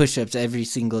 100 push-ups every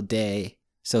single day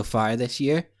so far this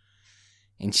year.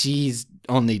 And she's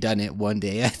only done it one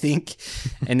day, I think.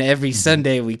 And every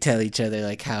Sunday we tell each other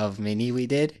like how many we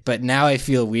did. But now I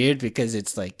feel weird because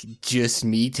it's like just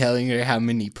me telling her how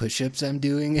many push-ups I'm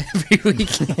doing every week.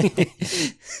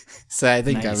 So I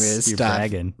think I'm Nice. going to You're stop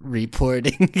bragging.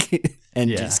 reporting and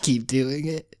Yeah. just keep doing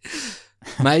it.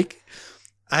 Mike,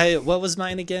 What was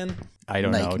mine again? I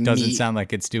don't Like know. It doesn't meat. sound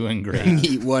like it's doing great.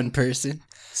 meet one person.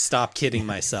 Stop kidding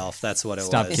myself. That's what it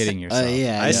Stop was. kidding yourself. Oh,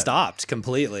 yeah. I stopped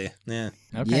completely. Yeah.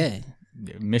 Okay.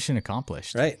 Yeah. Mission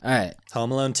accomplished. Right. All right.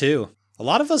 Home Alone 2. A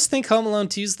lot of us think Home Alone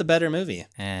 2 is the better movie.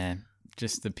 And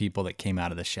just the people that came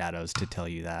out of the shadows to tell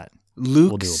you that.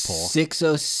 Luke do a poll.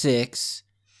 606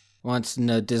 wants to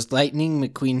know, does Lightning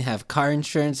McQueen have car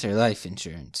insurance or life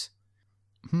insurance?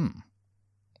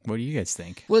 What do you guys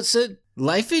think? Well, so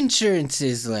life insurance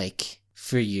is like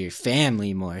for your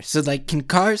family more. So like, can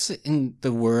cars in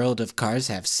the world of cars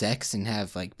have sex and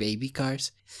have like baby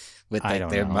cars with I like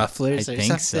don't their know. mufflers I or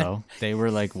think something? so. They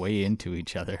were like way into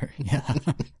each other. Yeah.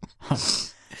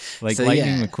 Like So,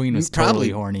 Lightning yeah, McQueen was probably- totally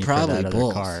horny for probably that other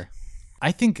both. car.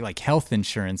 I think like health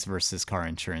insurance versus car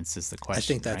insurance is the question. I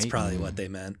think that's right? probably what they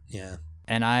meant. Yeah.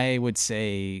 And I would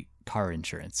say car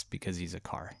insurance because he's a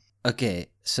car. Okay,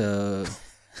 so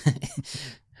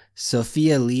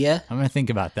Sophia Leah I'm gonna think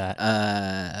about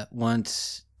that.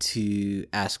 wants to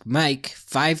ask Mike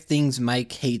 5 things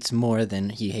Mike hates more than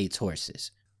he hates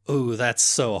horses. Ooh, that's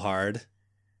so hard.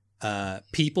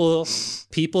 People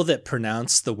that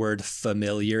pronounce the word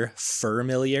familiar.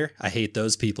 I hate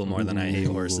those people more than I hate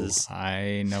Ooh, horses.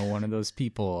 I know one of those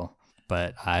people,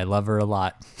 but I love her a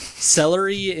lot.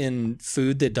 Celery in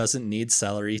food that doesn't need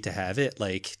celery to have it,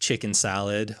 like chicken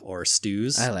salad or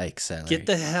stews. I like celery. Get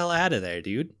the hell out of there,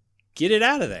 dude. Get it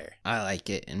out of there. I like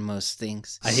it in most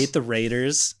things. I hate the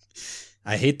Raiders.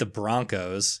 I hate the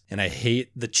Broncos. And I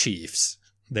hate the Chiefs.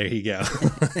 There you go.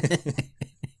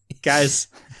 Guys,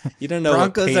 you don't know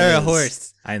what Broncos pain are a is.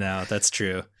 horse. I know, that's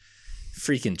true.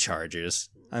 Freaking Chargers.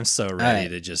 I'm so ready right.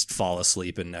 to just fall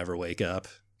asleep and never wake up.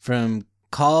 From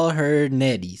Call Her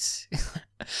Neddies.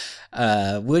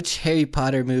 Which Harry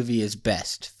Potter movie is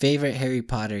best? Favorite Harry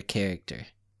Potter character?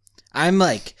 I'm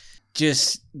like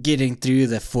just getting through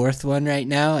the fourth one right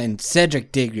now, and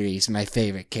Cedric Diggory is my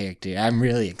favorite character. I'm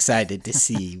really excited to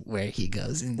see where he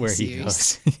goes in the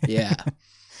series. He goes. Yeah.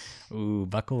 Ooh,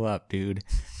 buckle up, dude.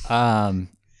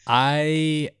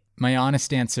 My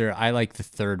honest answer, I like the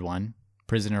third one,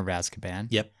 Prisoner of Azkaban.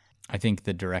 Yep. I think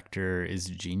the director is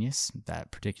a genius,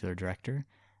 that particular director.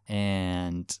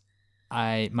 And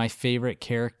my favorite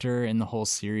character in the whole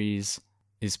series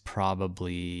is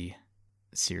probably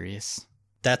Sirius.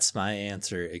 That's my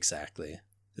answer exactly.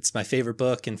 It's my favorite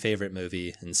book and favorite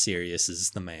movie, and Sirius is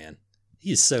the man.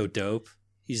 He's so dope.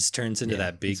 He just turns into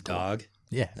that big dog.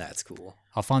 Yeah. That's cool.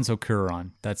 Alfonso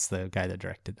Cuarón. That's the guy that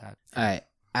directed that. All right.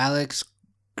 Alex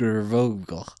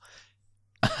Gervogel.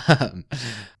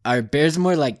 Are bears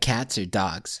more like cats or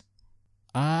dogs?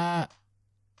 My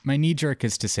knee jerk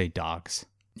is to say dogs.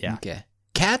 Yeah. Okay.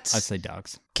 Cats? I'd say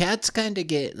dogs. Cats kind of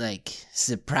get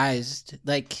surprised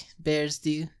like bears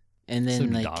do. And then So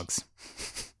do dogs.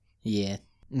 Yeah.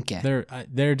 Okay.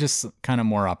 They're just kind of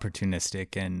more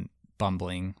opportunistic and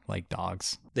bumbling like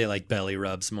dogs. They like belly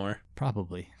rubs more.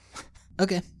 Probably.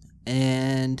 Okay.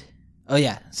 And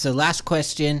so last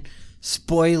question.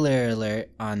 Spoiler alert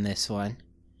on this one.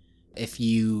 If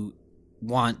you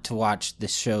want to watch the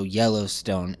show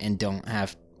Yellowstone and don't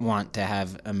want to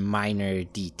have a minor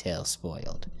detail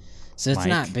spoiled. So it's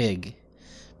not big.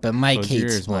 But Mike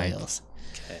hates spoils.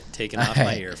 Okay, taking off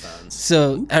my earphones.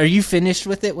 So are you finished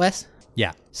with it, Wes?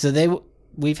 Yeah. So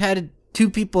we've had two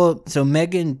people, so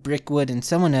Megan Brickwood and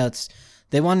someone else,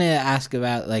 they wanted to ask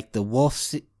about the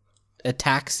wolf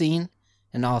attack scene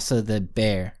and also the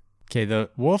bear. Okay, the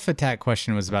wolf attack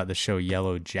question was about the show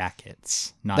Yellow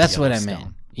Jackets, not That's what I Yellowstone.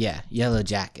 meant. Yeah, Yellow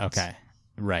Jackets. Okay,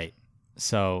 right.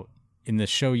 So in the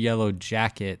show Yellow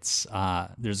Jackets,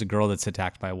 there's a girl that's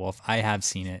attacked by a wolf. I have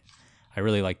seen it. I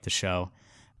really like the show.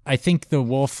 I think the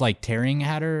wolf tearing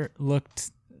at her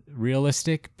looked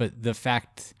realistic, but the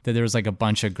fact that there was a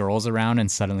bunch of girls around and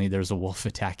suddenly there's a wolf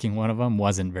attacking one of them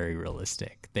wasn't very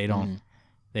realistic. They don't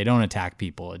attack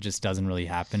people. It just doesn't really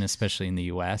happen, especially in the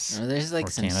U.S. Oh, there's or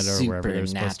some Canada or wherever they're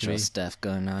supposed to be. supernatural stuff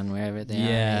going on wherever they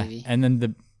Yeah, are. Maybe. and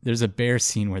then there's a bear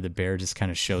scene where the bear just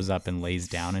kind of shows up and lays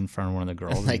down in front of one of the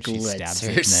girls and she stabs it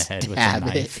in the head with a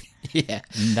knife. Yeah,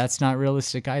 And that's not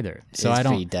realistic either. So it's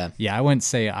pretty dumb. Yeah, I wouldn't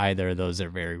say either of those are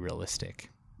very realistic.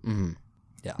 Mm-hmm.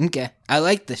 Yeah. Okay, I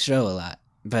like the show a lot,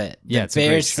 but the Yeah, it's a bear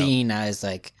great show. scene, I was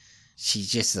she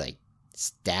just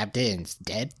stabbed it and it's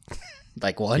dead,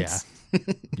 once.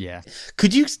 Yeah.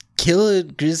 Could you kill a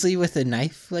grizzly with a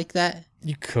knife like that?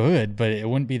 You could, but it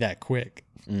wouldn't be that quick.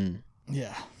 Mm.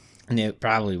 Yeah. And it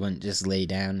probably wouldn't just lay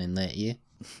down and let you.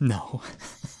 No.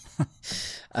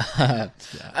 All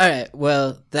right.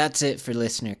 Well, that's it for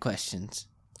listener questions.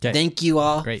 Okay. Thank you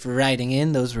all Great. for writing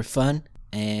in. Those were fun.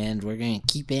 And we're going to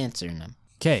keep answering them.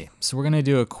 Okay, so we're going to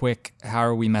do a quick how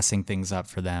are we messing things up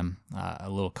for them, a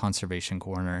little conservation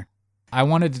corner. I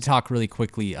wanted to talk really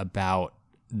quickly about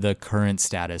the current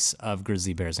status of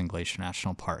grizzly bears in Glacier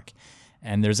National Park.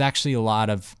 And there's actually a lot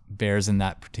of bears in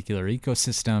that particular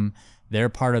ecosystem. They're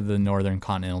part of the Northern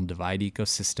Continental Divide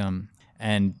ecosystem.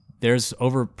 And there's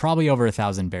probably over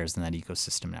 1,000 bears in that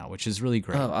ecosystem now, which is really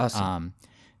great. Oh, awesome.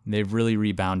 They've really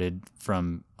rebounded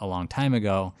from a long time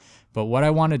ago. But what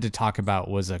I wanted to talk about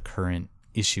was a current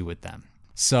issue with them.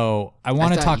 So I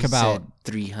want to talk about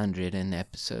 300 in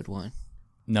episode 1.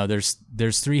 No, there's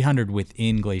 300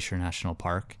 within Glacier National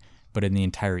Park, but in the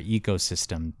entire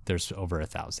ecosystem, there's over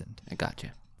 1,000. I got you.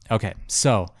 Okay,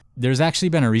 so there's actually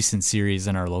been a recent series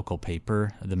in our local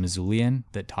paper, the Missoulian,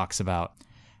 that talks about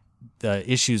the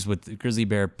issues with the grizzly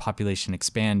bear population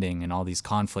expanding and all these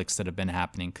conflicts that have been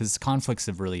happening, because conflicts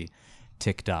have really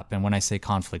ticked up. And when I say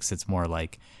conflicts, it's more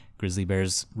like grizzly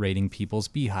bears raiding people's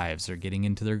beehives or getting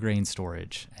into their grain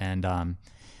storage. And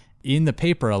in the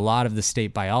paper, a lot of the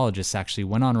state biologists actually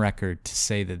went on record to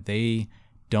say that they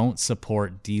don't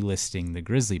support delisting the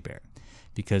grizzly bear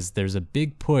because there's a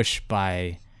big push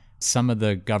by some of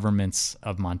the governments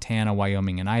of Montana,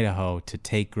 Wyoming, and Idaho to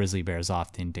take grizzly bears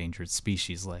off the endangered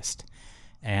species list.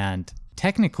 And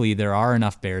technically, there are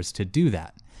enough bears to do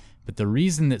that. But the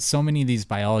reason that so many of these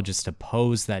biologists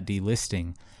oppose that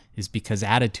delisting is because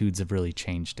attitudes have really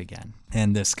changed again.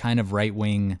 And this kind of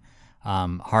right-wing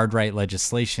hard right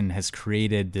legislation has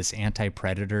created this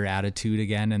anti-predator attitude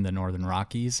again in the Northern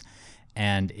Rockies.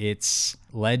 And it's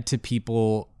led to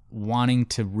people wanting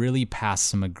to really pass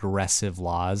some aggressive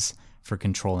laws for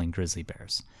controlling grizzly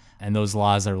bears. And those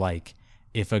laws are like,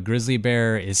 if a grizzly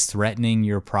bear is threatening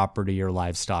your property or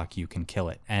livestock, you can kill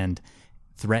it. And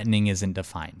threatening isn't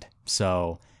defined.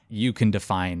 So you can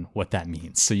define what that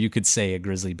means. So you could say a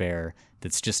grizzly bear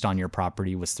that's just on your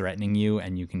property was threatening you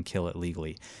and you can kill it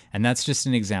legally. And that's just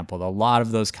an example. A lot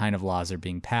of those kind of laws are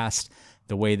being passed.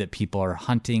 The way that people are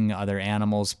hunting other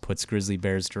animals puts grizzly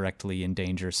bears directly in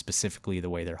danger, specifically the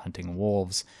way they're hunting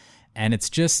wolves. And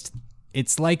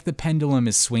it's like the pendulum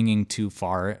is swinging too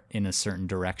far in a certain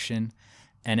direction.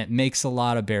 And it makes a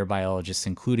lot of bear biologists,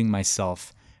 including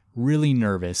myself, really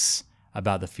nervous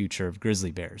about the future of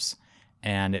grizzly bears.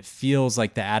 And it feels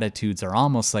like the attitudes are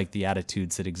almost like the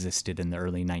attitudes that existed in the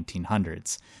early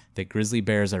 1900s, that grizzly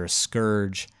bears are a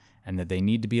scourge and that they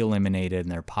need to be eliminated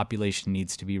and their population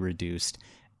needs to be reduced.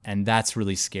 And that's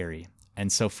really scary.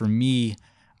 And so for me,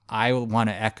 I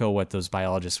want to echo what those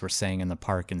biologists were saying in the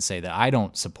park and say that I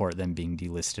don't support them being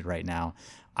delisted right now.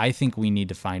 I think we need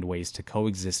to find ways to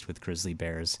coexist with grizzly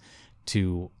bears,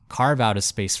 to carve out a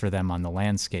space for them on the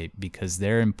landscape, because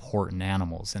they're important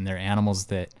animals and they're animals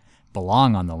that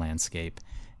belong on the landscape,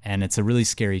 and it's a really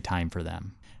scary time for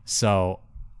them. So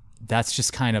that's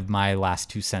just kind of my last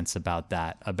 2 cents about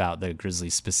that, about the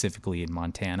grizzlies specifically in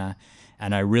Montana.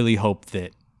 And I really hope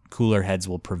that cooler heads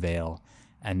will prevail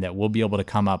and that we'll be able to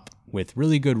come up with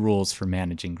really good rules for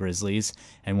managing grizzlies.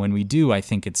 And when we do, I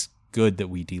think it's good that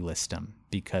we delist them,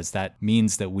 because that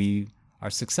means that we are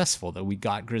successful, that we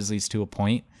got grizzlies to a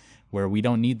point where we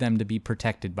don't need them to be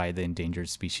protected by the Endangered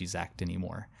Species Act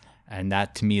anymore. And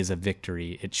that to me is a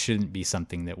victory. It shouldn't be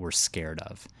something that we're scared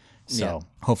of. So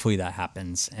hopefully that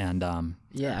happens. And I'm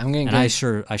gonna. And I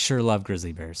sure love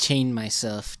grizzly bears. Chain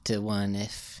myself to one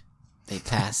if they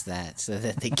pass that, so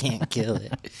that they can't kill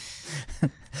it.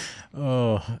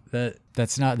 Oh,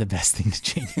 that's not the best thing to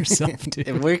chain yourself to.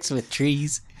 It works with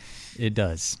trees. It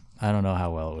does. I don't know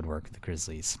how well it would work with the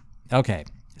grizzlies. Okay,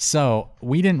 so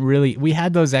we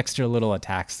had those extra little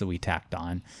attacks that we tacked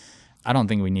on. I don't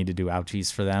think we need to do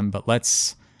ouchies for them, but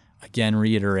let's again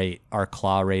reiterate our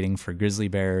claw rating for grizzly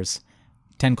bears.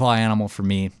 10 claw animal for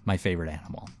me, my favorite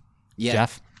animal. Yeah.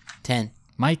 Jeff? 10.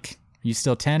 Mike, you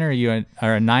still 10 or are you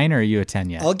a 9 or are you a 10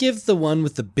 yet? I'll give the one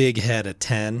with the big head a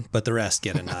 10, but the rest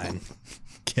get a 9.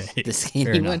 Okay. The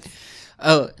skinny one.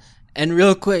 Oh, and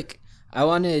real quick, I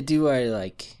want to do our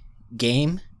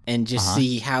game and just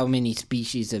see how many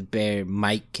species of bear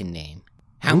Mike can name.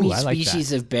 How many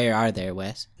species of bear are there,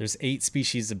 Wes? There's 8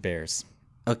 species of bears.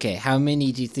 Okay, how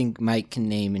many do you think Mike can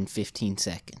name in 15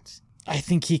 seconds? I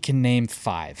think he can name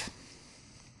 5.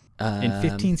 In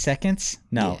 15 seconds?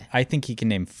 No, yeah. I think he can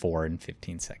name 4 in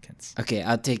 15 seconds. Okay,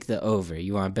 I'll take the over.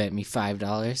 You want to bet me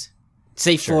 $5?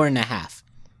 Say sure. 4.5.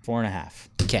 4.5.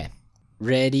 Okay.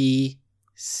 Ready,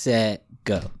 set,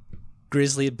 go.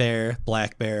 Grizzly bear,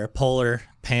 black bear, polar,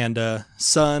 panda,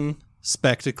 sun,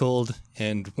 spectacled,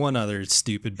 and one other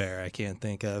stupid bear I can't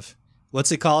think of.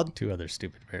 What's it called? 2 other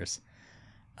stupid bears.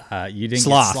 You didn't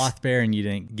Sloth. Get sloth bear and you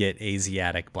didn't get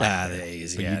Asiatic black bear. The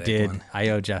Asiatic but you did. one. I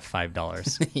owe Jeff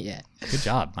 $5. Yeah. Good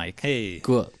job, Mike. Hey.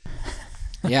 Cool.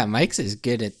 Yeah, Mike's as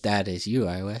good at that as you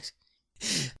are, Wes.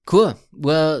 Cool.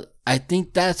 Well, I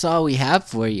think that's all we have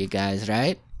for you guys,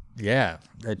 right? Yeah.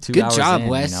 2 good hours job, in,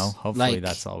 Wes. Hopefully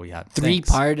that's all we have.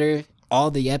 3-parter.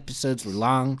 All the episodes were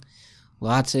long.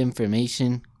 Lots of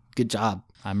information. Good job.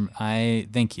 I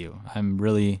thank you. I'm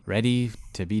really ready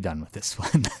to be done with this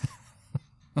one.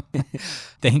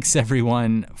 Thanks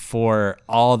everyone for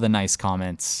all the nice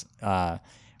comments.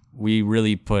 We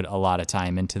really put a lot of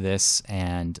time into this,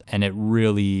 and it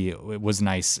was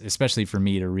nice, especially for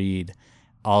me, to read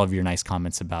all of your nice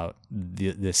comments about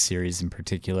this series in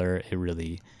particular. It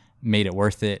really made it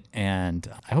worth it, and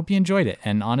I hope you enjoyed it.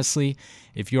 And honestly,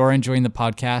 if you're enjoying the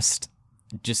podcast,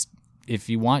 just if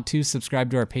you want to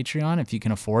subscribe to our Patreon, if you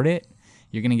can afford it,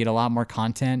 you're going to get a lot more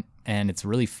content, and it's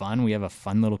really fun. We have a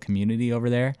fun little community over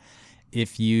there.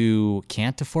 If you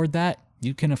can't afford that,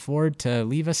 you can afford to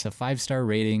leave us a 5-star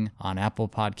rating on Apple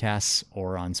Podcasts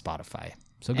or on Spotify.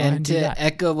 So go ahead and do that. And to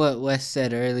echo what Wes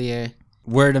said earlier,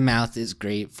 word of mouth is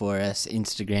great for us.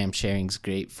 Instagram sharing's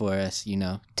great for us.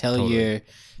 Tell your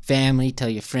family, tell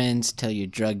your friends, tell your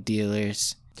drug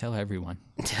dealers. Tell everyone.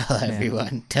 Tell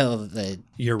everyone. Tell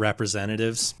your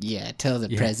representatives. Yeah, tell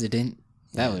the president.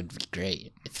 That would be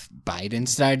great if Biden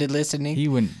started listening. He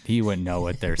wouldn't know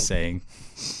what they're saying.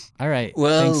 All right.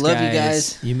 Well, thanks, love guys. you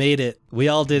guys. You made it. We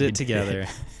all did it together.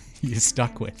 You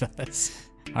stuck with us.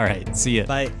 All right. See ya.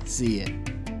 Bye. See ya.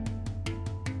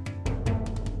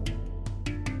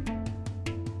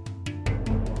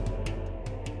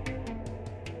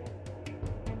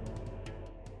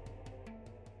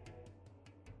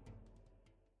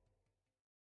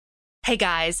 Hey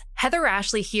guys, Heather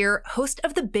Ashley here, host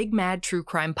of the Big Mad True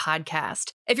Crime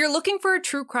Podcast. If you're looking for a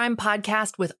true crime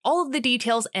podcast with all of the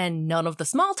details and none of the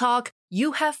small talk,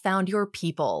 you have found your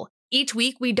people. Each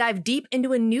week, we dive deep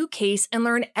into a new case and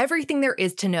learn everything there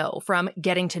is to know, from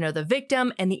getting to know the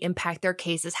victim and the impact their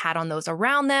case has had on those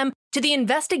around them, to the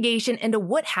investigation into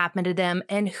what happened to them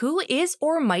and who is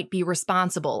or might be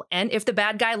responsible. And if the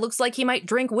bad guy looks like he might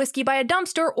drink whiskey by a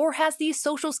dumpster or has the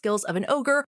social skills of an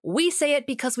ogre, we say it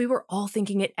because we were all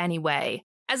thinking it anyway.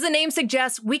 As the name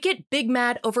suggests, we get big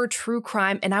mad over true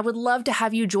crime, and I would love to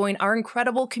have you join our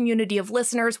incredible community of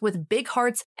listeners with big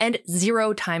hearts and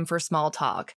zero time for small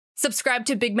talk. Subscribe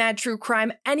to Big Mad True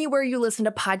Crime anywhere you listen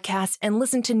to podcasts and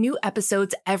listen to new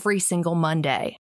episodes every single Monday.